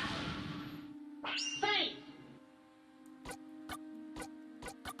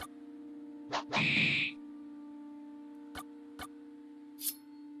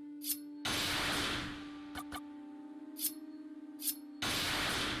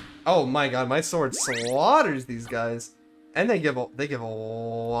 Oh my god, my sword slaughters these guys. And they give a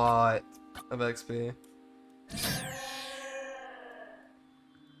lot of XP.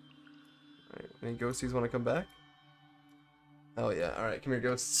 Alright, any ghosties want to come back? Oh yeah, alright, come here,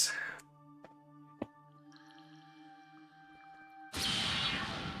 ghosts.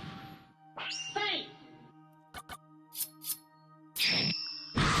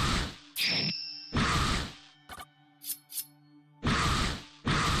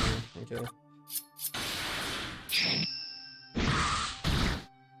 Okay.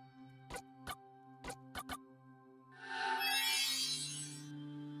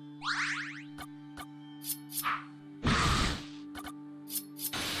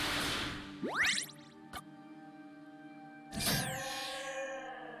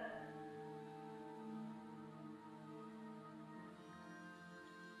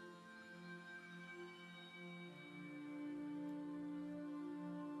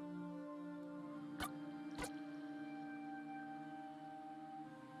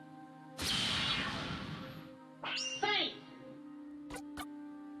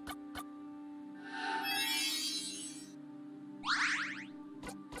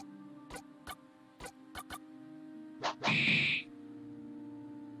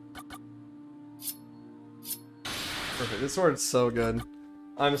 Perfect. This sword's so good.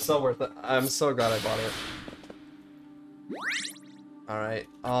 I'm so worth it. I'm so glad I bought it. Alright.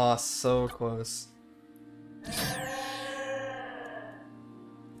 Aw, so close.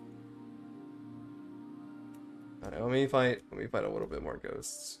 Alright, let me fight a little bit more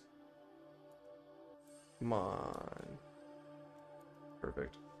ghosts. Come on.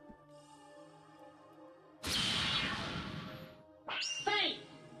 Perfect.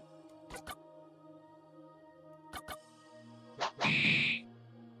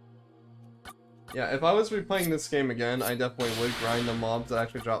 Yeah, if I was replaying this game again, I definitely would grind the mobs that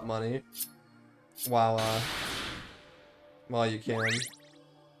actually drop money while you can.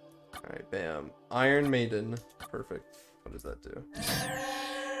 Alright, bam. Iron Maiden. Perfect. What does that do?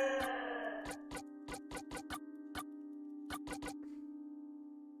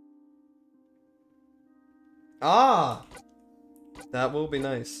 Ah! That will be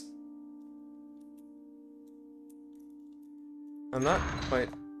nice. I'm not quite...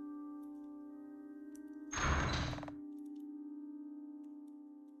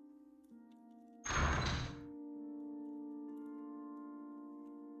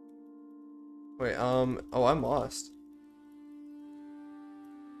 Wait, oh, I'm lost.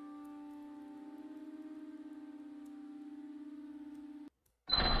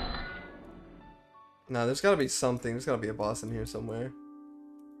 Nah, there's gotta be something. There's gotta be a boss in here somewhere.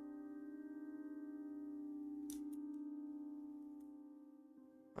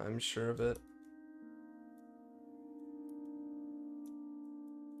 I'm sure of it.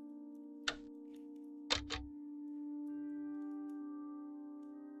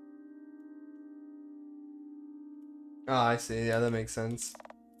 Ah, I see. Yeah, that makes sense.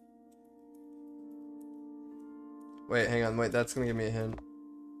 Wait, hang on. Wait, that's gonna give me a hint.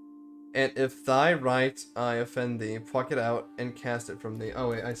 And if thy right eye offend thee, pluck it out and cast it from thee. Oh,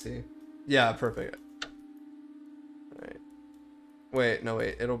 wait, I see. Yeah, perfect. Alright. Wait, no,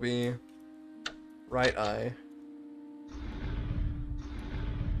 wait. It'll be right eye.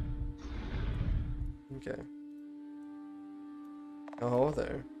 Okay. Oh,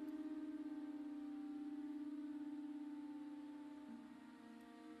 there.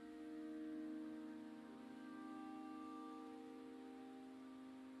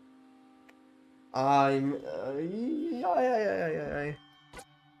 I'm...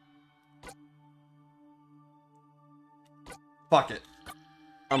 Fuck it.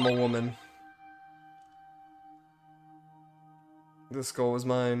 I'm a woman. This goal is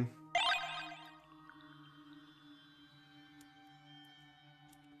mine.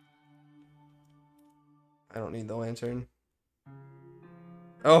 I don't need the lantern.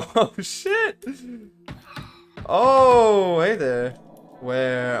 Oh, shit! Oh, hey there.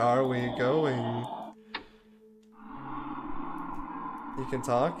 Where are we going? You can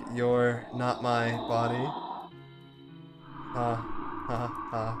talk? You're not my body. Ha, ha,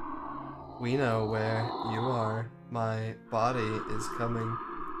 ha. We know where you are. My body is coming.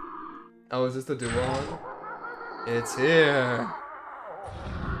 Oh, is this the duo one? It's here.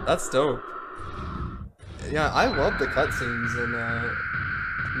 That's dope. Yeah, I love the cutscenes in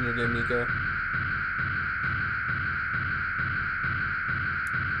your game, Niko.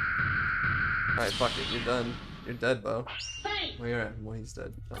 Alright, fuck it, you're done. You're dead, Bo. Well, you're right. Well, he's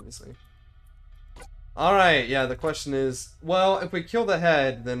dead, obviously. Alright, yeah, the question is, well, if we kill the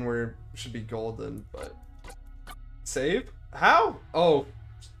head, then we should be golden, but... Save? How? Oh.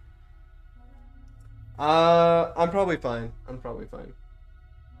 I'm probably fine. I'm probably fine.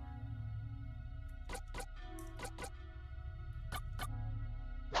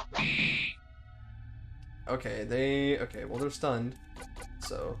 Okay, okay, well they're stunned.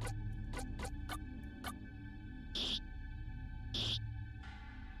 So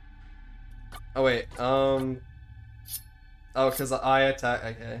oh wait, oh, cause I attack,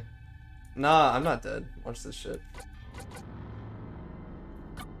 okay. Nah, I'm not dead. Watch this shit.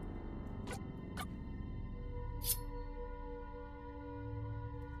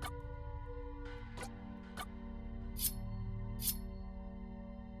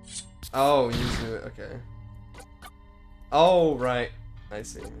 Oh, you do it, okay. Oh, right. I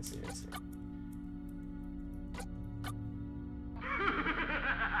see.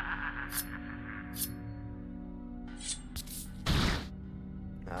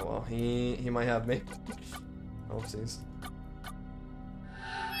 Ah, well, he might have me. Oopsies.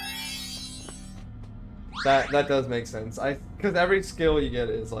 That does make sense. Because every skill you get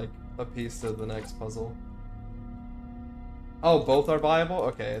is like a piece to the next puzzle. Oh, both are viable?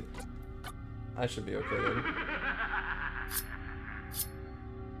 Okay. I should be okay then.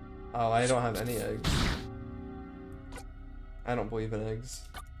 Oh, I don't have any eggs. I don't believe in eggs.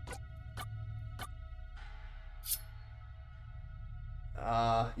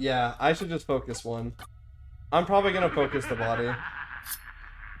 Yeah, I should just focus one. I'm probably gonna focus the body.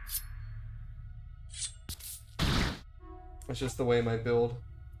 It's just the way my build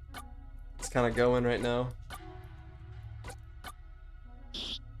is kind of going right now.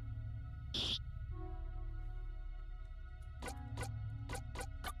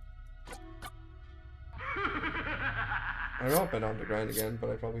 I don't know if I don't have to grind again, but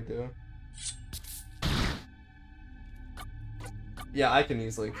I probably do. Yeah, I can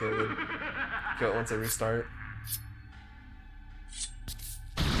easily kill it once I restart.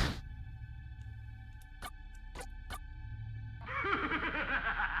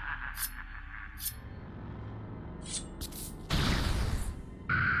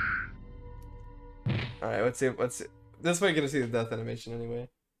 Alright, let's see. This way you're gonna see the death animation anyway.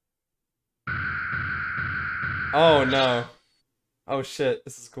 Oh no. Oh shit,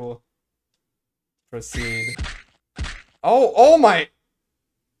 this is cool. Proceed. Oh my!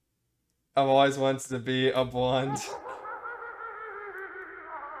 I've always wanted to be a blonde.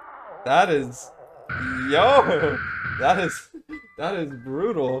 That is... Yo! That is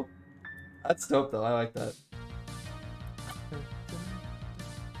brutal. That's dope though, I like that.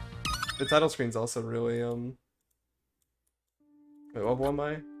 The title screen's also really, Wait, what am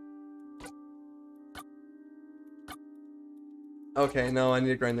I? Okay, no, I need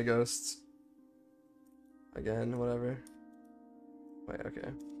to grind the ghosts. Again, whatever. Wait, okay.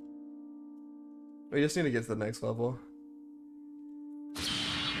 We just need to get to the next level.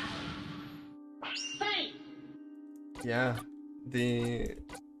 Yeah, the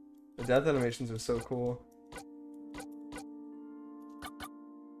death animations are so cool.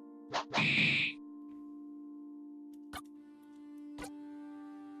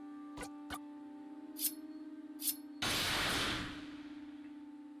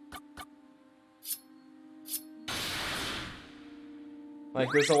 Like,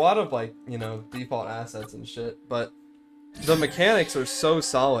 there's a lot of, like, you know, default assets and shit, but the mechanics are so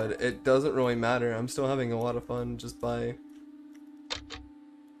solid, it doesn't really matter. I'm still having a lot of fun just by,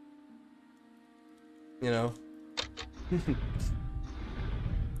 you know.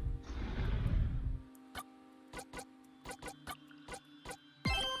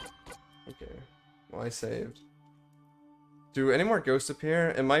 Okay, well, I saved. Do any more ghosts appear?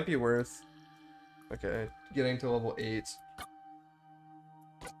 It might be worth, okay, getting to level 8.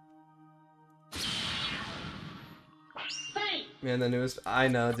 Man, the newest. I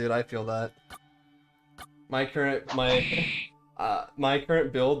know, dude. I feel that. My current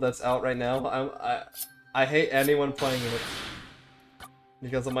build that's out right now. I hate anyone playing it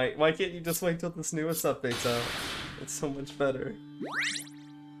because I'm like, why can't you just wait till this newest update's out? It's so much better.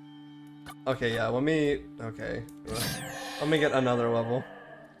 Okay, yeah. Let me get another level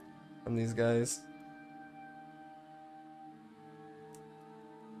from these guys.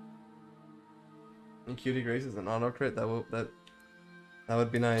 And Cutie Grace is an auto crit. That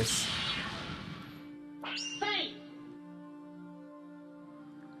would be nice.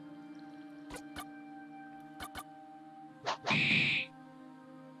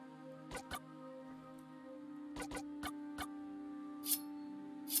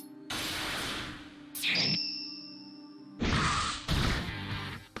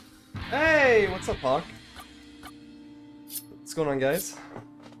 Hey, what's up, Hawk? What's going on, guys?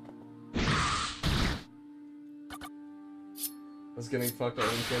 was getting fucked up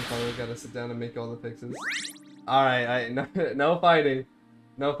and finally gotta sit down and make all the fixes. Alright, no, no fighting.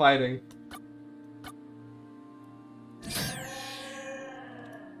 No fighting.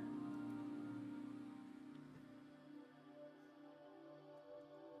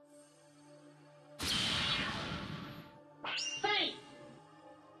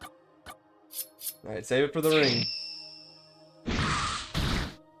 Alright, save it for the ring.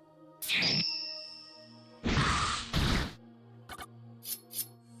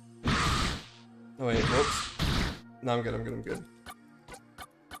 Oh wait, whoops. No, I'm good, I'm good, I'm good.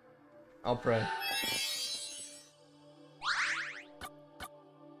 I'll pray.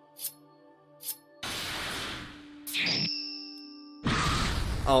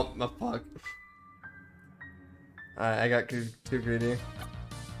 Oh, my fuck. Alright, I got too greedy.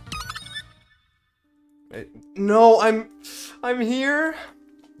 Wait, no, I'm here?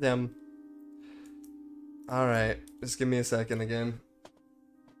 Damn. Alright, just give me a second again.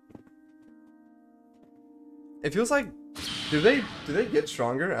 It feels like, do they get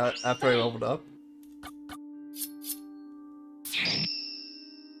stronger after I leveled up?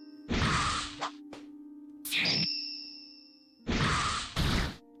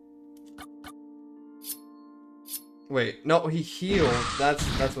 Wait, no, he healed.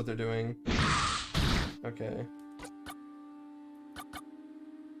 That's what they're doing. Okay.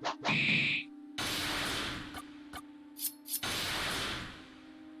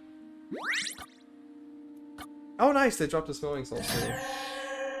 Oh, nice! They dropped a smelling salt too.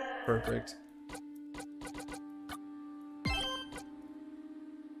 Perfect.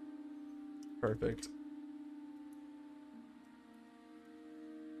 Perfect.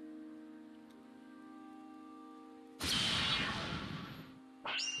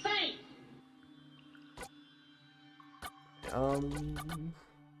 I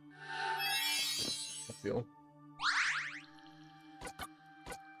feel.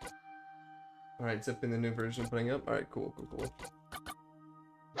 Alright, zip in the new version putting up. Alright, cool.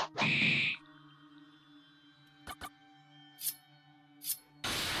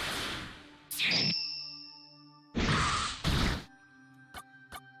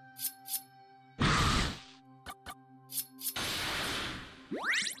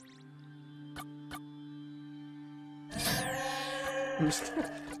 I'm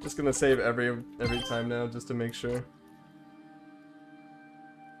just gonna save every time now just to make sure.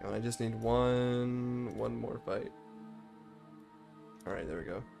 Oh, I just need one more fight. All right, there we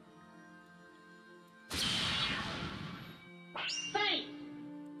go.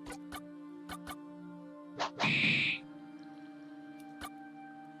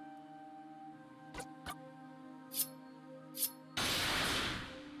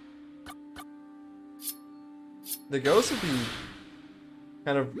 The ghost would be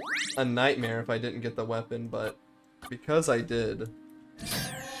kind of a nightmare if I didn't get the weapon, but because I did,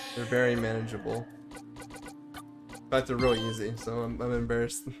 they're very manageable. In fact, they're really easy, so I'm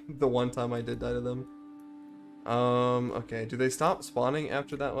embarrassed the one time I did die to them. Okay, do they stop spawning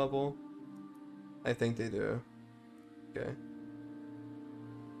after that level? I think they do. Okay.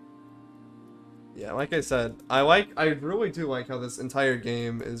 Yeah, like I said, I really do like how this entire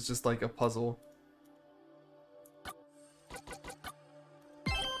game is just like a puzzle.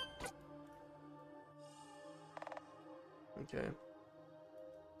 Okay.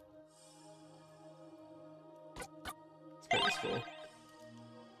 It's peaceful.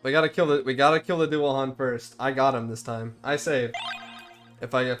 We gotta kill the dual hunt first. I got him this time. I save.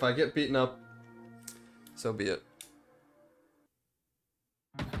 If I get beaten up, so be it.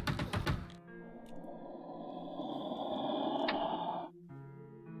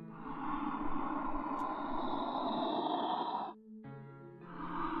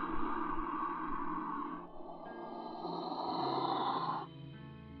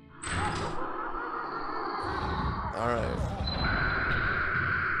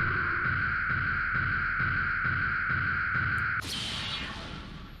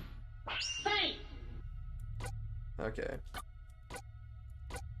 Okay.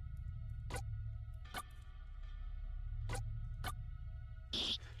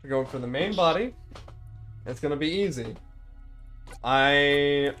 We're going for the main body. It's gonna be easy.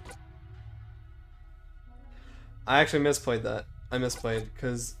 I actually misplayed that. I misplayed,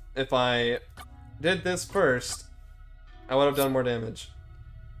 because if I did this first, I would have done more damage.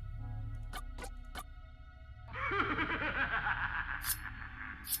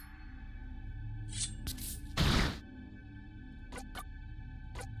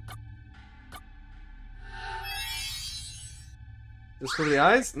 Just for the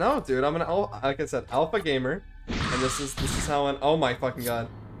eyes? No, dude. I'm an like I said, alpha gamer, and this is how oh my fucking god.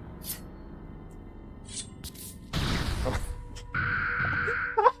 Oh.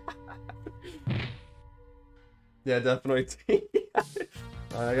 Yeah, definitely.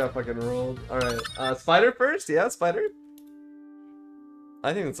 I got fucking rolled. Alright, spider first? Yeah, spider?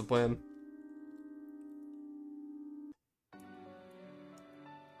 I think that's the plan.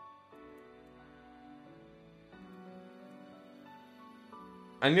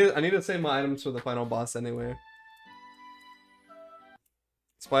 I need to save my items for the final boss anyway.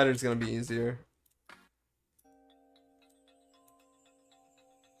 Spider's gonna be easier.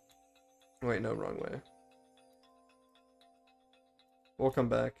 Wait, no, wrong way. We'll come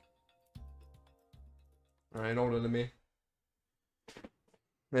back. Alright, hold it to me.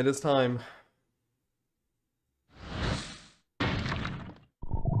 It is time.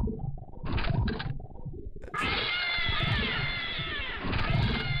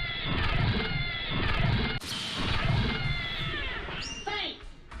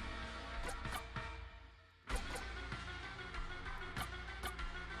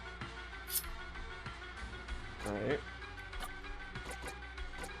 Alright.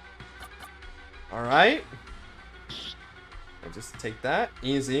 Alright. I'll just take that.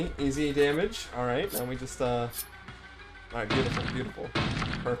 Easy. Easy damage. Alright, now we just, Alright, beautiful, beautiful.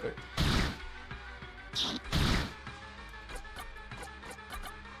 Perfect.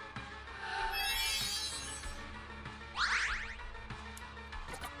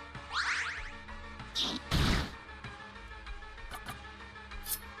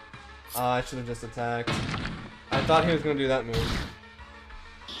 I should have just attacked. I thought he was gonna do that move.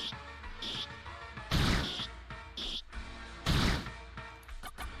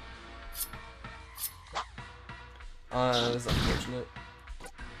 This is unfortunate.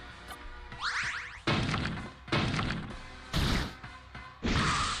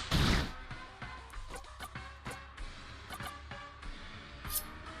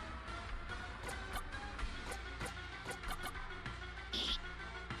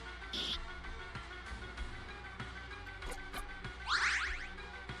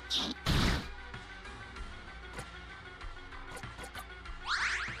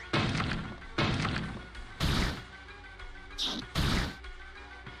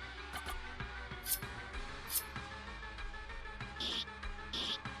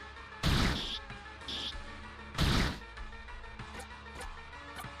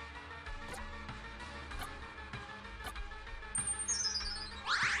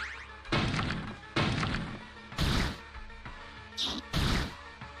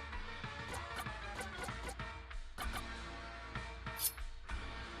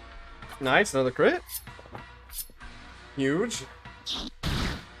 Nice, another crit. Huge.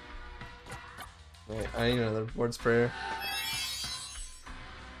 Wait, I need another board sprayer.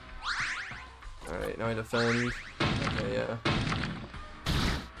 Alright, now I defend. Okay, yeah.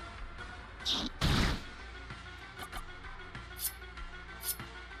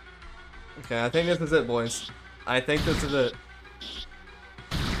 Okay, I think this is it, boys. I think this is it.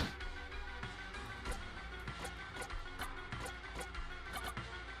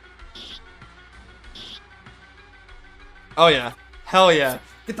 Oh yeah. Hell yeah.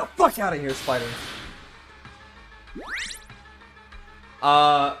 Get the fuck out of here, spider.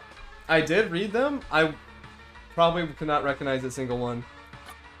 I did read them. I probably could not recognize a single one.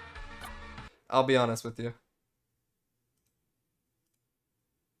 I'll be honest with you.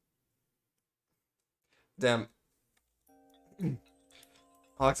 Damn.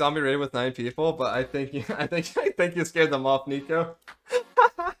 Hawk Zombie raided with 9 people, but I think you I think you scared them off, Niko.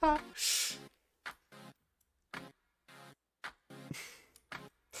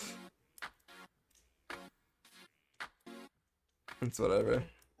 It's whatever.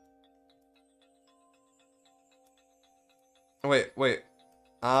 Wait.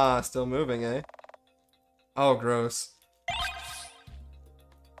 Ah, still moving, eh? Oh, gross.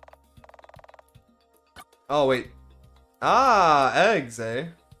 Oh, wait. Ah, eggs, eh?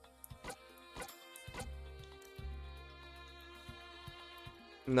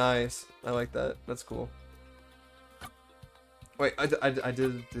 Nice. I like that. That's cool. Wait,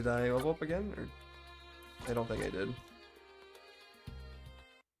 did I level up again? Or I don't think I did.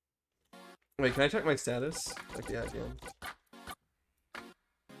 Wait, can I check my status? Like, yeah, again.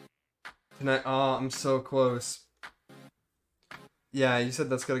 Can I? Oh, I'm so close. Yeah, you said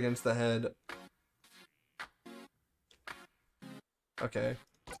that's good against the head. Okay.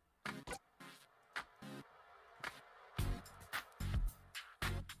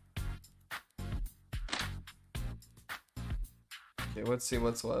 Okay, let's see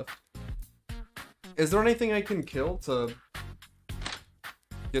what's left. Is there anything I can kill to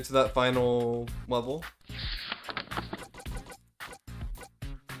get to that final level?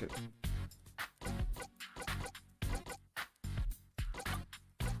 Okay.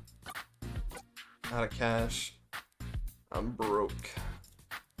 Out of cash. I'm broke.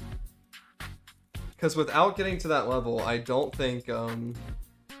 Because without getting to that level, I don't think, Okay.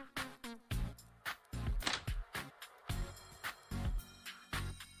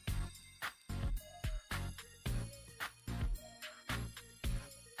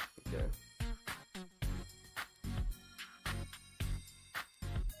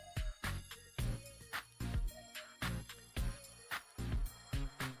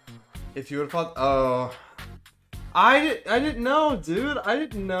 If you would have fought, oh, I didn't know, dude. I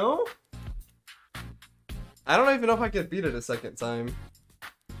didn't know. I don't even know if I could beat it a second time.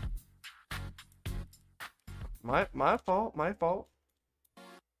 My fault. My fault.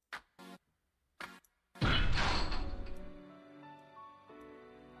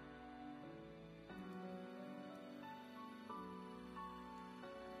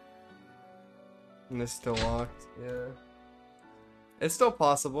 And it's still locked. Yeah. It's still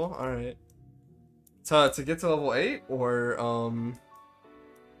possible. All right. To get to level 8 or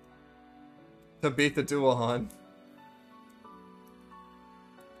to beat the Duahan.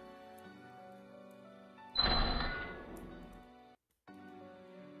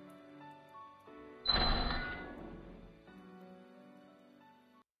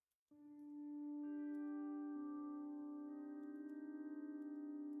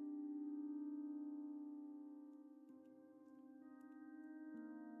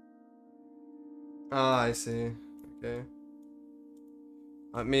 Ah, I see. Okay.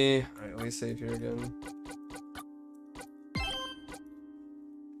 Let me save here again.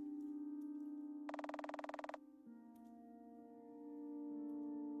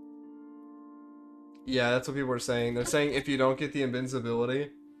 Yeah, that's what people are saying. They're saying if you don't get the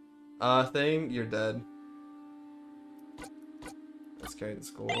invincibility thing, you're dead. Let's carry the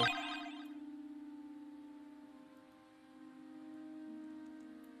skull.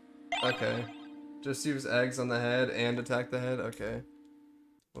 Okay. Just use eggs on the head and attack the head? Okay.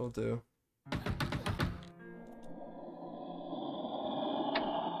 Will do.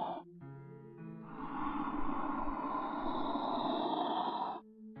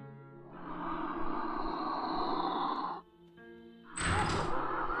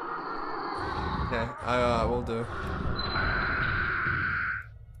 Okay, I will do.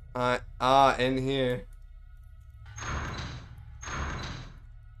 In here.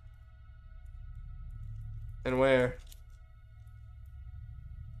 And where?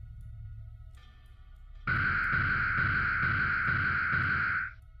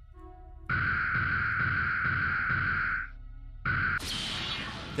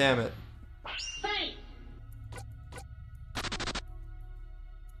 Damn it. Hey.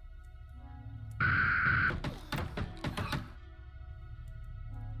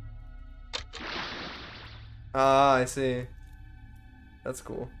 Ah, I see. That's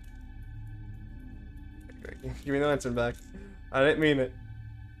cool. Give me the lantern back. I didn't mean it.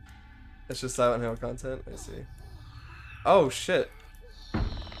 It's just Silent Hill content. I see. Oh, shit.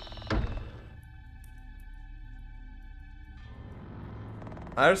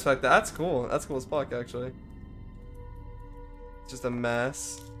 I respect that. That's cool. That's cool as fuck, actually. It's just a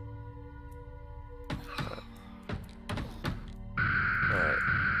mess. Alright.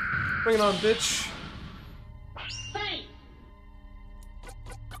 Bring it on, bitch. Hey.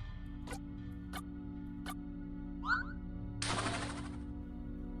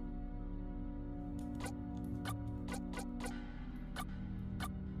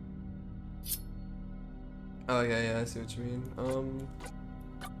 Oh, yeah, I see what you mean.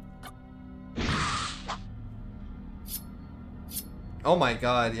 Oh my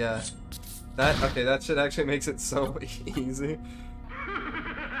god, yeah. That shit actually makes it so easy.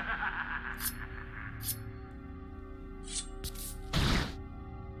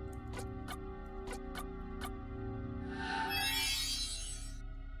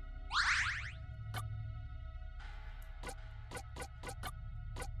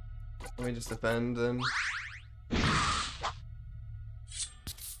 Let me just defend then.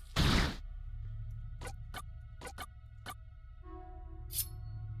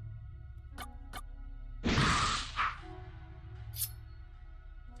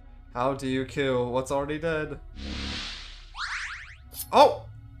 How do you kill what's already dead? Oh!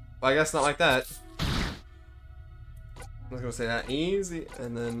 Well, I guess not like that. I was gonna say that easy,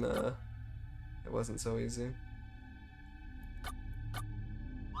 and then it wasn't so easy.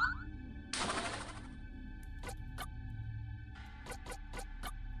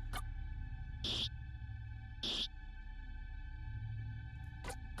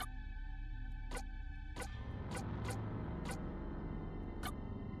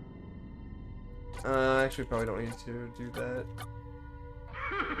 Actually, probably don't need to do that.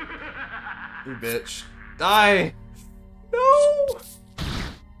 You bitch. Die! No!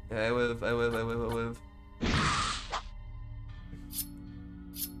 Yeah, I live.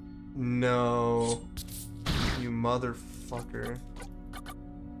 No. You motherfucker.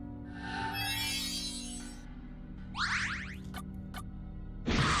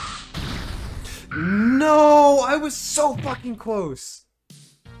 No! I was so fucking close!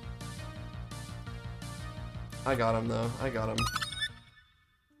 I got him though. I got him.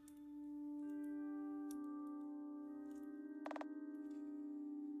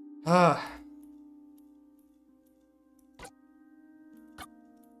 Ah.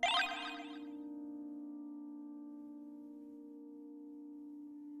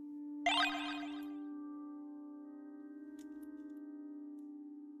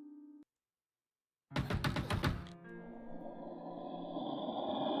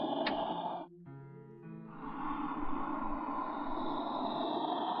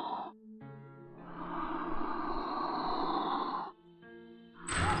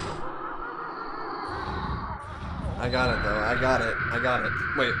 I got it though. I got it. I got it.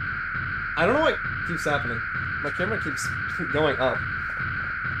 Wait. I don't know what keeps happening. My camera keeps going up.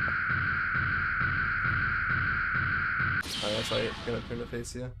 Alright, that's why I'm gonna turn to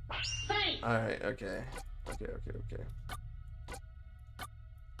face you. Alright, okay. Okay.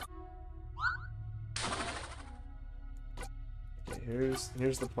 Okay,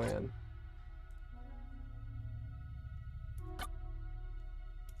 here's the plan.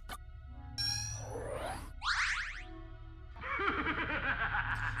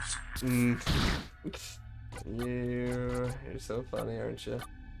 You're so funny, aren't you?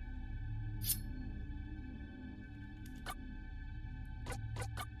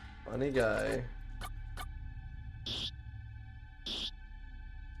 Funny guy.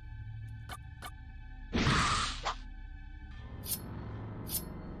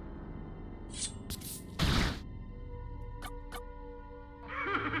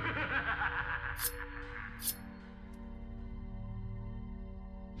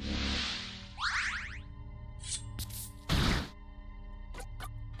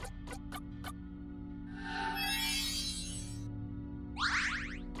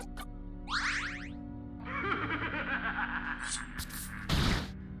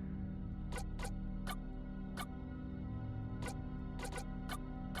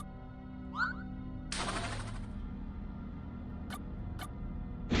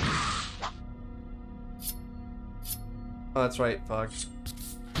 Oh, that's right, fuck.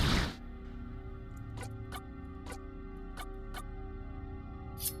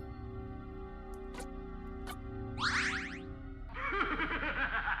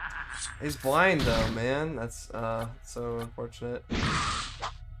 He's blind though, man. That's so unfortunate.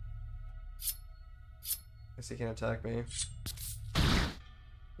 Guess he can't attack me.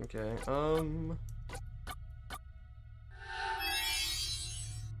 Okay,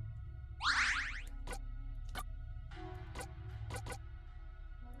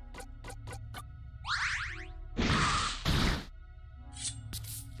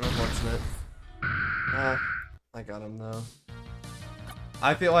 unfortunate. I got him though.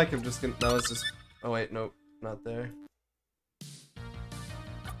 I feel like I'm just gonna. That was just. Oh wait, nope, not there.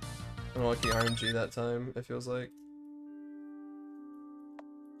 Unlucky RNG that time. It feels like.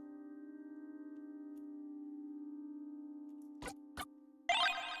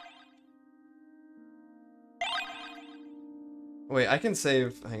 Wait, I can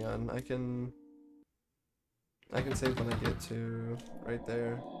save. Hang on, I can save when I get to right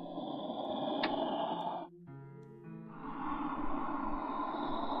there.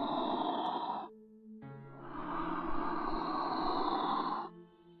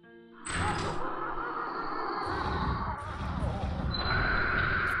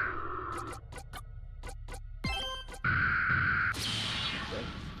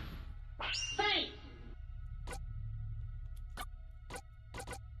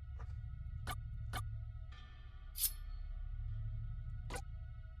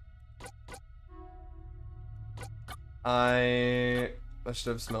 I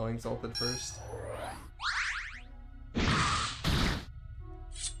should have smelling salted first.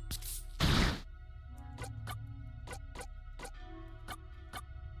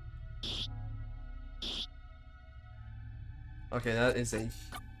 Okay, that is a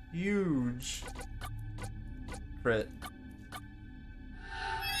huge crit.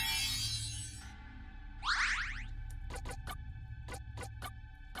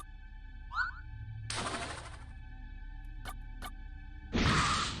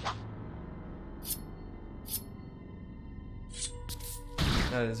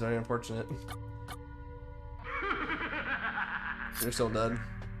 That is very unfortunate. You're still dead.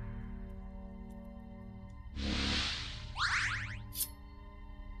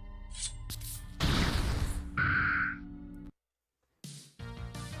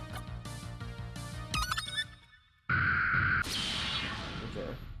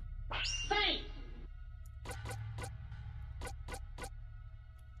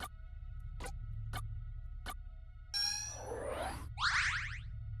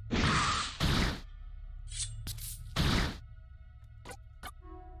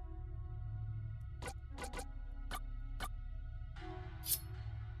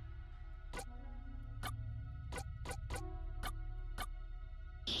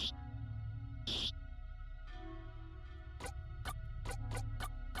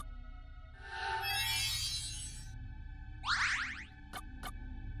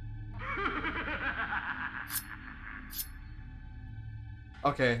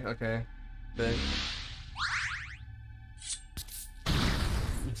 Okay, okay. Big.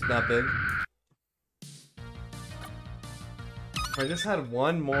 It's not big. If I just had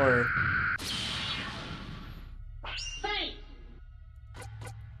one more. Faint.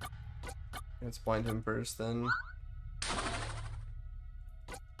 Let's blind him first then.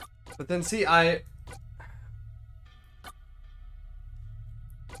 But then see, I...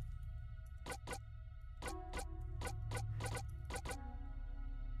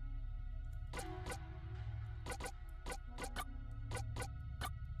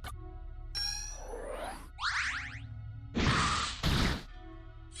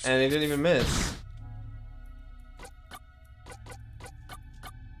 And he didn't even miss.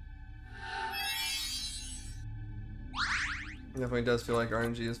 It definitely does feel like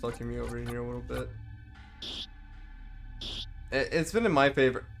RNG is fucking me over here a little bit. It's been in my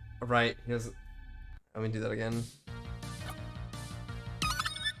favor. Right, he has... Let me do that again.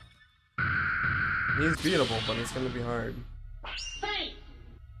 He's beatable, but it's gonna be hard. Faint.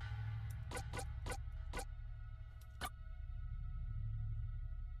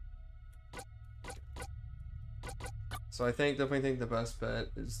 So I definitely think the best bet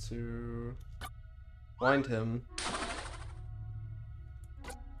is to blind him.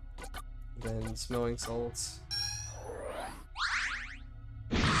 Then smelling salts.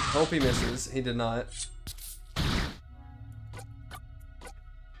 Hope he misses. He did not.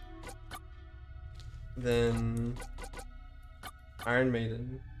 Then Iron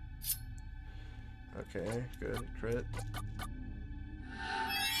Maiden. Okay, good. Crit.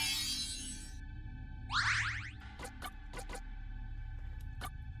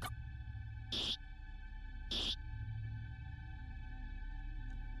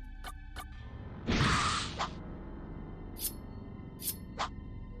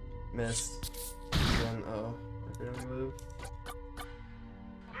 Missed. Again, oh, I barely live.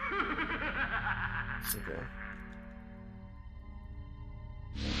 Okay.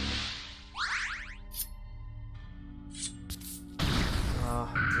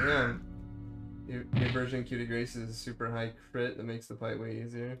 Ah, damn. New version Cutie Grace is super high crit that makes the fight way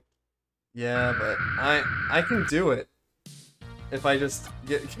easier. Yeah, but I can do it. If I just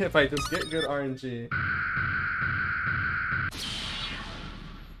get good RNG.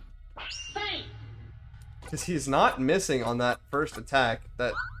 Faint. Because he's not missing on that first attack.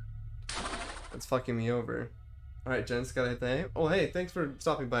 That's fucking me over. Alright, Jen's got a thing. Oh, hey, thanks for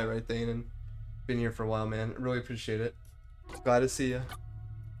stopping by, right, Thane, and being here for a while, man. Really appreciate it. Glad to see ya.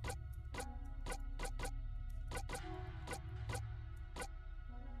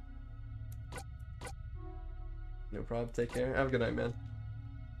 No problem. Take care. Have a good night, man.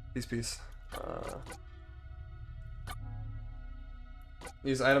 Peace, peace.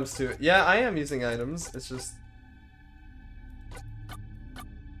 Use items too. Yeah, I am using items. It's just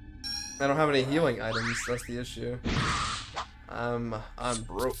I don't have any healing items. That's the issue. I'm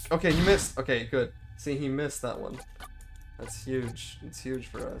broke. Okay, he missed. Okay, good. See, he missed that one. That's huge. It's huge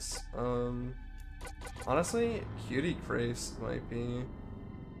for us. Honestly, Cutie Grace might be,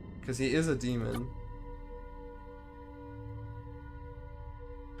 because he is a demon.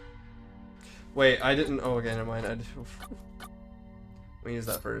 Wait, I didn't. Oh, okay, never mind. Let me use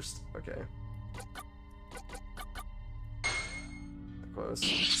that first. Okay. Close.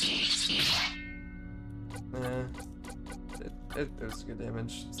 It was good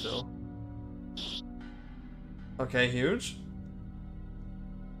damage still. Okay, huge.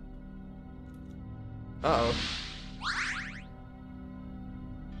 Uh-oh.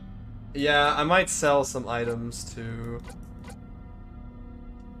 Yeah, I might sell some items too.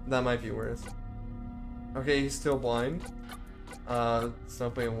 That might be worth. Okay, he's still blind. It's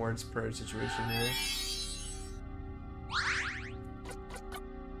not playing awards per situation here.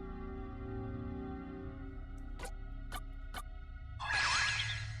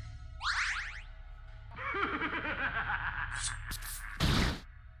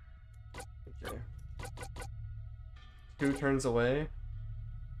 Okay. 2 turns away.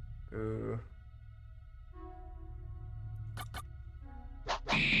 Ooh.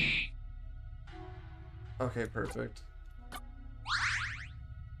 Okay, perfect.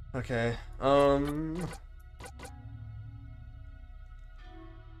 Okay,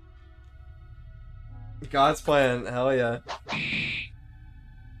 God's plan, hell yeah.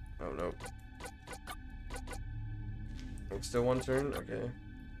 Oh no. Oh, still 1 turn? Okay.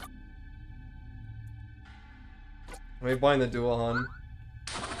 Let me blind the dual hun.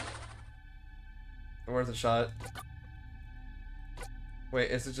 Worth a shot. Wait,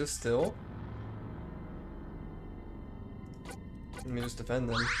 is it just still? Let me just defend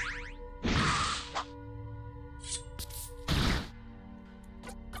them.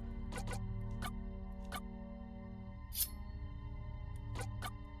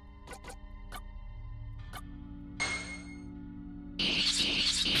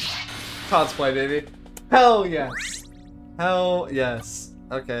 Cosplay, baby. Hell yes. Hell yes.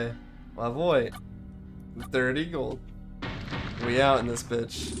 Okay. My boy. 30 gold. We out in this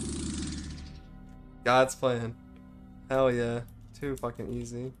bitch. God's plan. Hell yeah. Too fucking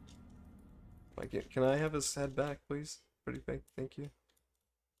easy. Like, can I have his head back, please? Pretty big. Thank you.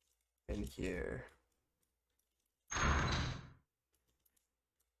 In here. Alright,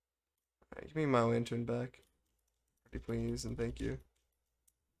 give me my lantern back. Pretty please, and thank you.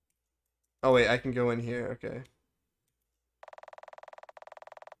 Oh wait, I can go in here, okay.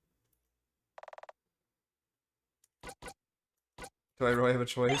 Do I really have a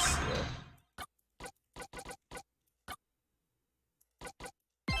choice? Yeah.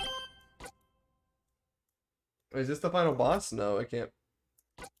 Wait, is this the final boss? No, I can't.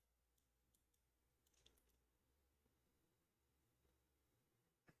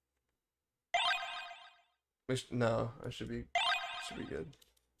 No, I should be good.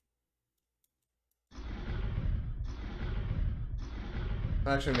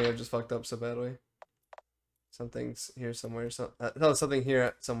 I actually may have just fucked up so badly. Something's here somewhere. Something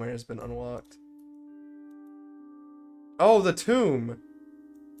here somewhere has been unlocked. Oh, the tomb!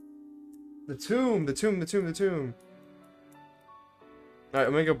 The tomb! Alright,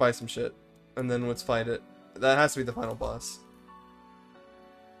 I'm gonna go buy some shit. And then let's fight it. That has to be the final boss.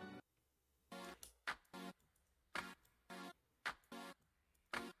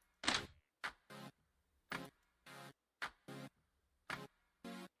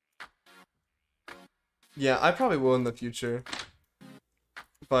 Yeah, I probably will in the future.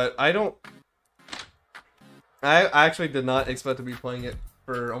 But I don't... I actually did not expect to be playing it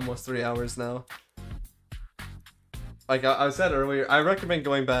for almost 3 hours now. Like I said earlier, I recommend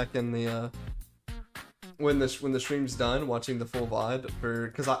going back in the when the stream's done, watching the full VOD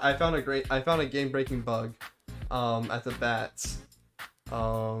because I found a game-breaking bug at the bats.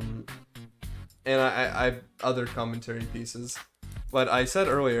 And I other commentary pieces. But I said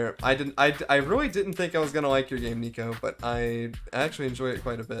earlier, I really didn't think I was gonna like your game, Niko, but I actually enjoy it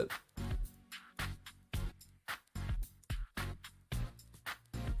quite a bit.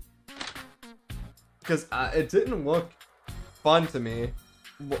 Because it didn't look fun to me,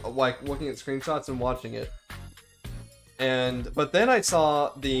 like looking at screenshots and watching it. But then I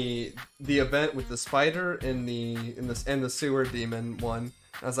saw the event with the spider and the sewer demon one. And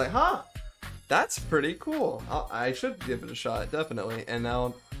I was like, huh. That's pretty cool. I should give it a shot, definitely. And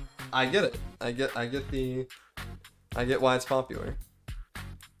now I get it. I get why it's popular.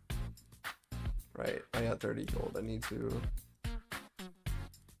 Right, I got 30 gold. I need to...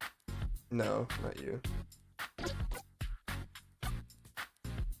 No, not you.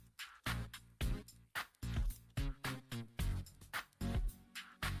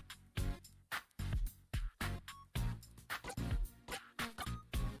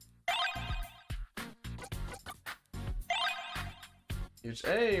 Huge.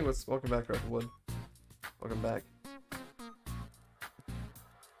 Hey, welcome back, Rufflewood. Welcome back.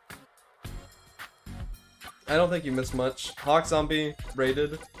 I don't think you missed much. Hawk Zombie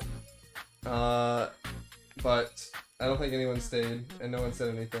raided. But I don't think anyone stayed, and no one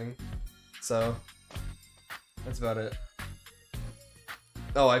said anything. So that's about it.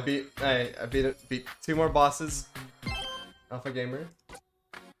 Oh, I beat 2 more bosses. Alpha Gamer.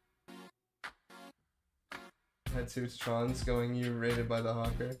 Had 2 Trons going, you raided by the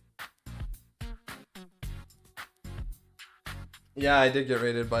Hawker. Yeah, I did get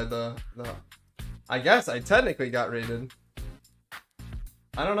raided by the I guess I technically got raided.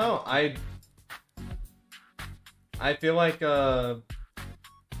 I don't know, I feel like well,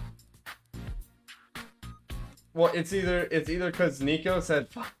 it's either because Niko said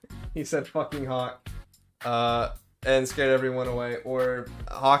he said fucking Hawk and scared everyone away, or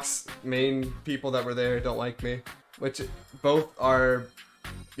Hawk's main people that were there don't like me, which both are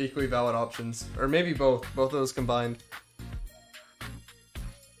equally valid options, or maybe both of those combined.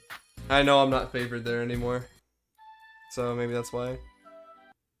 I know I'm not favored there anymore, so maybe that's why,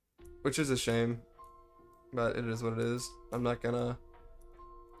 which is a shame, but it is what it is. I'm not gonna,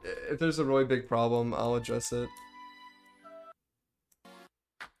 if there's a really big problem, I'll address it.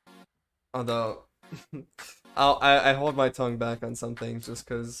 Although I hold my tongue back on some things just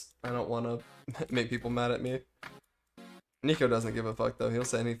because I don't want to make people mad at me. Niko doesn't give a fuck though, he'll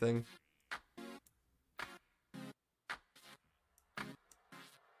say anything.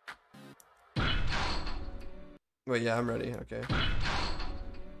 Wait, yeah, I'm ready, okay.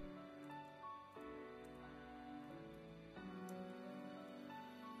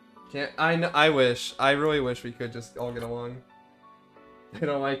 I really wish we could just all get along. They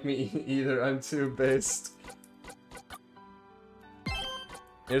don't like me either, I'm too based.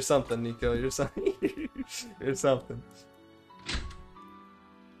 You're something, Niko. You're something. You're something.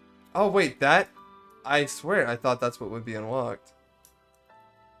 Oh wait, that. I swear, I thought that's what would be unlocked.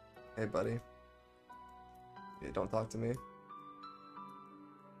 Hey, buddy. Yeah, don't talk to me.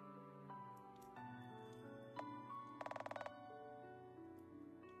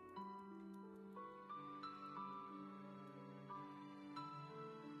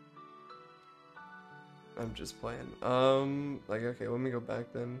 I'm just playing. Like, okay, let me go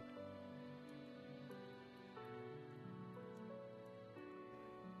back then.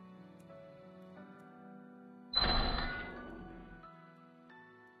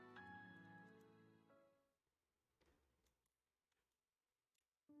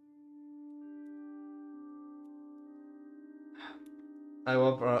 I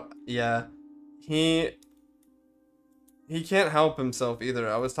love, yeah. He can't help himself either.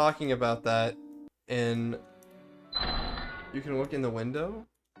 I was talking about that in... You can look in the window?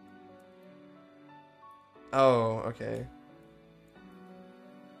 Oh, okay.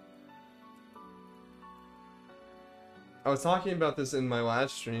 I was talking about this in my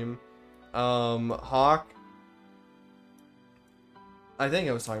last stream. Hawk... I think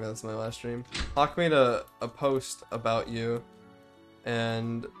I was talking about this in my last stream. Hawk made a post about you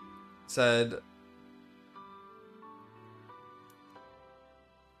and said...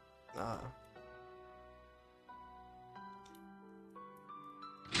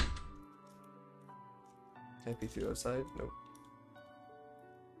 Can't be too outside? Nope.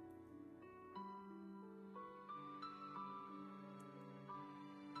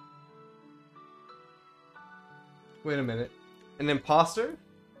 Wait a minute. An imposter?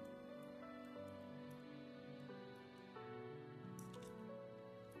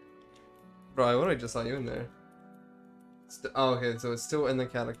 Bro, I literally just saw you in there. Oh, okay, so it's still in the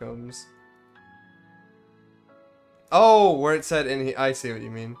catacombs. Oh, where it said in here. I see what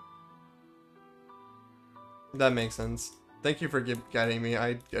you mean. That makes sense. Thank you for guiding me.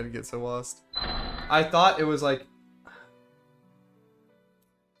 I'd get so lost. I thought it was like...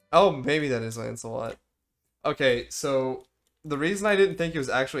 Oh, maybe that is Lancelot. Okay, so the reason I didn't think it was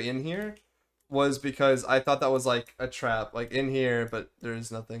actually in here was because I thought that was like a trap. Like in here, but there's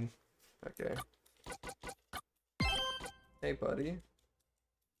nothing. Okay. Hey, buddy.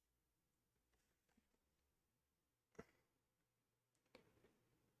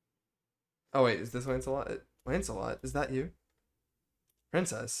 Oh wait, is this Lancelot? Lancelot, is that you?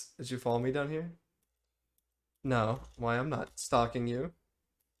 Princess, did you follow me down here? No, why I'm not stalking you.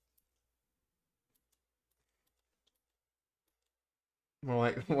 More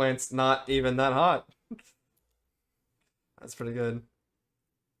like, Lance, not even that hot. That's pretty good.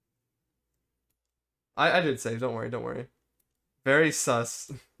 I did say, don't worry, don't worry. Very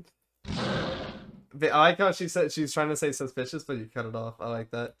sus. I like how she said she's trying to say suspicious, but you cut it off. I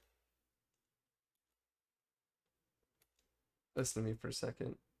like that. Listen to me for a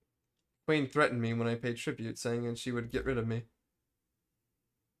second. Queen threatened me when I paid tribute, saying and she would get rid of me.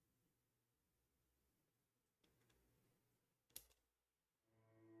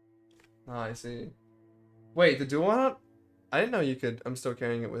 Oh, I see. Wait, the dual one? I didn't know you could. I'm still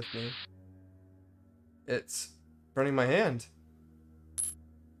carrying it with me. It's burning my hand.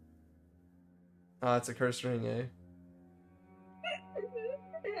 Ah, it's a cursed ring, eh?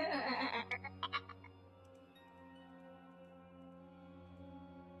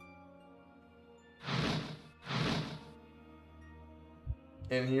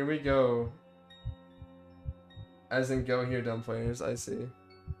 And here we go. As in go here, dumb players, I see.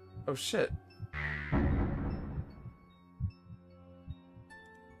 Oh shit.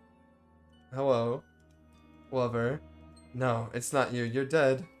 Hello. Lover. No, it's not you. You're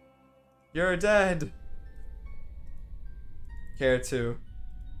dead. You're dead! Care to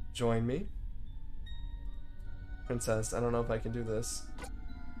join me? Princess, I don't know if I can do this.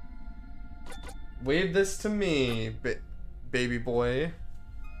 Wave this to me, baby boy.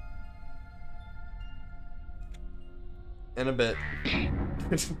 In a bit.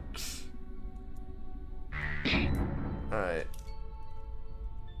 Alright.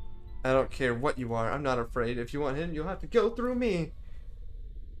 I don't care what you are. I'm not afraid. If you want him, you'll have to go through me.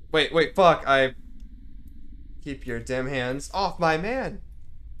 Wait, fuck. Keep your damn hands off my man.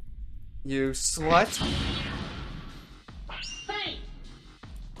 You slut. Hey!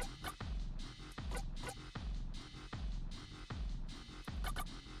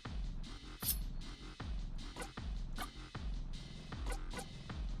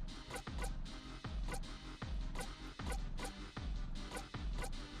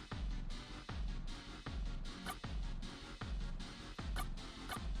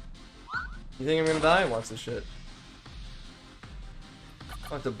 You think I'm gonna die? Watch this shit.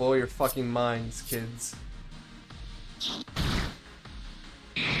 I have to blow your fucking minds, kids.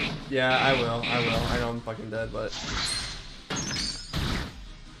 Yeah, I will. I know I'm fucking dead, but...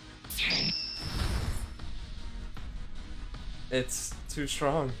 It's too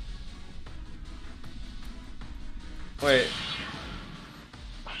strong. Wait.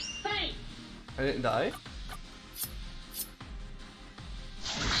 Thanks. I didn't die?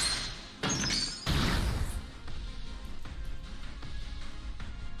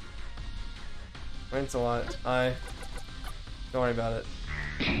 Thanks a lot. Don't worry about it.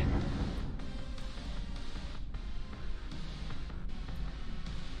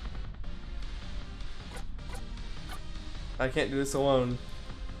 I can't do this alone.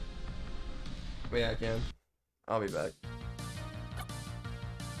 But yeah, I can. I'll be back.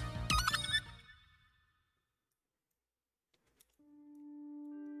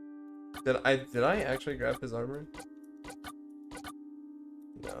 Did I actually grab his armor?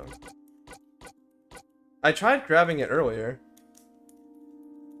 No. I tried grabbing it earlier.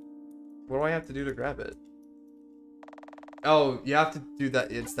 What do I have to do to grab it? Oh, you have to do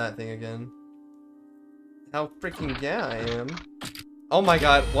that. It's that thing again. How freaking yeah I am. Oh my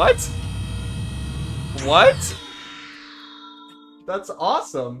god, what? What? That's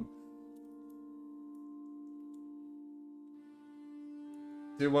awesome.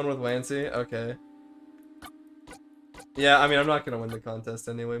 Do one with Lancy? Okay. Yeah, I mean, I'm not gonna win the contest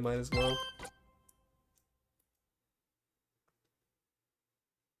anyway, might as well.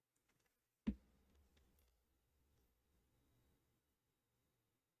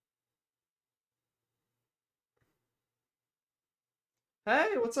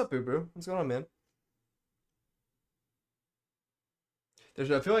 Hey, what's up, Boo Boo? What's going on, man?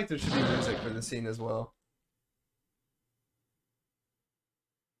 I feel like there should be music for the scene as well.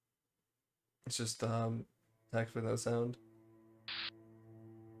 It's just text with no sound.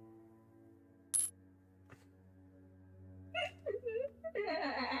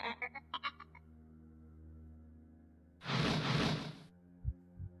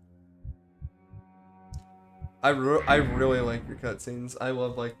 I really like your cutscenes. I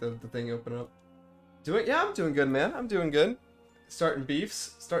love like the thing open up. Yeah, I'm doing good, man. I'm doing good. Starting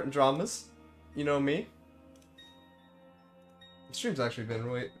beefs, starting dramas. You know me. The stream's actually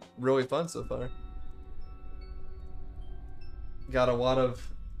been really fun so far. Got a lot of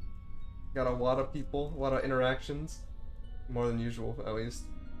people, a lot of interactions, more than usual at least.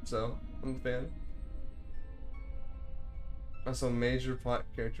 So I'm a fan. Also, major plot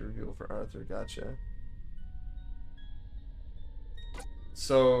character reveal for Arthur. Gotcha.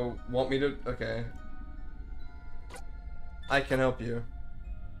 So, want me to... Okay. I can help you.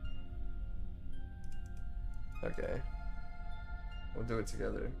 Okay. We'll do it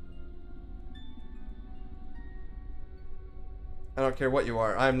together. I don't care what you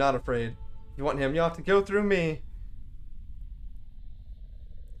are. I am not afraid. If you want him, you'll have to go through me.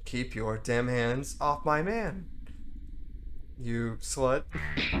 Keep your damn hands off my man. You slut.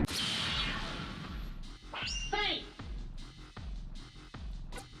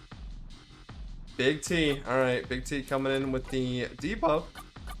 Big T. Alright, Big T coming in with the debuff.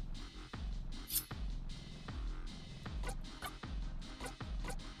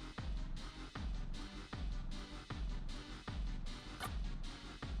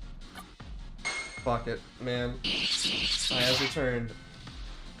 Fuck it, man. I have returned.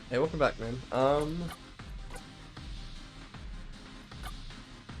 Hey, welcome back, man.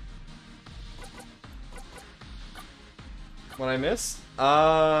 What I miss?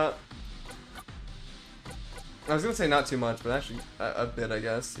 I was gonna say not too much, but actually a bit, I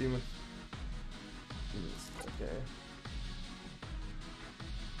guess. Even with... Okay.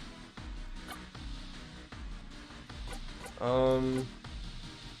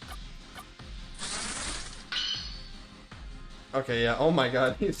 Okay, yeah. Oh my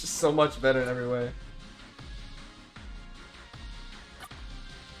god, he's just so much better in every way.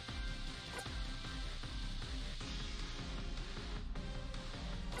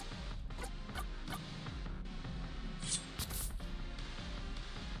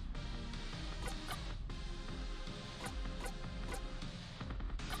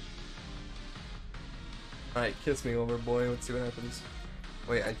 Alright, kiss me over, boy. Let's see what happens.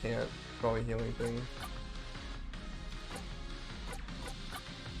 Wait, I can't. Probably healing thing.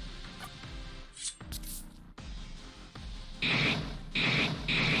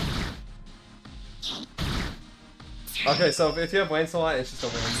 Okay, so if you have Lancelot, it's just a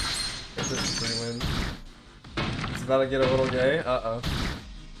win. It's just a free win. It's about to get a little gay. Uh-oh.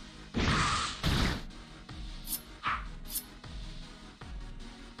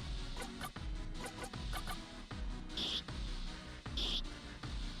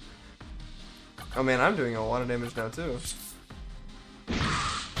 Oh man, I'm doing a lot of damage now too.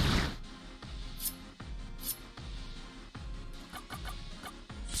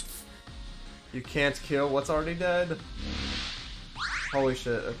 You can't kill what's already dead. Holy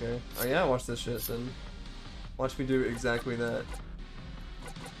shit, okay. Oh yeah, watch this shit then. Watch me do exactly that.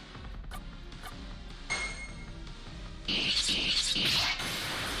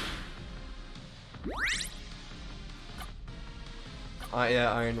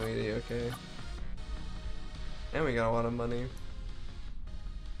 Yeah, Iron Lady, okay. And we got a lot of money.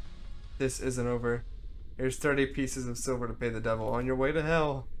 This isn't over. Here's 30 pieces of silver to pay the devil. On your way to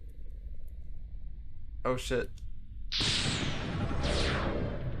hell. Oh shit.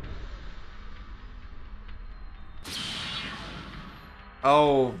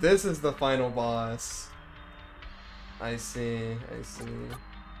 Oh, this is the final boss. I see, I see.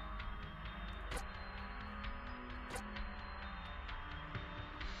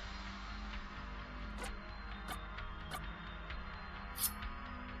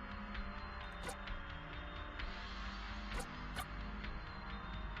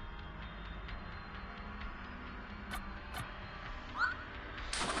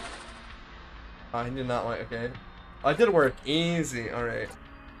 I did not like, okay. I did work easy, alright.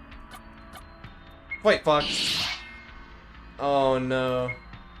 Wait, fuck. Oh no.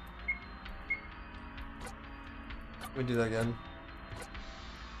 Let me do that again.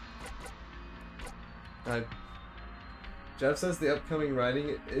 Jeff says the upcoming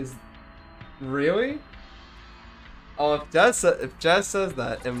writing is... Really? Oh, if Jeff says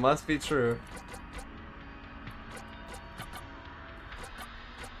that, it must be true.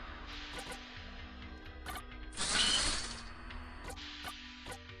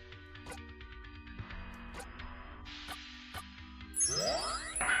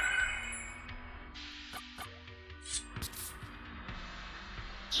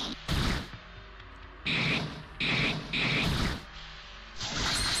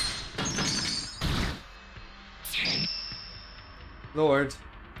 Lord,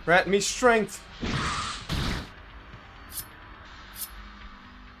 grant me strength.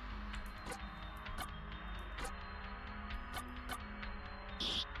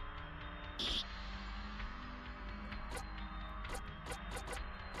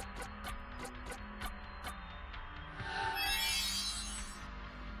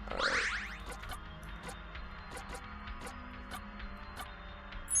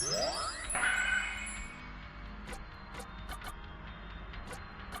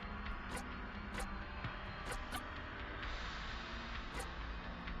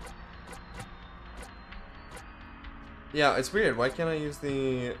 Yeah, it's weird. Why can't I use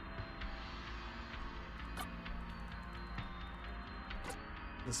the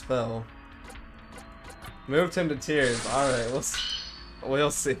spell? Moved him to tears. Alright,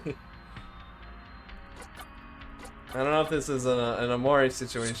 we'll see. I don't know if this is an Amori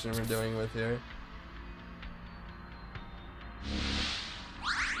situation we're dealing with here.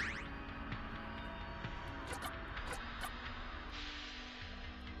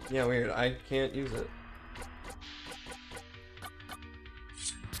 Yeah, weird. I can't use it.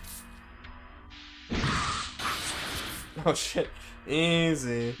 Oh shit.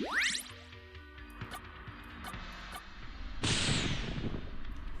 Easy.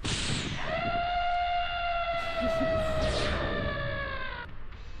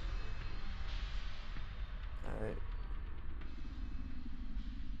 Alright.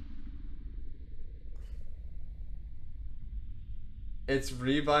 It's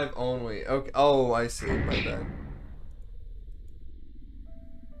revive only. Okay. Oh, I see. My bad.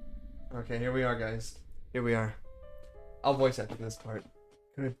 Okay, here we are, guys. Here we are. I'll voice actor this part.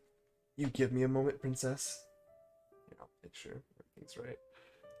 Could you give me a moment, princess? Yeah, I'll make sure everything's right.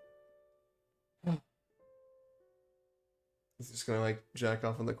 He's just gonna like jack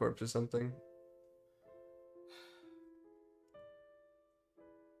off on the corpse or something.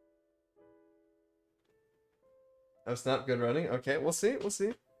 Oh snap, good running. Okay, we'll see, we'll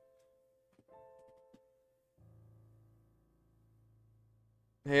see.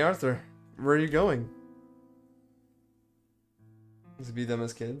 Hey Arthur, where are you going? To be them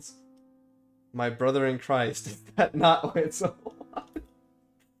as kids. My brother in Christ. Is that not why it's so hard?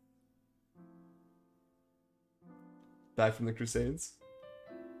 Back from the Crusades.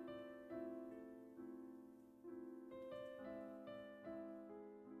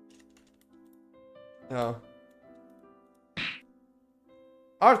 Oh.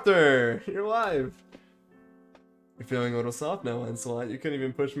 Arthur! You're alive! You're feeling a little soft now, Lancelot. You couldn't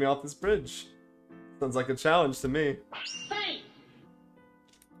even push me off this bridge. Sounds like a challenge to me.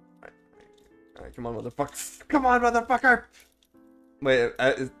 Alright, come on, motherfucker. Come on, motherfucker! Wait,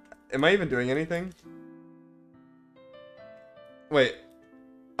 Am I even doing anything? Wait.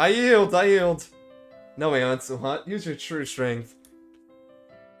 I yield, I yield. No, I aren't so hot. Use your true strength.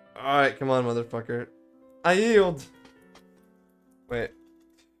 Alright, come on, motherfucker. I yield. Wait.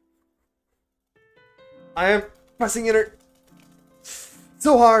 I am pressing enter.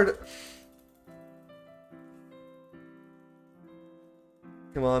 So hard.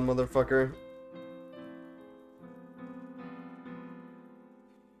 Come on, motherfucker.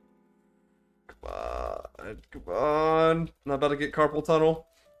 Come on. I'm not about to get carpal tunnel.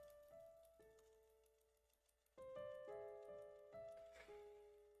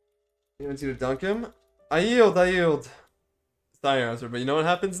 You want you to dunk him? I yield, I yield. Sorry, Arthur, but you know what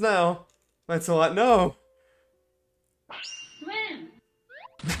happens now? That's a lot. No. Swim.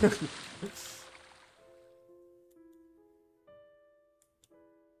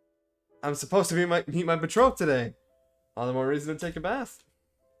 I'm supposed to meet my betrothed today. All the more reason to take a bath.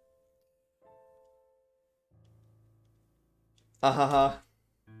 Ah ha ha.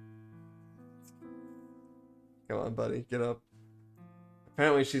 Come on, buddy, get up.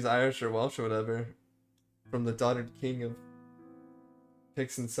 Apparently she's Irish or Welsh or whatever. From the daughter king of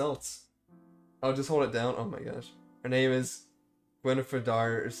Picts and Celts. Oh, just hold it down. Oh my gosh. Her name is Gwennifer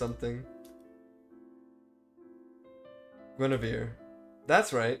Dar or something. Guinevere.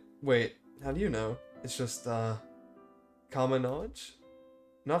 That's right. Wait, how do you know? It's just, common knowledge?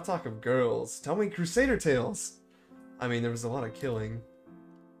 Not talk of girls. Tell me Crusader tales! I mean, there was a lot of killing.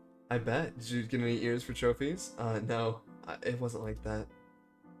 I bet. Did you get any ears for trophies? No. It wasn't like that.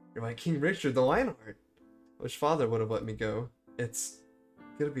 You're my King Richard the Lionheart. Wish father would have let me go. It's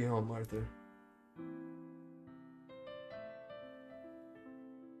good to be home, Arthur.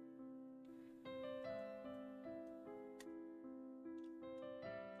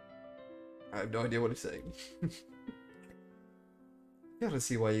 I have no idea what he's saying. Gotta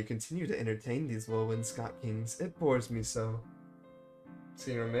see why you continue to entertain these whirlwind Scott Kings. It bores me so.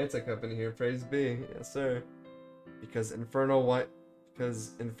 Seeing romantic up in here, praise be. Yes, sir. Because infernal wife,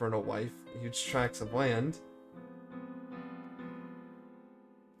 huge tracts of land.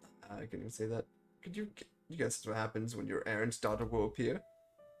 I couldn't even say that. Could you guess what happens when your errant's daughter will appear?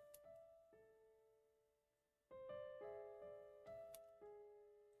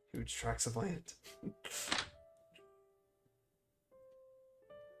 Huge tracts of land.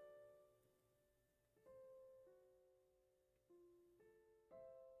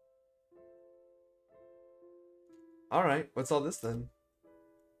 Alright, what's all this then?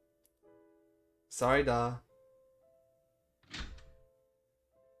 Sorry, da.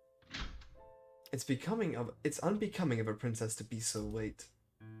 It's unbecoming of a princess to be so late.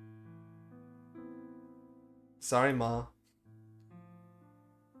 Sorry, Ma.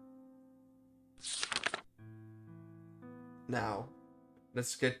 Now,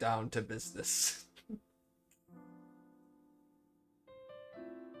 let's get down to business.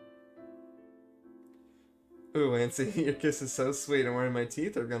 Ooh, Nancy, your kiss is so sweet. I'm worried my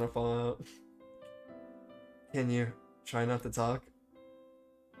teeth are gonna fall out. Can you try not to talk?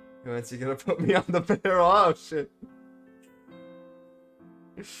 Nancy, you're gonna put me on the barrel. Oh, shit.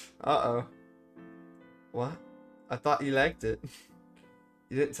 Uh-oh. What? I thought you liked it.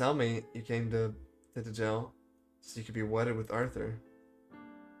 You didn't tell me you came to the jail so you could be wedded with Arthur.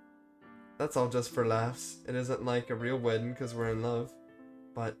 That's all just for laughs. It isn't like a real wedding because we're in love.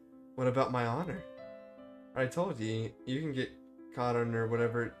 But what about my honor? I told you, you can get caught on or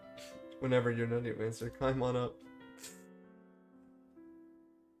whatever whenever you're ready to answer. Climb on up.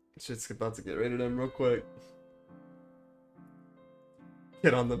 Shit's about to get rated M real quick.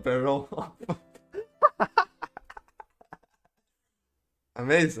 Get on the barrel.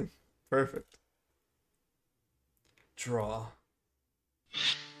 Amazing. Perfect. Draw.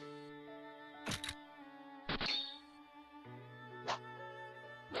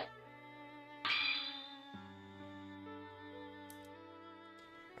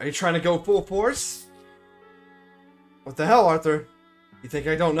 Are you trying to go full force? What the hell, Arthur? You think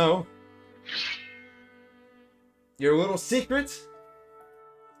I don't know? Your little secret?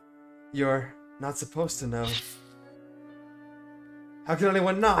 You're not supposed to know. How can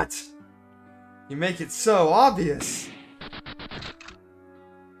anyone not? You make it so obvious.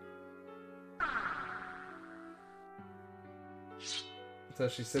 So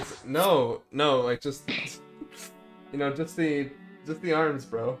she sits. No, like just, you know, just the arms,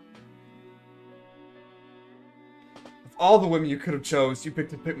 bro. Of all the women you could have chose, you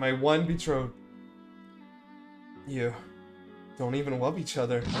picked my one betrothed. You don't even love each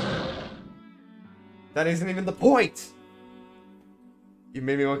other. That isn't even the point. You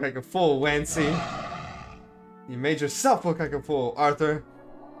made me look like a fool, Lancy. You made yourself look like a fool, Arthur.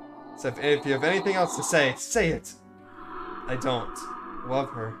 So if you have anything else to say, say it. I don't love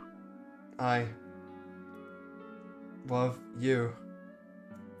her. I love you.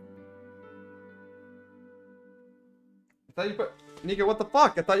 I thought you put... Niko, what the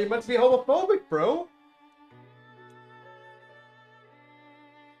fuck? I thought you meant to be homophobic, bro.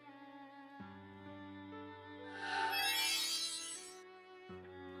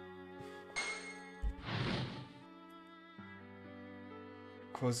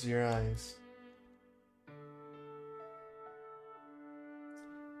 Close your eyes.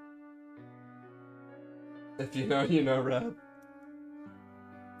 If you know, you know, Rab.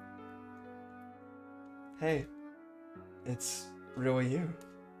 Hey, it's really you.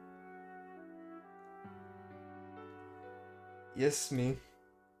 Yes, me.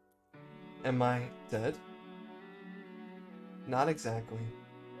 Am I dead? Not exactly.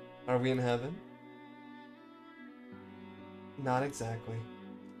 Are we in heaven? Not exactly.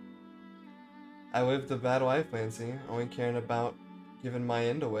 I lived the bad life, Lancy, only caring about giving my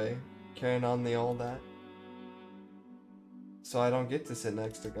end away, carrying on the all that. So I don't get to sit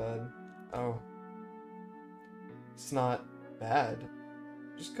next to God. Oh. It's not bad.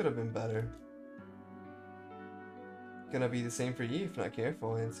 Just could have been better. Gonna be the same for you if not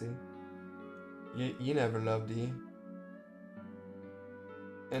careful, Lancy. You never loved E.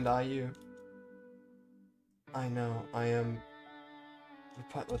 And I you. I know, I am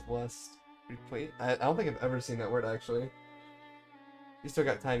replete with lust. Replete? I don't think I've ever seen that word, actually. You still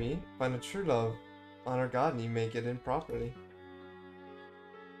got time, E? Find a true love. Honor God and you may get in properly.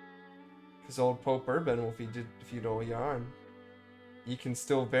 Because old Pope Urban will feed all your arm. You can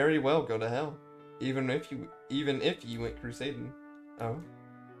still very well go to hell. Even if you went crusading. Oh?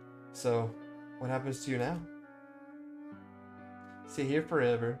 So, what happens to you now? Sit here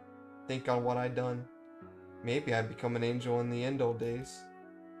forever. Think on what I done. Maybe I'd become an angel in the end old days.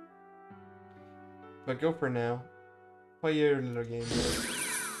 But go for now. Play your little game.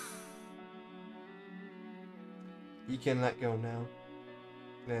 You can let go now.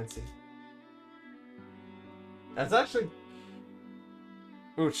 Nancy. That's actually...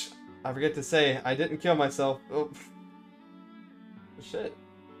 Ooch. I forget to say, I didn't kill myself. Oh. Shit.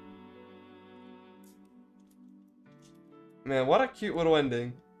 Man, what a cute little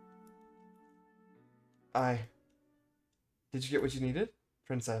ending. Did you get what you needed?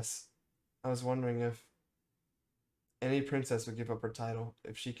 Princess. I was wondering if any princess would give up her title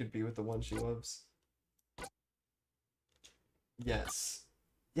if she could be with the one she loves. Yes.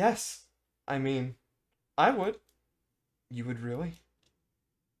 Yes! I mean, I would. You would really?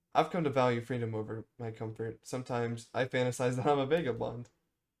 I've come to value freedom over my comfort. Sometimes I fantasize that I'm a vagabond.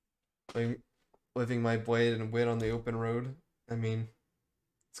 Living my blade and wit on the open road. I mean,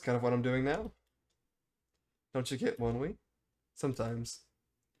 it's kind of what I'm doing now. Don't you get lonely? Sometimes.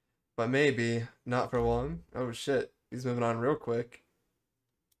 But maybe not for long. Oh shit, he's moving on real quick.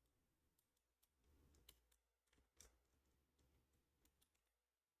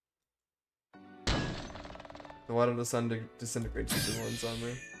 The water of the sun disintegrates into one's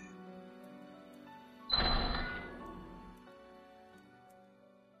armor.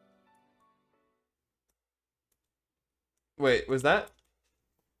 Wait, was that?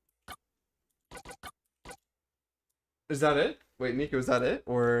 Is that it? Wait, Niko, is that it?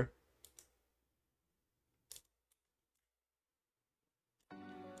 Or...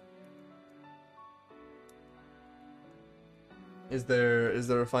 Is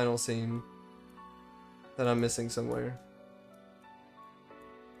there a final scene that I'm missing somewhere?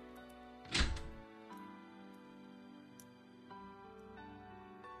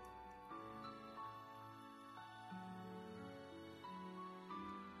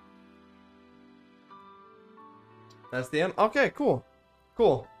 That's the end? Okay, cool.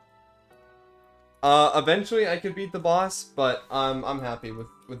 Cool. Eventually I could beat the boss, but I'm happy with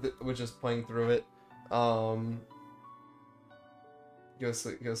just playing through it. Go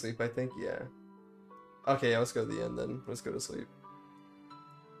sleep, I think, yeah. Okay, yeah, let's go to the end then. Let's go to sleep.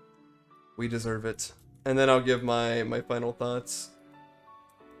 We deserve it. And then I'll give my final thoughts.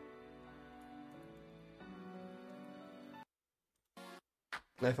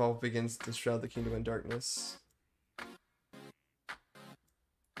 Nightfall begins to shroud the kingdom in darkness.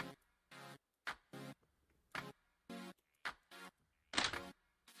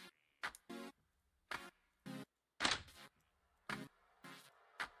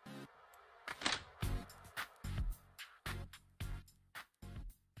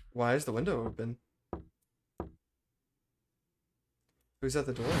 Why is the window open? Who's at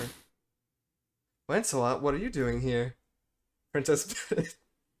the door? Lancelot, what are you doing here? Princess...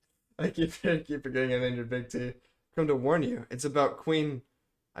 I keep forgetting I named your big T. Come to warn you. It's about Queen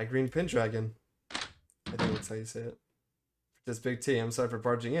I green pin dragon. I think that's how you say it. This big T, I'm sorry for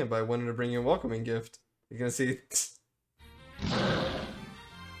barging in, but I wanted to bring you a welcoming gift. You're gonna see.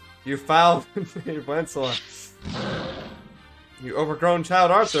 You foul Lancelot. You overgrown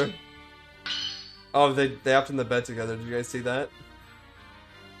child Arthur. Oh, they hopped in the bed together. Did you guys see that?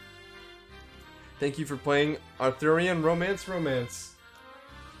 Thank you for playing Arthurian Romance.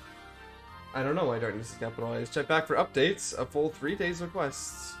 I don't know why Darkness is capitalized. Check back for updates. A full 3 days of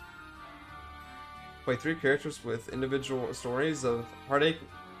quests. Play 3 characters with individual stories of heartache,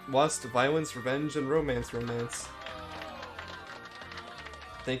 lust, violence, revenge, and romance.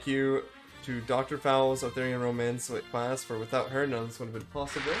 Thank you to Dr. Fowl's Arthurian Romance class, for without her, none of this would have been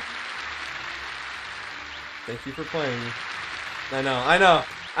possible. Thank you for playing. I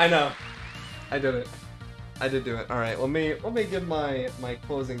know. I did it. I did do it. Alright, let me give my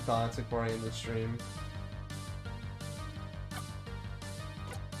closing thoughts before I end the stream.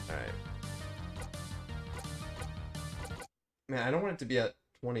 Alright. Man, I don't want it to be at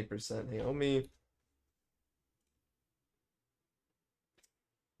 20%. Hey, let me...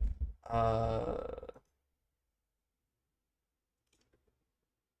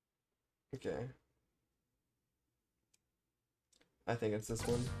 Okay. I think it's this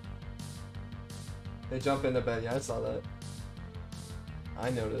one. They jump into bed. Yeah, I saw that. I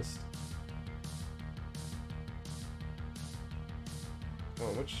noticed.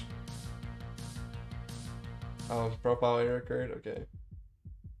 Oh, which? Oh, profile error occurred? Okay.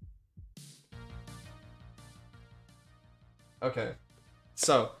 Okay.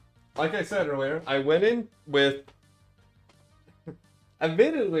 So, like I said earlier, I went in with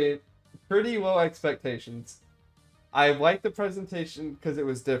admittedly pretty low expectations. I liked the presentation because it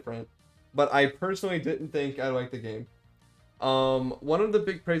was different, but I personally didn't think I liked the game. One of the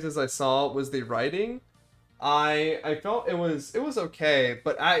big praises I saw was the writing. I felt it was okay,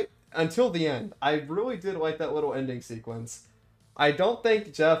 but until the end, I really did like that little ending sequence. I don't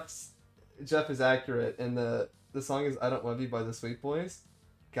think Jeff is accurate, and the song is "I Don't Love You" by the Sweet Boys.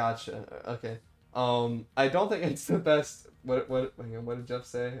 Gotcha. Okay. I don't think it's the best. What did Jeff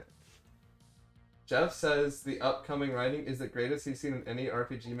say? Jeff says the upcoming writing is the greatest he's seen in any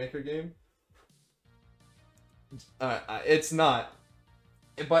RPG Maker game. It's not,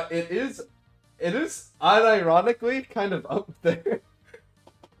 but it is unironically kind of up there.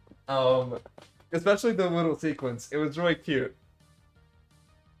 Especially the little sequence. It was really cute.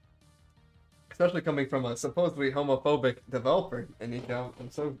 Especially coming from a supposedly homophobic developer, and Niko,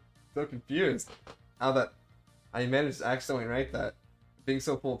 I'm so confused how that I managed to accidentally write that, being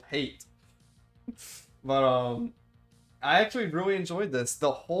so full of hate. But I actually really enjoyed this.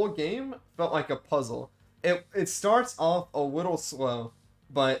 The whole game felt like a puzzle. It starts off a little slow,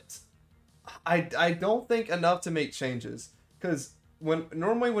 but I don't think enough to make changes, because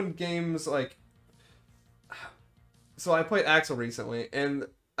normally when games like, so I played Axel recently, and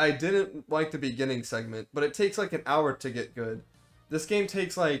I didn't like the beginning segment, but it takes like an hour to get good. This game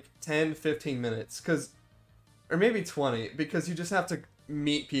takes like 10-15 minutes, or maybe 20, because you just have to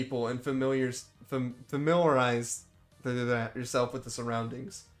meet people and familiarize yourself with the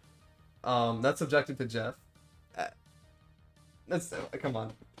surroundings. That's subjective to Jeff. Come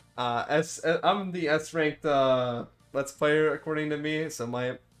on. I'm the S-ranked Let's Player according to me, so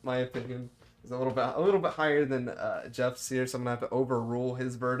my opinion is a little bit higher than Jeff's here, so I'm gonna have to overrule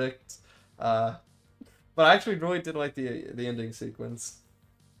his verdict. But I actually really did like the ending sequence.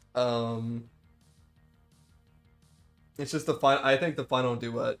 It's just I think the final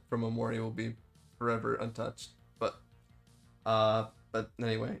duet from Amori will be forever untouched. But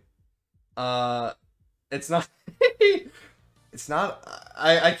anyway, it's not. It's not.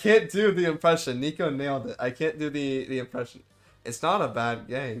 I can't do the impression. Niko nailed it. I can't do the impression. It's not a bad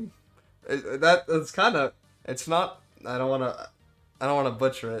game. It's kind of. It's not. I don't want to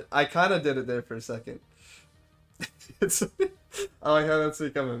butcher it. I kind of did it there for a second. It's. I like how that's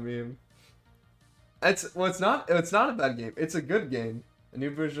become a meme. It's not a bad game. It's a good game. A new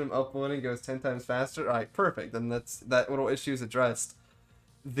version of uploading goes 10 times faster. All right, perfect. Then that little issue is addressed.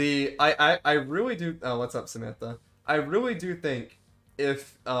 I really do. Oh, what's up, Samantha? I really do think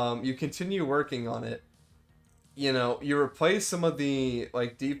if you continue working on it, you replace some of the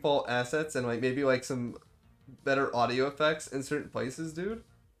like default assets and like maybe like some better audio effects in certain places, dude.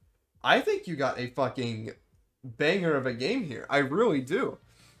 I think you got a fucking banger of a game here. I really do.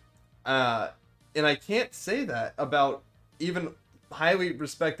 And I can't say that about even highly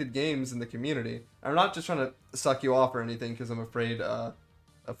respected games in the community. I'm not just trying to suck you off or anything because I'm afraid a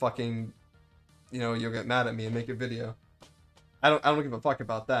fucking, you'll get mad at me and make a video. I don't give a fuck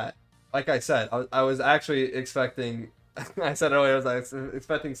about that. Like I said, I was actually expecting I said earlier, I was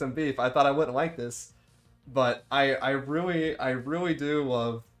expecting some beef. I thought I wouldn't like this, but I really do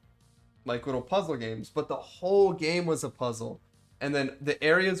love like little puzzle games. But the whole game was a puzzle, and then the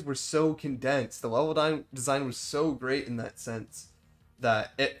areas were so condensed. The level design was so great in that sense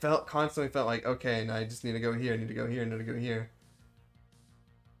that it constantly felt like, okay, now I just need to go here, I need to go here, I need to go here.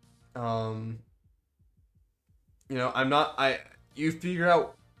 You know, you figure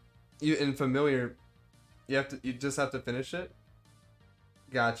out in familiar, you just have to finish it.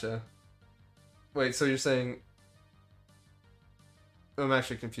 Gotcha. Wait, so you're saying? I'm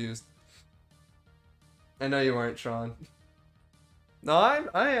actually confused. I know you weren't, Sean. No,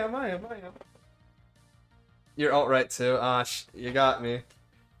 I am. You're alt-right too. Ah, you got me.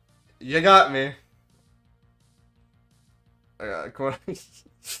 You got me. According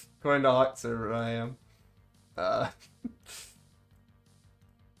to Hawk server, I am.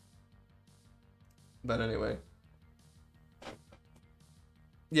 But anyway.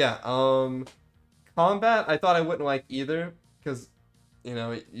 Yeah, combat, I thought I wouldn't like either, because, you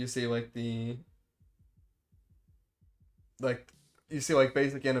know, you see, like, you see, like,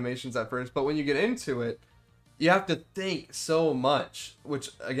 basic animations at first, but when you get into it, you have to think so much, which,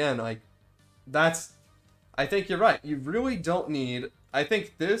 again, like, I think you're right. You really don't need, I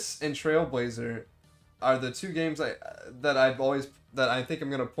think this and Trailblazer are the two games that I think I'm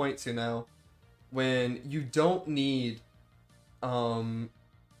going to point to now, when you don't need, custom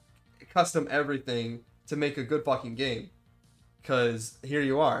everything to make a good fucking game, because here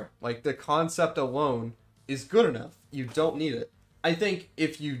you are, like, the concept alone is good enough. You don't need it. I think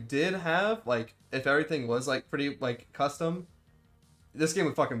if you did have, like, if everything was like pretty like custom, this game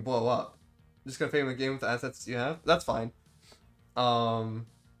would fucking blow up. Just gonna fame the game with the assets you have. That's fine. I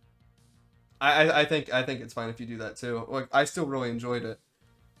think it's fine if you do that too. Like, I still really enjoyed it.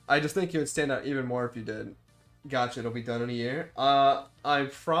 I just think it would stand out even more if you did. Gotcha, it'll be done in a year. I'm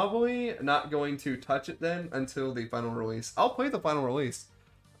probably not going to touch it then until the final release. I'll play the final release.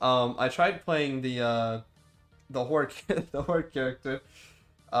 I tried playing the horror the horror character,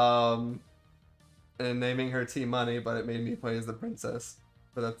 and naming her T Money, but it made me play as the princess.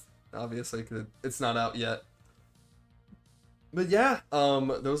 But that's obviously because it's not out yet. But yeah,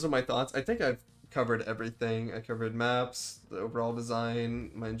 those are my thoughts. I think I've covered everything. I covered maps, the overall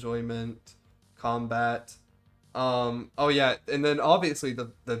design, my enjoyment, combat. Oh yeah, and then obviously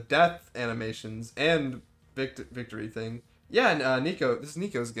the death animations and victory thing. Yeah, and Niko, this is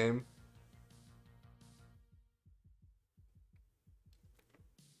Niko's game.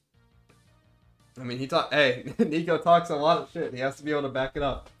 I mean, hey, Niko talks a lot of shit. He has to be able to back it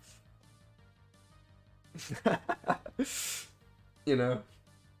up. You know,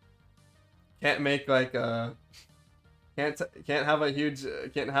 can't make like can't have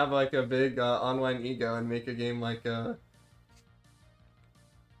like a big online ego and make a game like fuck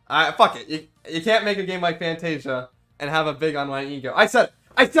it. You can't make a game like Fantasia and have a big online ego. I said.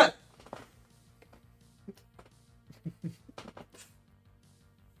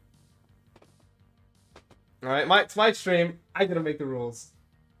 All right, it's my stream. I gotta make the rules.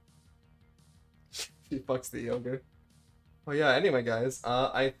 He fucks the yoga. Oh yeah. Anyway, guys,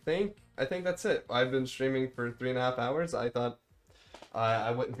 I think that's it. I've been streaming for 3.5 hours. I thought I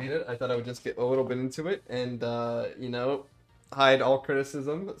wouldn't beat it. I thought I would just get a little bit into it and you know, hide all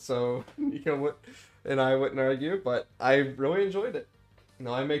criticism, so Niko and I wouldn't argue. But I really enjoyed it. You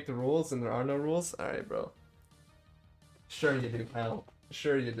know, I make the rules and there are no rules. All right, bro. Sure you do, pal.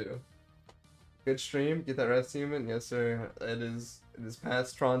 Sure you do. Good stream. Get that rest, human. Yes, sir. It is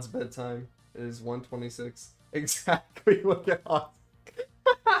past Tron's bedtime. It is 1:26. Exactly. Look at us.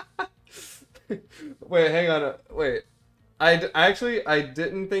 Wait, hang on. Wait. I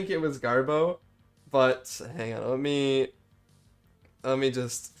didn't think it was Garbo, but hang on. Let me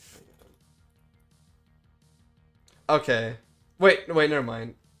just. Okay. Wait. Never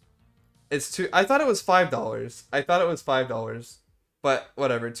mind. It's two. I thought it was $5. I thought it was $5, but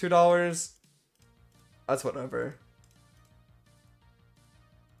whatever. $2. That's whatever.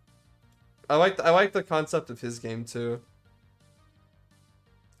 I like the concept of his game too.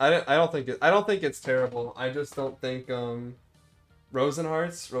 I don't think it's terrible. I just don't think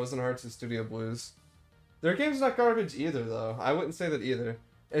Rosenhearts is Studio Blues. Their game's not garbage either though. I wouldn't say that either.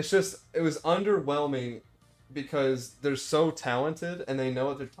 It's just it was underwhelming because they're so talented and they know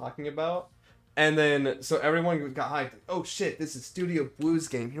what they're talking about. And then so everyone got hyped. Oh shit, this is Studio Blues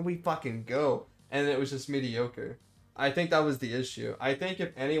game. Here we fucking go. And it was just mediocre. I think that was the issue. I think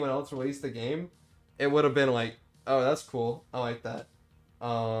if anyone else released the game, it would have been like, oh, that's cool. I like that.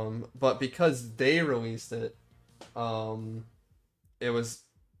 But because they released it, it was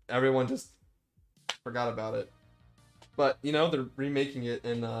everyone just forgot about it. but you know they're remaking it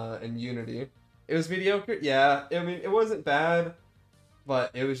in Unity. It was mediocre, yeah. I mean, it wasn't bad,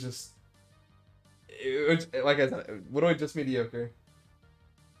 but it was just, like I said, literally just mediocre.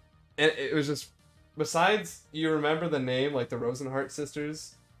 And it was just, besides you remember the name, like the Rosenhart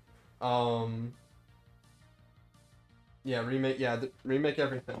sisters, yeah, remake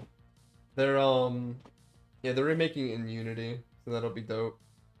everything. They're yeah, they're remaking in Unity, so that'll be dope.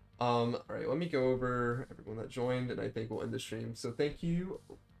 Alright, let me go over everyone that joined, and I think we'll end the stream. So thank you,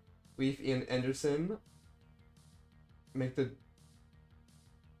 Leaf Ian Anderson. Make the...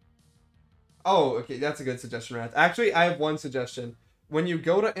 Oh, okay, that's a good suggestion, Rats. Actually, I have one suggestion. When you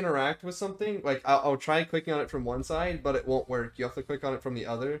go to interact with something, like, I'll try clicking on it from one side, but it won't work. You have to click on it from the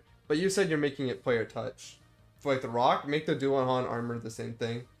other. But you said you're making it player touch. For, like, the rock, make the Duahan armor the same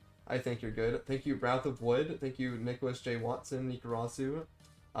thing. I think you're good. Thank you, Wrath of Wood. Thank you, Nicholas J. Watson, Nikarasu.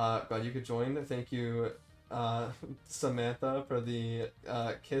 Glad you could join. Thank you, Samantha, for the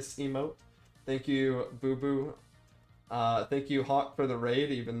kiss emote. Thank you, Boo Boo. Thank you, Hawk, for the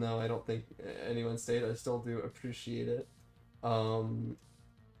raid, even though I don't think anyone stayed. I still do appreciate it. Wrath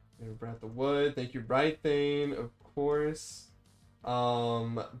of Wood. Thank you, Bright Thane, of course.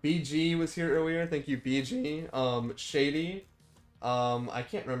 BG was here earlier. Thank you, BG. Shady. I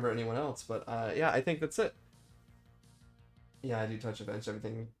can't remember anyone else, but yeah, I think that's it. Yeah, I do touch a bench,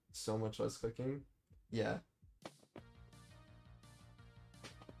 everything so much less clicking. Yeah.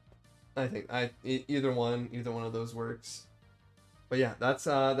 I think either one of those works. But yeah, that's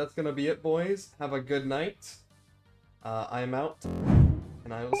gonna be it, boys. Have a good night. I'm out,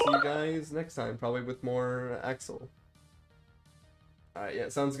 and I will see you guys next time, probably with more Axel. Alright, yeah,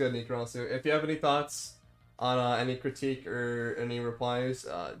 sounds good, Nikarasu. If you have any thoughts on any critique or any replies,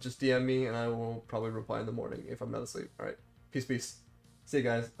 just DM me and I will probably reply in the morning if I'm not asleep. Alright, peace, peace. See you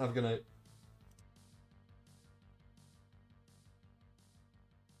guys. Have a good night.